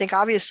powerful. So I think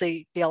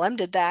obviously BLM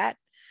did that.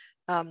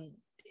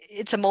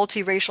 It's a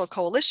multiracial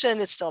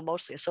coalition. It's still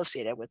mostly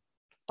associated with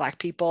Black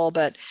people,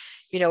 but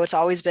it's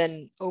always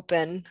been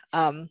open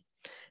to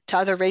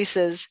other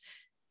races.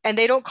 And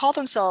they don't call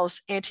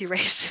themselves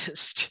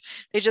anti-racist.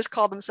 They just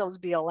call themselves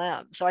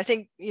BLM. So I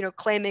think,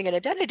 claiming an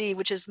identity,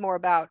 which is more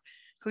about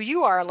who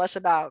you are and less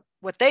about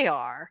what they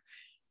are,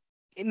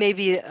 it may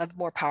be a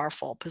more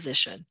powerful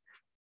position.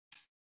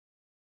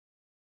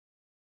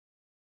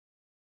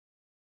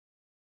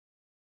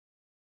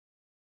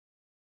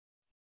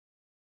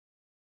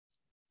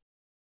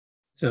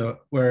 So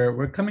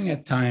we're coming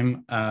at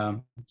time.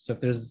 So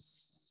if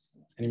there's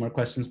any more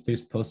questions,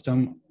 please post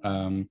them.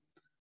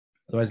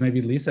 Otherwise,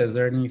 maybe Lisa, is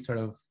there any sort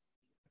of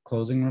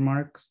closing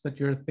remarks that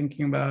you're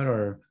thinking about,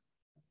 or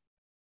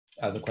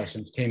as the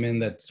questions came in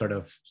that sort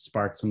of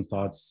sparked some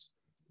thoughts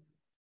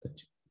that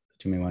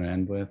you may want to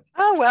end with?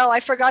 Oh, well,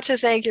 I forgot to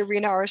thank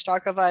Irina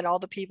Aristakova and all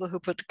the people who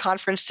put the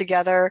conference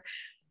together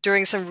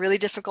during some really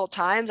difficult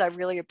times. I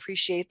really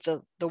appreciate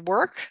the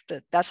work.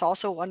 That's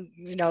also one,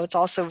 it's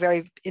also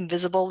very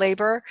invisible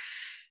labor.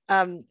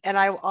 And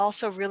I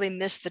also really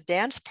miss the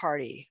dance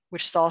party,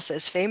 which salsa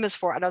is famous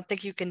for. I don't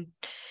think you can.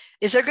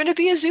 Is there going to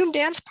be a Zoom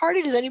dance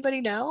party? Does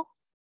anybody know?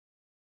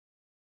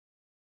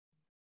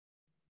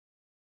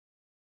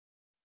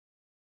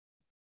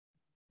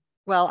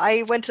 Well,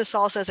 I went to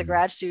salsa as a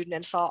grad student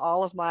and saw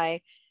all of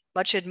my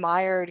much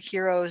admired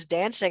heroes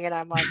dancing. And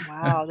I'm like,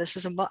 wow,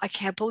 I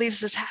can't believe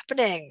this is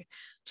happening.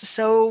 It's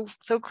so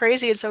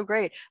crazy and so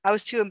great. I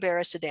was too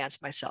embarrassed to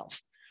dance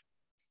myself.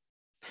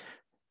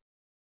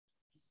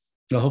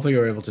 Well, hopefully you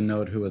were able to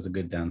note who was a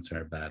good dancer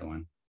or a bad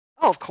one.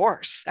 Oh, of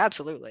course.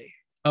 Absolutely.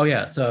 Oh,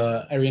 yeah.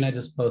 So Irina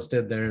just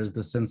posted there's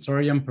the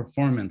Sensorium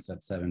performance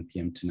at 7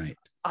 p.m. tonight.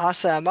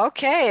 Awesome.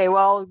 Okay.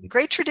 Well,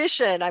 great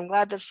tradition. I'm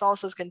glad that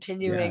salsa is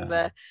continuing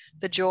the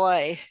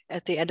joy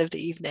at the end of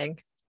the evening.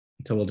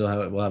 So we'll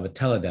have a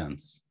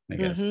teledance, I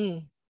guess.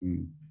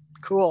 Mm-hmm.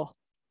 Cool.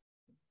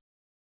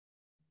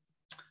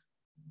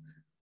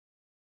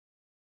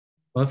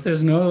 Well, if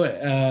there's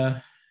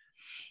no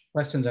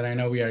questions, and I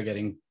know we are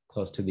getting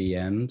close to the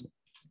end,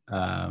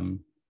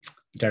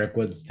 Derek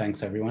Woods,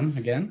 thanks everyone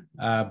again.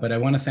 But I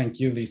want to thank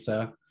you,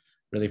 Lisa,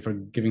 really for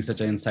giving such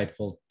an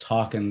insightful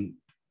talk and,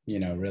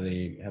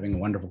 really having a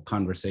wonderful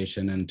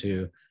conversation. And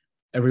to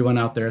everyone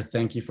out there,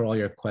 thank you for all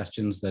your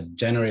questions that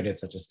generated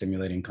such a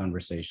stimulating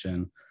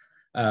conversation.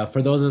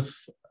 For those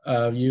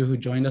of you who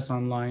joined us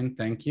online,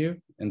 thank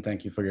you. And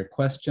thank you for your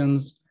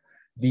questions.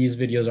 These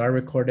videos are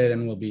recorded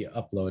and will be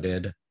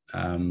uploaded.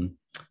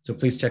 So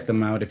please check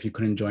them out if you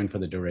couldn't join for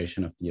the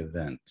duration of the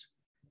event.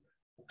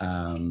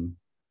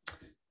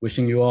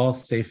 Wishing you all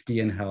safety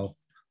and health.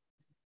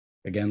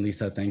 Again,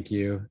 Lisa, thank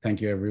you.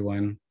 Thank you,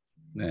 everyone.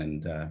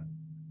 And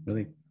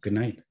really, good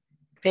night.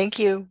 Thank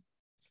you.